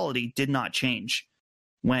his quality did not change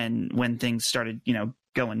when things started,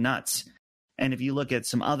 going nuts. And if you look at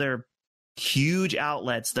some other huge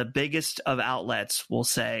outlets, the biggest of outlets will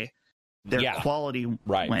say their quality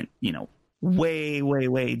went,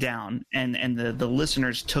 way down, and the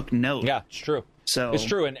listeners took note. Yeah, it's true. So it's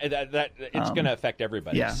true, and that it's going to affect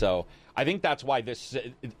everybody. Yeah. So I think that's why this,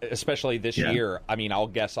 especially this year. I mean, I'll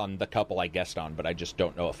guess on the couple I guessed on, but I just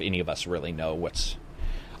don't know if any of us really know what's.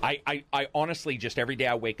 I honestly just every day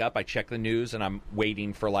I wake up, I check the news, and I'm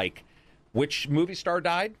waiting for like which movie star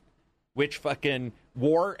died, which fucking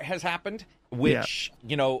war has happened, which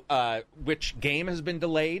which game has been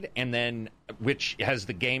delayed, and then which has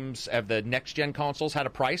the games of the next gen consoles had a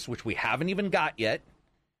price which we haven't even got yet,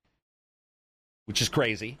 which is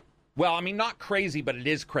crazy. Well, I mean, not crazy, but it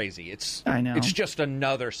is crazy. I know. It's just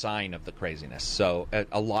another sign of the craziness. So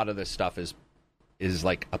a lot of this stuff is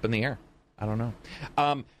like up in the air. I don't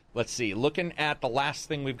know. Let's see. Looking at the last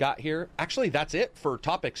thing we've got here. Actually, that's it for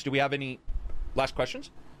topics. Do we have any last questions?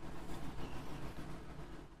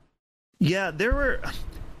 Yeah, there were.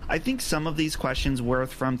 I think some of these questions were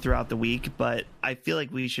from throughout the week, but I feel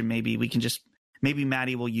like we can just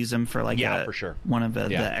Maddie will use them for for sure, one of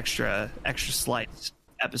the extra slides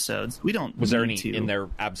episodes. We don't. Was there any in there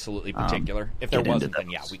absolutely particular? If there wasn't, then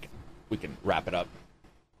yeah, we can wrap it up.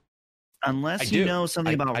 Unless you know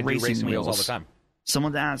something about I racing wheels all the time.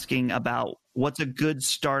 Someone's asking about what's a good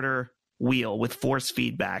starter wheel with force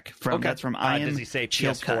feedback. That's from I am. Does he say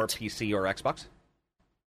PS4, PC, or Xbox?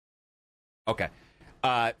 Okay.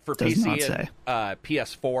 For Does PC and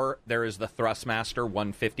PS4, there is the Thrustmaster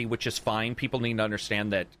 150, which is fine. People need to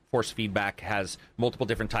understand that force feedback has multiple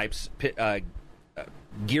different types.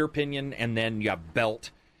 Gear pinion, and then you have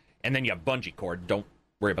belt, and then you have bungee cord. Don't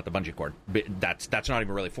worry about the bungee cord. That's not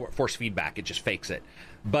even really force feedback. It just fakes it.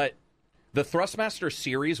 But the Thrustmaster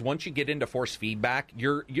series, once you get into force feedback,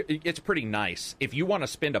 it's pretty nice. If you want to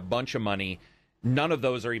spend a bunch of money, none of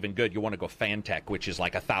those are even good. You want to go Fantech, which is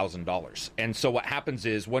like $1,000. And so what happens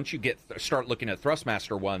is once you start looking at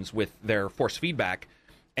Thrustmaster ones with their force feedback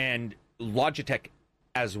and Logitech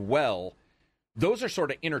as well, those are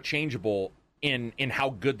sort of interchangeable in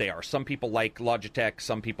how good they are. Some people like Logitech,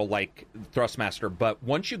 some people like Thrustmaster, but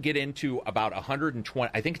once you get into about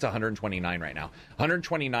 120, I think it's 129 right now,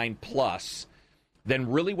 129 plus,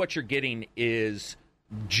 then really what you're getting is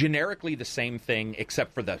generically the same thing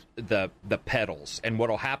except for the pedals. And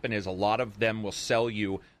what'll happen is a lot of them will sell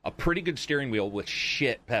you a pretty good steering wheel with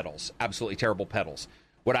shit pedals, absolutely terrible pedals.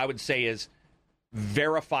 What I would say is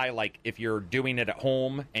verify, like, if you're doing it at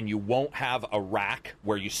home and you won't have a rack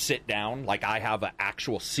where you sit down, like I have an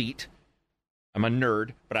actual seat. I'm a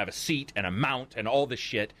nerd, but I have a seat and a mount and all this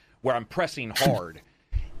shit where I'm pressing hard.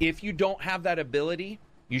 If you don't have that ability,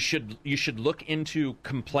 you should look into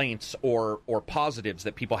complaints or positives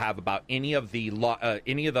that people have about any of the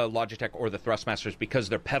Logitech or the Thrustmasters, because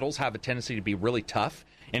their pedals have a tendency to be really tough.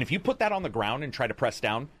 And if you put that on the ground and try to press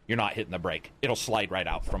down, you're not hitting the brake. It'll slide right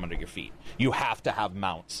out from under your feet. You have to have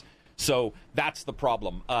mounts. So that's the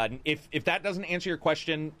problem. If that doesn't answer your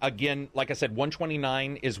question, again, like I said,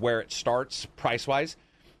 129 is where it starts price-wise.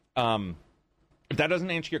 If that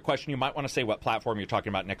doesn't answer your question, you might want to say what platform you're talking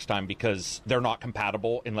about next time, because they're not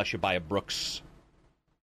compatible unless you buy a Brooks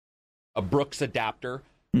adapter,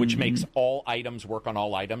 which makes all items work on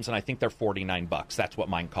all items, and I think they're $49. That's what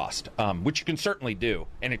mine cost, which you can certainly do,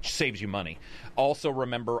 and it saves you money. Also,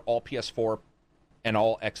 remember, all PS4 and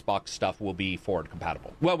all Xbox stuff will be forward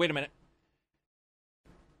compatible. Well, wait a minute.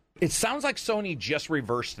 It sounds like Sony just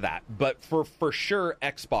reversed that, but for sure,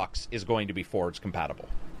 Xbox is going to be forwards compatible.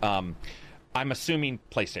 I'm assuming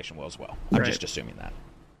PlayStation will as well. I'm just assuming that.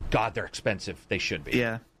 God, they're expensive. They should be.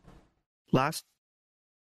 Yeah. Last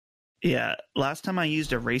time I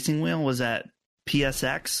used a racing wheel was at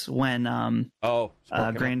PSX when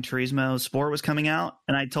Gran Turismo Sport was coming out,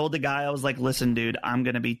 and I told the guy, I was like, "Listen, dude, I'm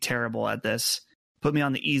going to be terrible at this. Put me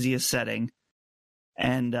on the easiest setting."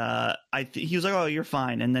 And he was like, "Oh, you're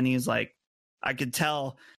fine." And then he's like, I could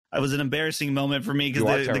tell it was an embarrassing moment for me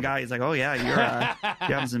because the guy is like, "Oh yeah, you're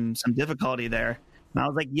having some difficulty there." And I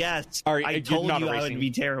was like, "Yes, I told you I would be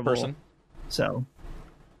terrible." Person? So.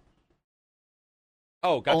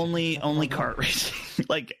 Oh, gotcha. Only kart racing,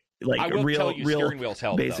 like I will real tell you, steering wheels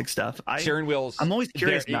help, basic though. Stuff. Steering wheels. I'm always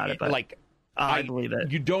curious about it, but I believe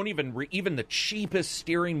it. You don't even the cheapest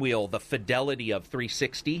steering wheel, the fidelity of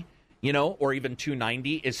 360, or even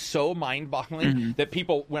 290 is so mind-boggling that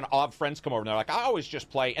people, when odd friends come over, and they're like, "I always just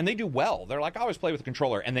play," and they do well. They're like, "I always play with a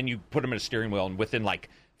controller," and then you put them in a steering wheel, and within like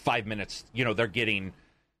 5 minutes, they're getting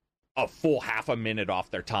a full half a minute off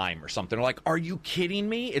their time or something. They're like, "Are you kidding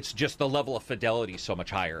me?" It's just the level of fidelity so much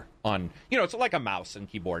higher on, it's like a mouse and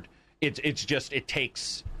keyboard. It just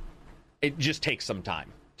takes some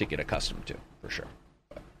time to get accustomed to, for sure.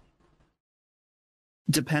 But.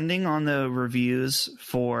 Depending on the reviews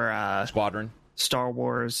for Star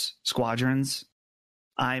Wars Squadrons,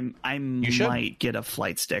 I might get a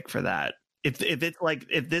flight stick for that. If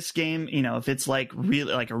this game, if it's like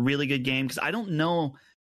really like a really good game, because I don't know.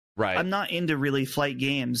 Right. I'm not into really flight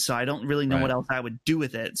games, so I don't really know what else I would do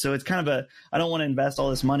with it. So it's kind of I don't want to invest all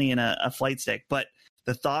this money in a flight stick, but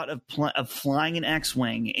the thought of flying an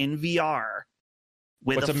X-Wing in VR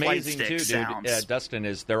with What's a flight amazing stick too, dude, sounds Dustin,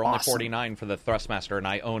 is they're only awesome. $49 for the Thrustmaster, and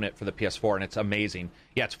I own it for the PS4, and it's amazing.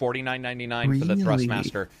 Yeah, it's $49.99 for the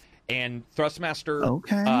Thrustmaster. And Thrustmaster,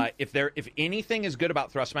 Okay. If anything is good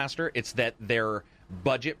about Thrustmaster, it's that their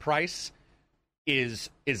budget price is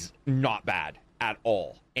not bad at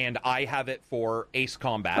all. And I have it for Ace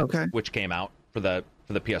Combat, which came out for the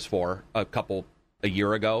PS4 a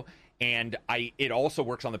year ago. And it also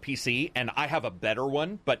works on the PC, and I have a better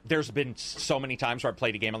one, but there's been so many times where I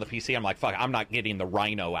played a game on the PC, I'm like, fuck, I'm not getting the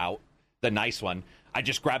Rhino out, the nice one. I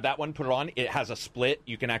just grab that one, put it on. It has a split.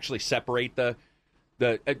 You can actually separate the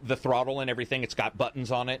throttle and everything. It's got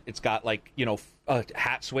buttons on it. It's got, like, you know, a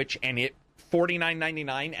hat switch, and it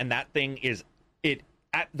 $49.99, and that thing is, it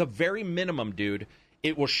at the very minimum, dude,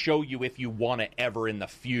 it will show you if you want to ever in the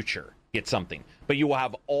future get something. But you will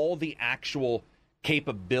have all the actual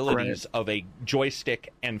capabilities of a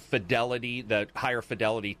joystick and fidelity, the higher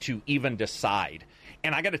fidelity, to even decide.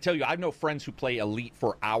 And I got to tell you, I know friends who play Elite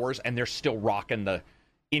for hours, and they're still rocking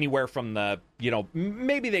anywhere from the, you know,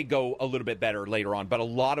 maybe they go a little bit better later on, but a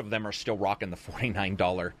lot of them are still rocking the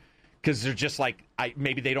 $49 because they're just like,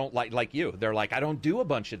 maybe they don't like you. They're like, I don't do a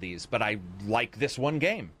bunch of these, but I like this one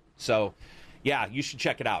game. So, yeah, you should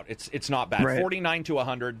check it out. It's not bad. Right. $49 to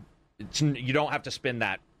 $100. You don't have to spend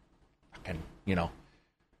that. And, you know,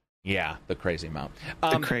 yeah, the crazy amount.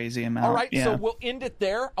 The crazy amount. All right, yeah. so we'll end it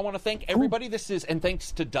there. I want to thank everybody. And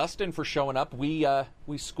thanks to Dustin for showing up. We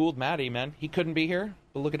schooled Maddie, man. He couldn't be here,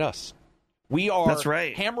 but look at us. We are That's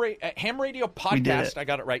right. Ham Radio Podcast. I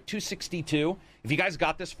got it right. 262. If you guys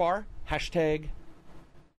got this far, hashtag.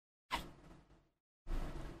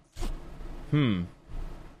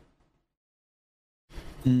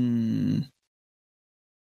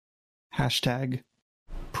 Hashtag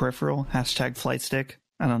peripheral, hashtag flight stick.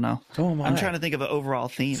 I don't know. So am I. I'm trying to think of an overall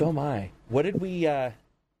theme. So am I. What did we...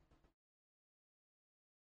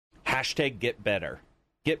 Hashtag get better.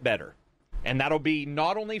 Get better. And that'll be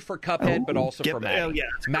not only for Cuphead, but also for Maddie. Oh, yeah,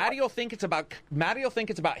 Maddie will think it's about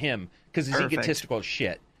him because he's egotistical as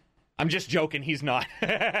shit. I'm just joking. He's not.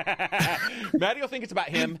 Maddie will think it's about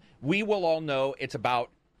him. We will all know it's about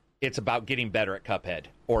getting better at Cuphead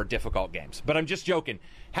or difficult games. But I'm just joking.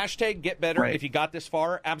 Hashtag get better. Right. If you got this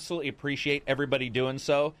far, absolutely appreciate everybody doing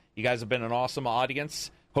so. You guys have been an awesome audience.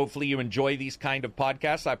 Hopefully you enjoy these kind of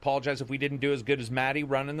podcasts. I apologize if we didn't do as good as Maddie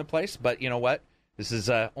running the place, but you know what? This is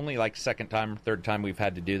only like third time we've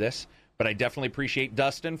had to do this. But I definitely appreciate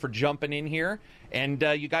Dustin for jumping in here. And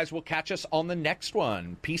you guys will catch us on the next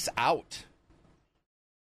one. Peace out.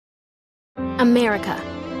 America.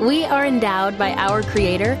 We are endowed by our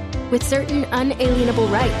Creator with certain unalienable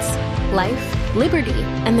rights: life, liberty,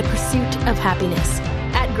 and the pursuit of happiness.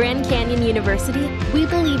 At Grand Canyon University, we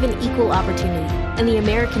believe in equal opportunity, and the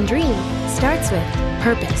American dream starts with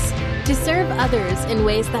purpose. To serve others in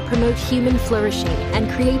ways that promote human flourishing and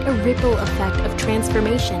create a ripple effect of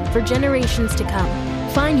transformation for generations to come.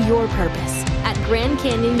 Find your purpose at Grand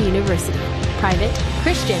Canyon University. Private,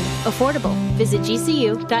 Christian, affordable. Visit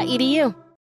gcu.edu.